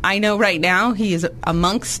 I know right now he is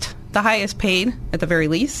amongst the highest paid at the very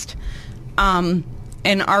least.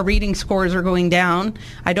 And our reading scores are going down.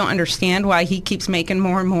 I don't understand why he keeps making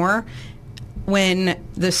more and more when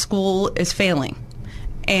the school is failing.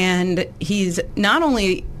 And he's not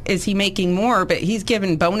only is he making more, but he's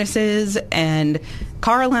given bonuses and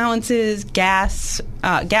car allowances, gas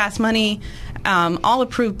money, all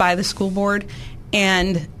approved by the school board.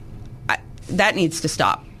 And that needs to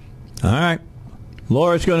stop. All right.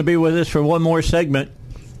 Laura's going to be with us for one more segment.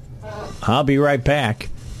 I'll be right back.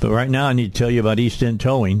 But right now I need to tell you about East End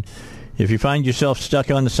Towing. If you find yourself stuck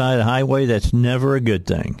on the side of the highway, that's never a good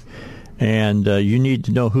thing. And you need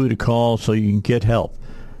to know who to call so you can get help.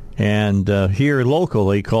 And here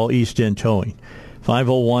locally, call East End Towing.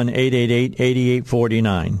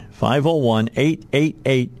 501-888-8849.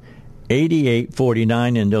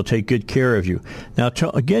 501-888-8849, and they'll take good care of you. Now,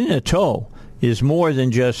 getting a tow is more than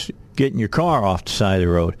just getting your car off the side of the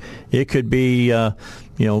road. It could be,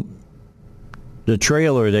 the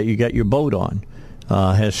trailer that you got your boat on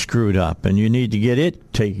has screwed up, and you need to get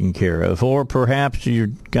it taken care of. Or perhaps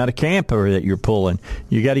you've got a camper that you're pulling.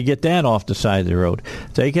 You got to get that off the side of the road.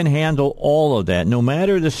 They can handle all of that. No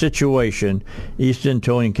matter the situation, Easton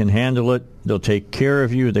Towing can handle it. They'll take care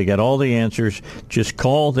of you. They got all the answers. Just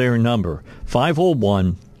call their number,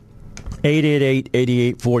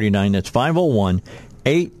 501-888-8849. That's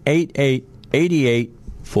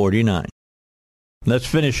 501-888-8849. Let's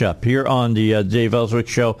finish up here on the Dave Elswick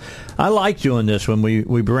Show. I like doing this when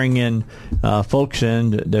we bring in folks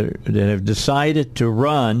in that have decided to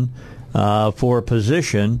run for a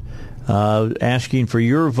position, asking for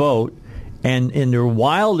your vote. And in their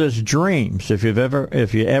wildest dreams, if you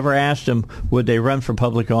ever asked them would they run for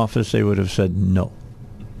public office, they would have said no.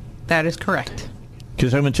 That is correct.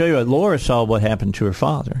 Because I'm going to tell you what, Laura saw what happened to her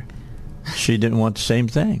father. She didn't want the same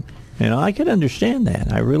thing. I can understand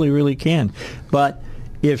that. I really, really can. But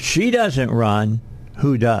if she doesn't run,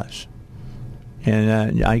 who does?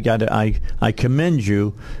 And I commend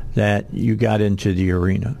you that you got into the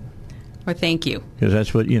arena. Well, thank you. Because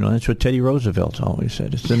that's what Teddy Roosevelt always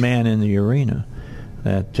said. It's the man in the arena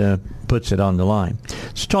that puts it on the line.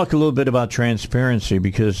 Let's talk a little bit about transparency,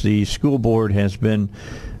 because the school board has been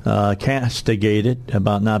castigated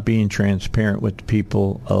about not being transparent with the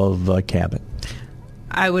people of Cabot.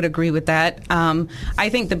 I would agree with that. I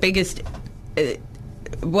think the biggest,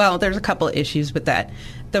 there's a couple of issues with that.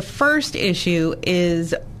 The first issue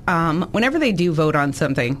is whenever they do vote on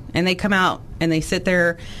something and they come out and they sit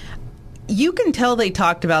there, you can tell they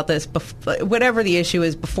talked about this, whatever the issue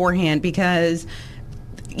is, beforehand, because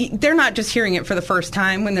they're not just hearing it for the first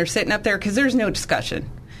time when they're sitting up there, because there's no discussion.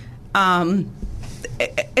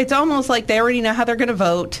 It's almost like they already know how they're going to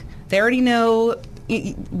vote. They already know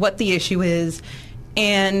what the issue is.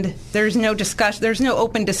 And there's no discussion. There's no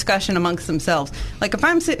open discussion amongst themselves. Like if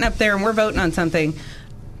I'm sitting up there and we're voting on something,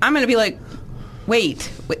 I'm going to be like, wait,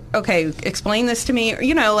 okay, explain this to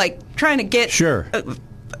me. Like trying to get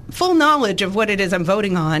full knowledge of what it is I'm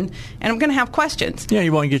voting on, and I'm going to have questions. Yeah,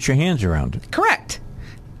 you want to get your hands around it. Correct.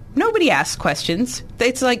 nobody asks questions.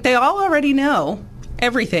 It's like they all already know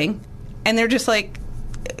everything, and they're just like,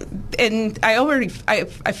 and I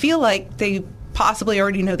feel like they possibly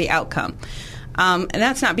already know the outcome, and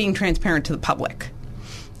that's not being transparent to the public.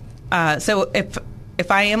 So if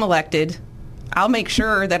I am elected, I'll make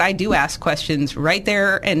sure that I do ask questions right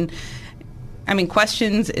there, and I mean,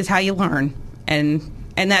 questions is how you learn, and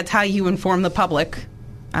that's how you inform the public.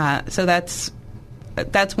 So that's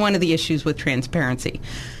one of the issues with transparency.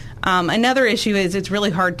 Another issue is it's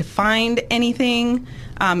really hard to find anything.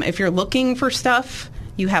 If you're looking for stuff,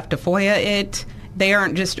 you have to FOIA it. They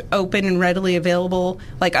aren't just open and readily available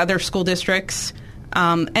like other school districts,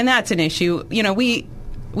 and that's an issue. You know, we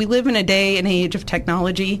live in a day and age of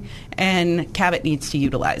technology, and Cabot needs to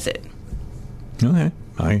utilize it. Okay,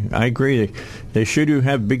 I agree. They should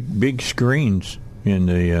have big screens in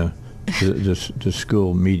the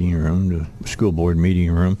school meeting room, the school board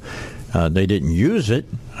meeting room. They didn't use it.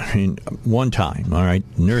 I mean, one time, all right,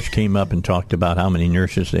 nurse came up and talked about how many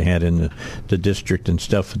nurses they had in the district and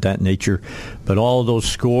stuff of that nature. But all those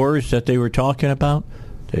scores that they were talking about,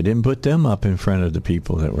 they didn't put them up in front of the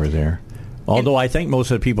people that were there. Although I think most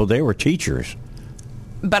of the people there were teachers.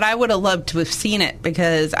 But I would have loved to have seen it,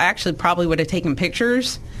 because I actually probably would have taken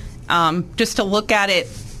pictures just to look at it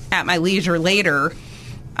at my leisure later,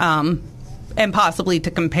 and possibly to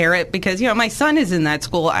compare it, because, you know, my son is in that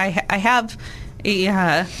school. I have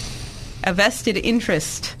a vested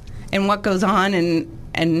interest in what goes on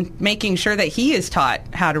and making sure that he is taught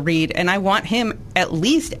how to read, and I want him at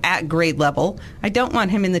least at grade level. I don't want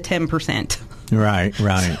him in the 10%. Right.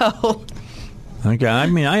 So, okay, I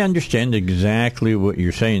mean, I understand exactly what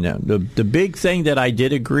you're saying now. The big thing that I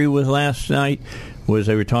did agree with last night was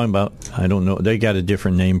they were talking about, I don't know, they got a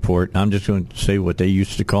different name for it. I'm just going to say what they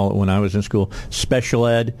used to call it when I was in school, special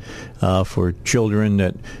ed, for children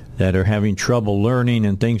that are having trouble learning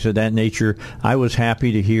and things of that nature. I was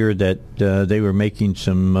happy to hear that they were making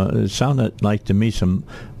some, it sounded like to me, some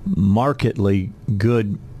markedly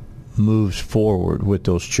good moves forward with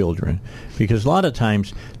those children, because a lot of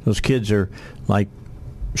times those kids are like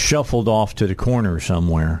shuffled off to the corner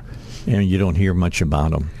somewhere and you don't hear much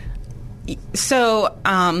about them. So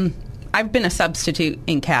I've been a substitute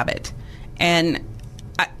in Cabot, and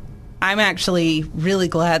I'm actually really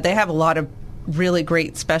glad. They have a lot of really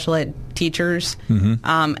great special ed teachers,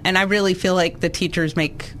 and I really feel like the teachers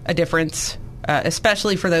make a difference,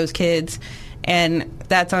 especially for those kids, and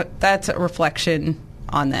that's a reflection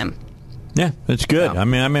on them. Yeah, that's good. I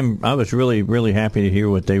mean, I was really, really happy to hear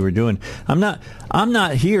what they were doing. I'm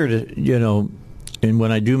not here to, you know, and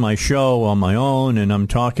when I do my show on my own and I'm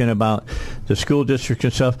talking about the school district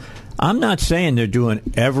and stuff, I'm not saying they're doing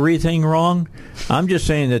everything wrong. I'm just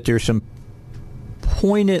saying that there's some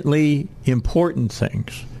pointedly important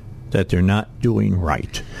things that they're not doing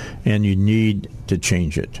right, and you need to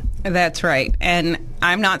change it. That's right. And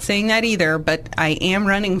I'm not saying that either, but I am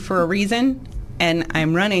running for a reason, and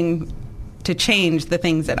I'm running to change the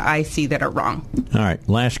things that I see that are wrong. All right.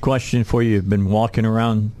 Last question for you. You've been walking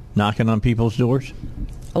around knocking on people's doors?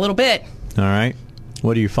 A little bit. All right.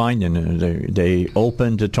 What are you finding? Are they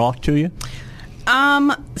open to talk to you?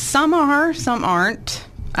 Some are, some aren't.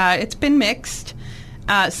 It's been mixed.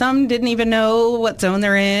 Some didn't even know what zone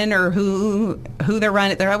they're in or who they're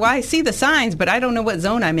running. Well, I see the signs, but I don't know what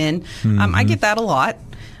zone I'm in. I get that a lot.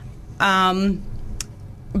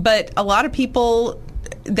 But a lot of people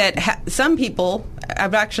some people,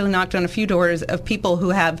 I've actually knocked on a few doors of people who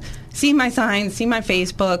have seen my signs, seen my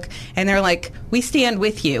Facebook, and they're like, "We stand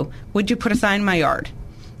with you. Would you put a sign in my yard?"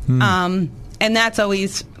 And that's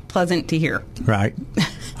always pleasant to hear. Right.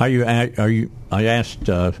 I asked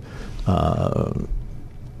our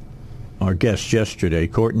guest yesterday,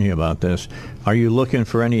 Courtney, about this. Are you looking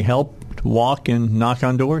for any help to walk and knock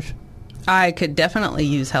on doors? I could definitely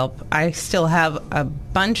use help. I still have a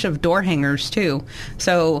bunch of door hangers, too.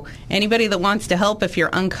 So anybody that wants to help, if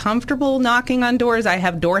you're uncomfortable knocking on doors, I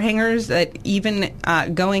have door hangers that even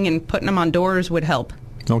going and putting them on doors would help.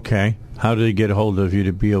 Okay. How did they get a hold of you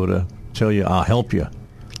to be able to tell you, I'll help you?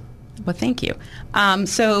 Well, thank you.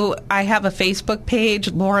 So I have a Facebook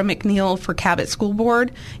page, Laura McNeil for Cabot School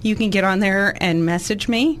Board. You can get on there and message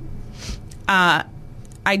me. I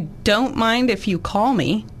don't mind if you call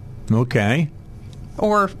me. Okay.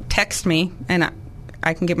 Or text me, and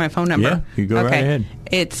I can get my phone number. Yeah, you go right ahead.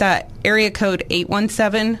 It's area code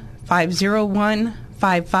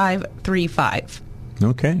 817-501-5535.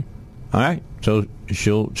 Okay. All right. So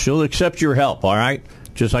she'll accept your help, all right?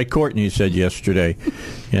 Just like Courtney said yesterday.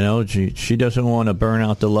 You know, she doesn't want to burn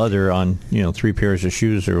out the leather on, 3 pairs of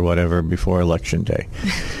shoes or whatever before Election Day.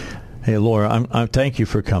 Hey, Laura, I thank you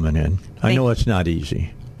for coming in. I know it's not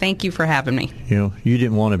easy. Thank you for having me. You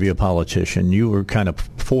didn't want to be a politician. You were kind of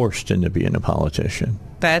forced into being a politician.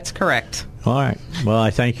 That's correct. All right. Well, I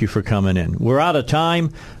thank you for coming in. We're out of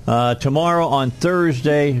time. Tomorrow on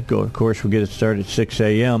Thursday, of course, we'll get it started at 6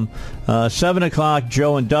 a.m. 7 o'clock,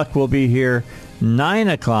 Joe and Duck will be here. 9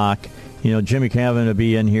 o'clock, Jimmy Cavan will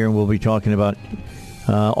be in here, and we'll be talking about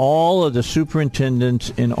all of the superintendents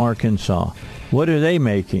in Arkansas. What are they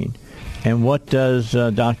making? And what does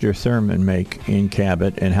Dr. Thurman make in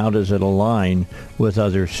Cabot, and how does it align with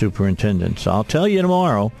other superintendents? I'll tell you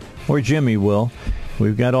tomorrow, or Jimmy will.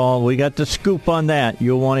 We got the scoop on that.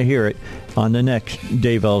 You'll want to hear it on the next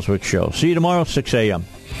Dave Elswick Show. See you tomorrow, 6 a.m.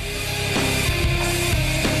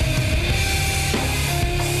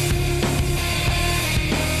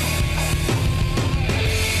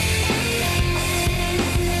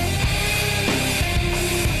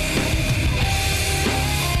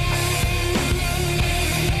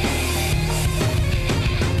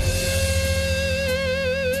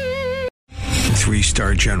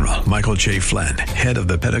 Three-star General Michael J. Flynn, head of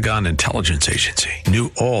the Pentagon Intelligence Agency,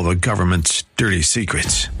 knew all the government's dirty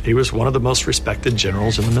secrets. He was one of the most respected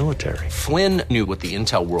generals in the military. Flynn knew what the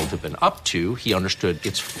intel world had been up to. He understood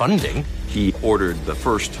its funding. He ordered the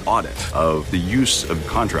first audit of the use of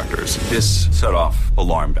contractors. This set off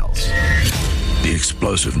alarm bells. The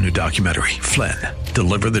explosive new documentary, Flynn,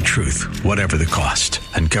 Deliver the Truth, Whatever the Cost,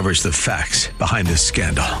 uncovers the facts behind this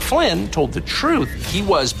scandal. Flynn told the truth. He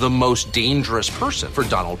was the most dangerous person for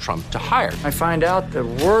Donald Trump to hire. I find out the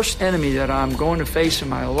worst enemy that I'm going to face in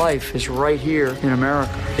my life is right here in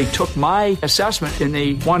America. They took my assessment and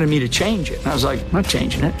they wanted me to change it. And I was like, I'm not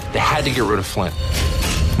changing it. They had to get rid of Flynn.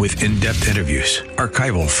 With in-depth interviews,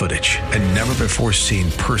 archival footage, and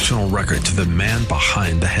never-before-seen personal records of the man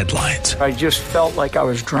behind the headlines. I just felt like I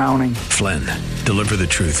was drowning. Flynn, Deliver the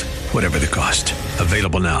Truth, Whatever the Cost.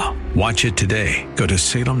 Available now. Watch it today. Go to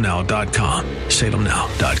salemnow.com.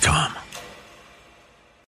 salemnow.com.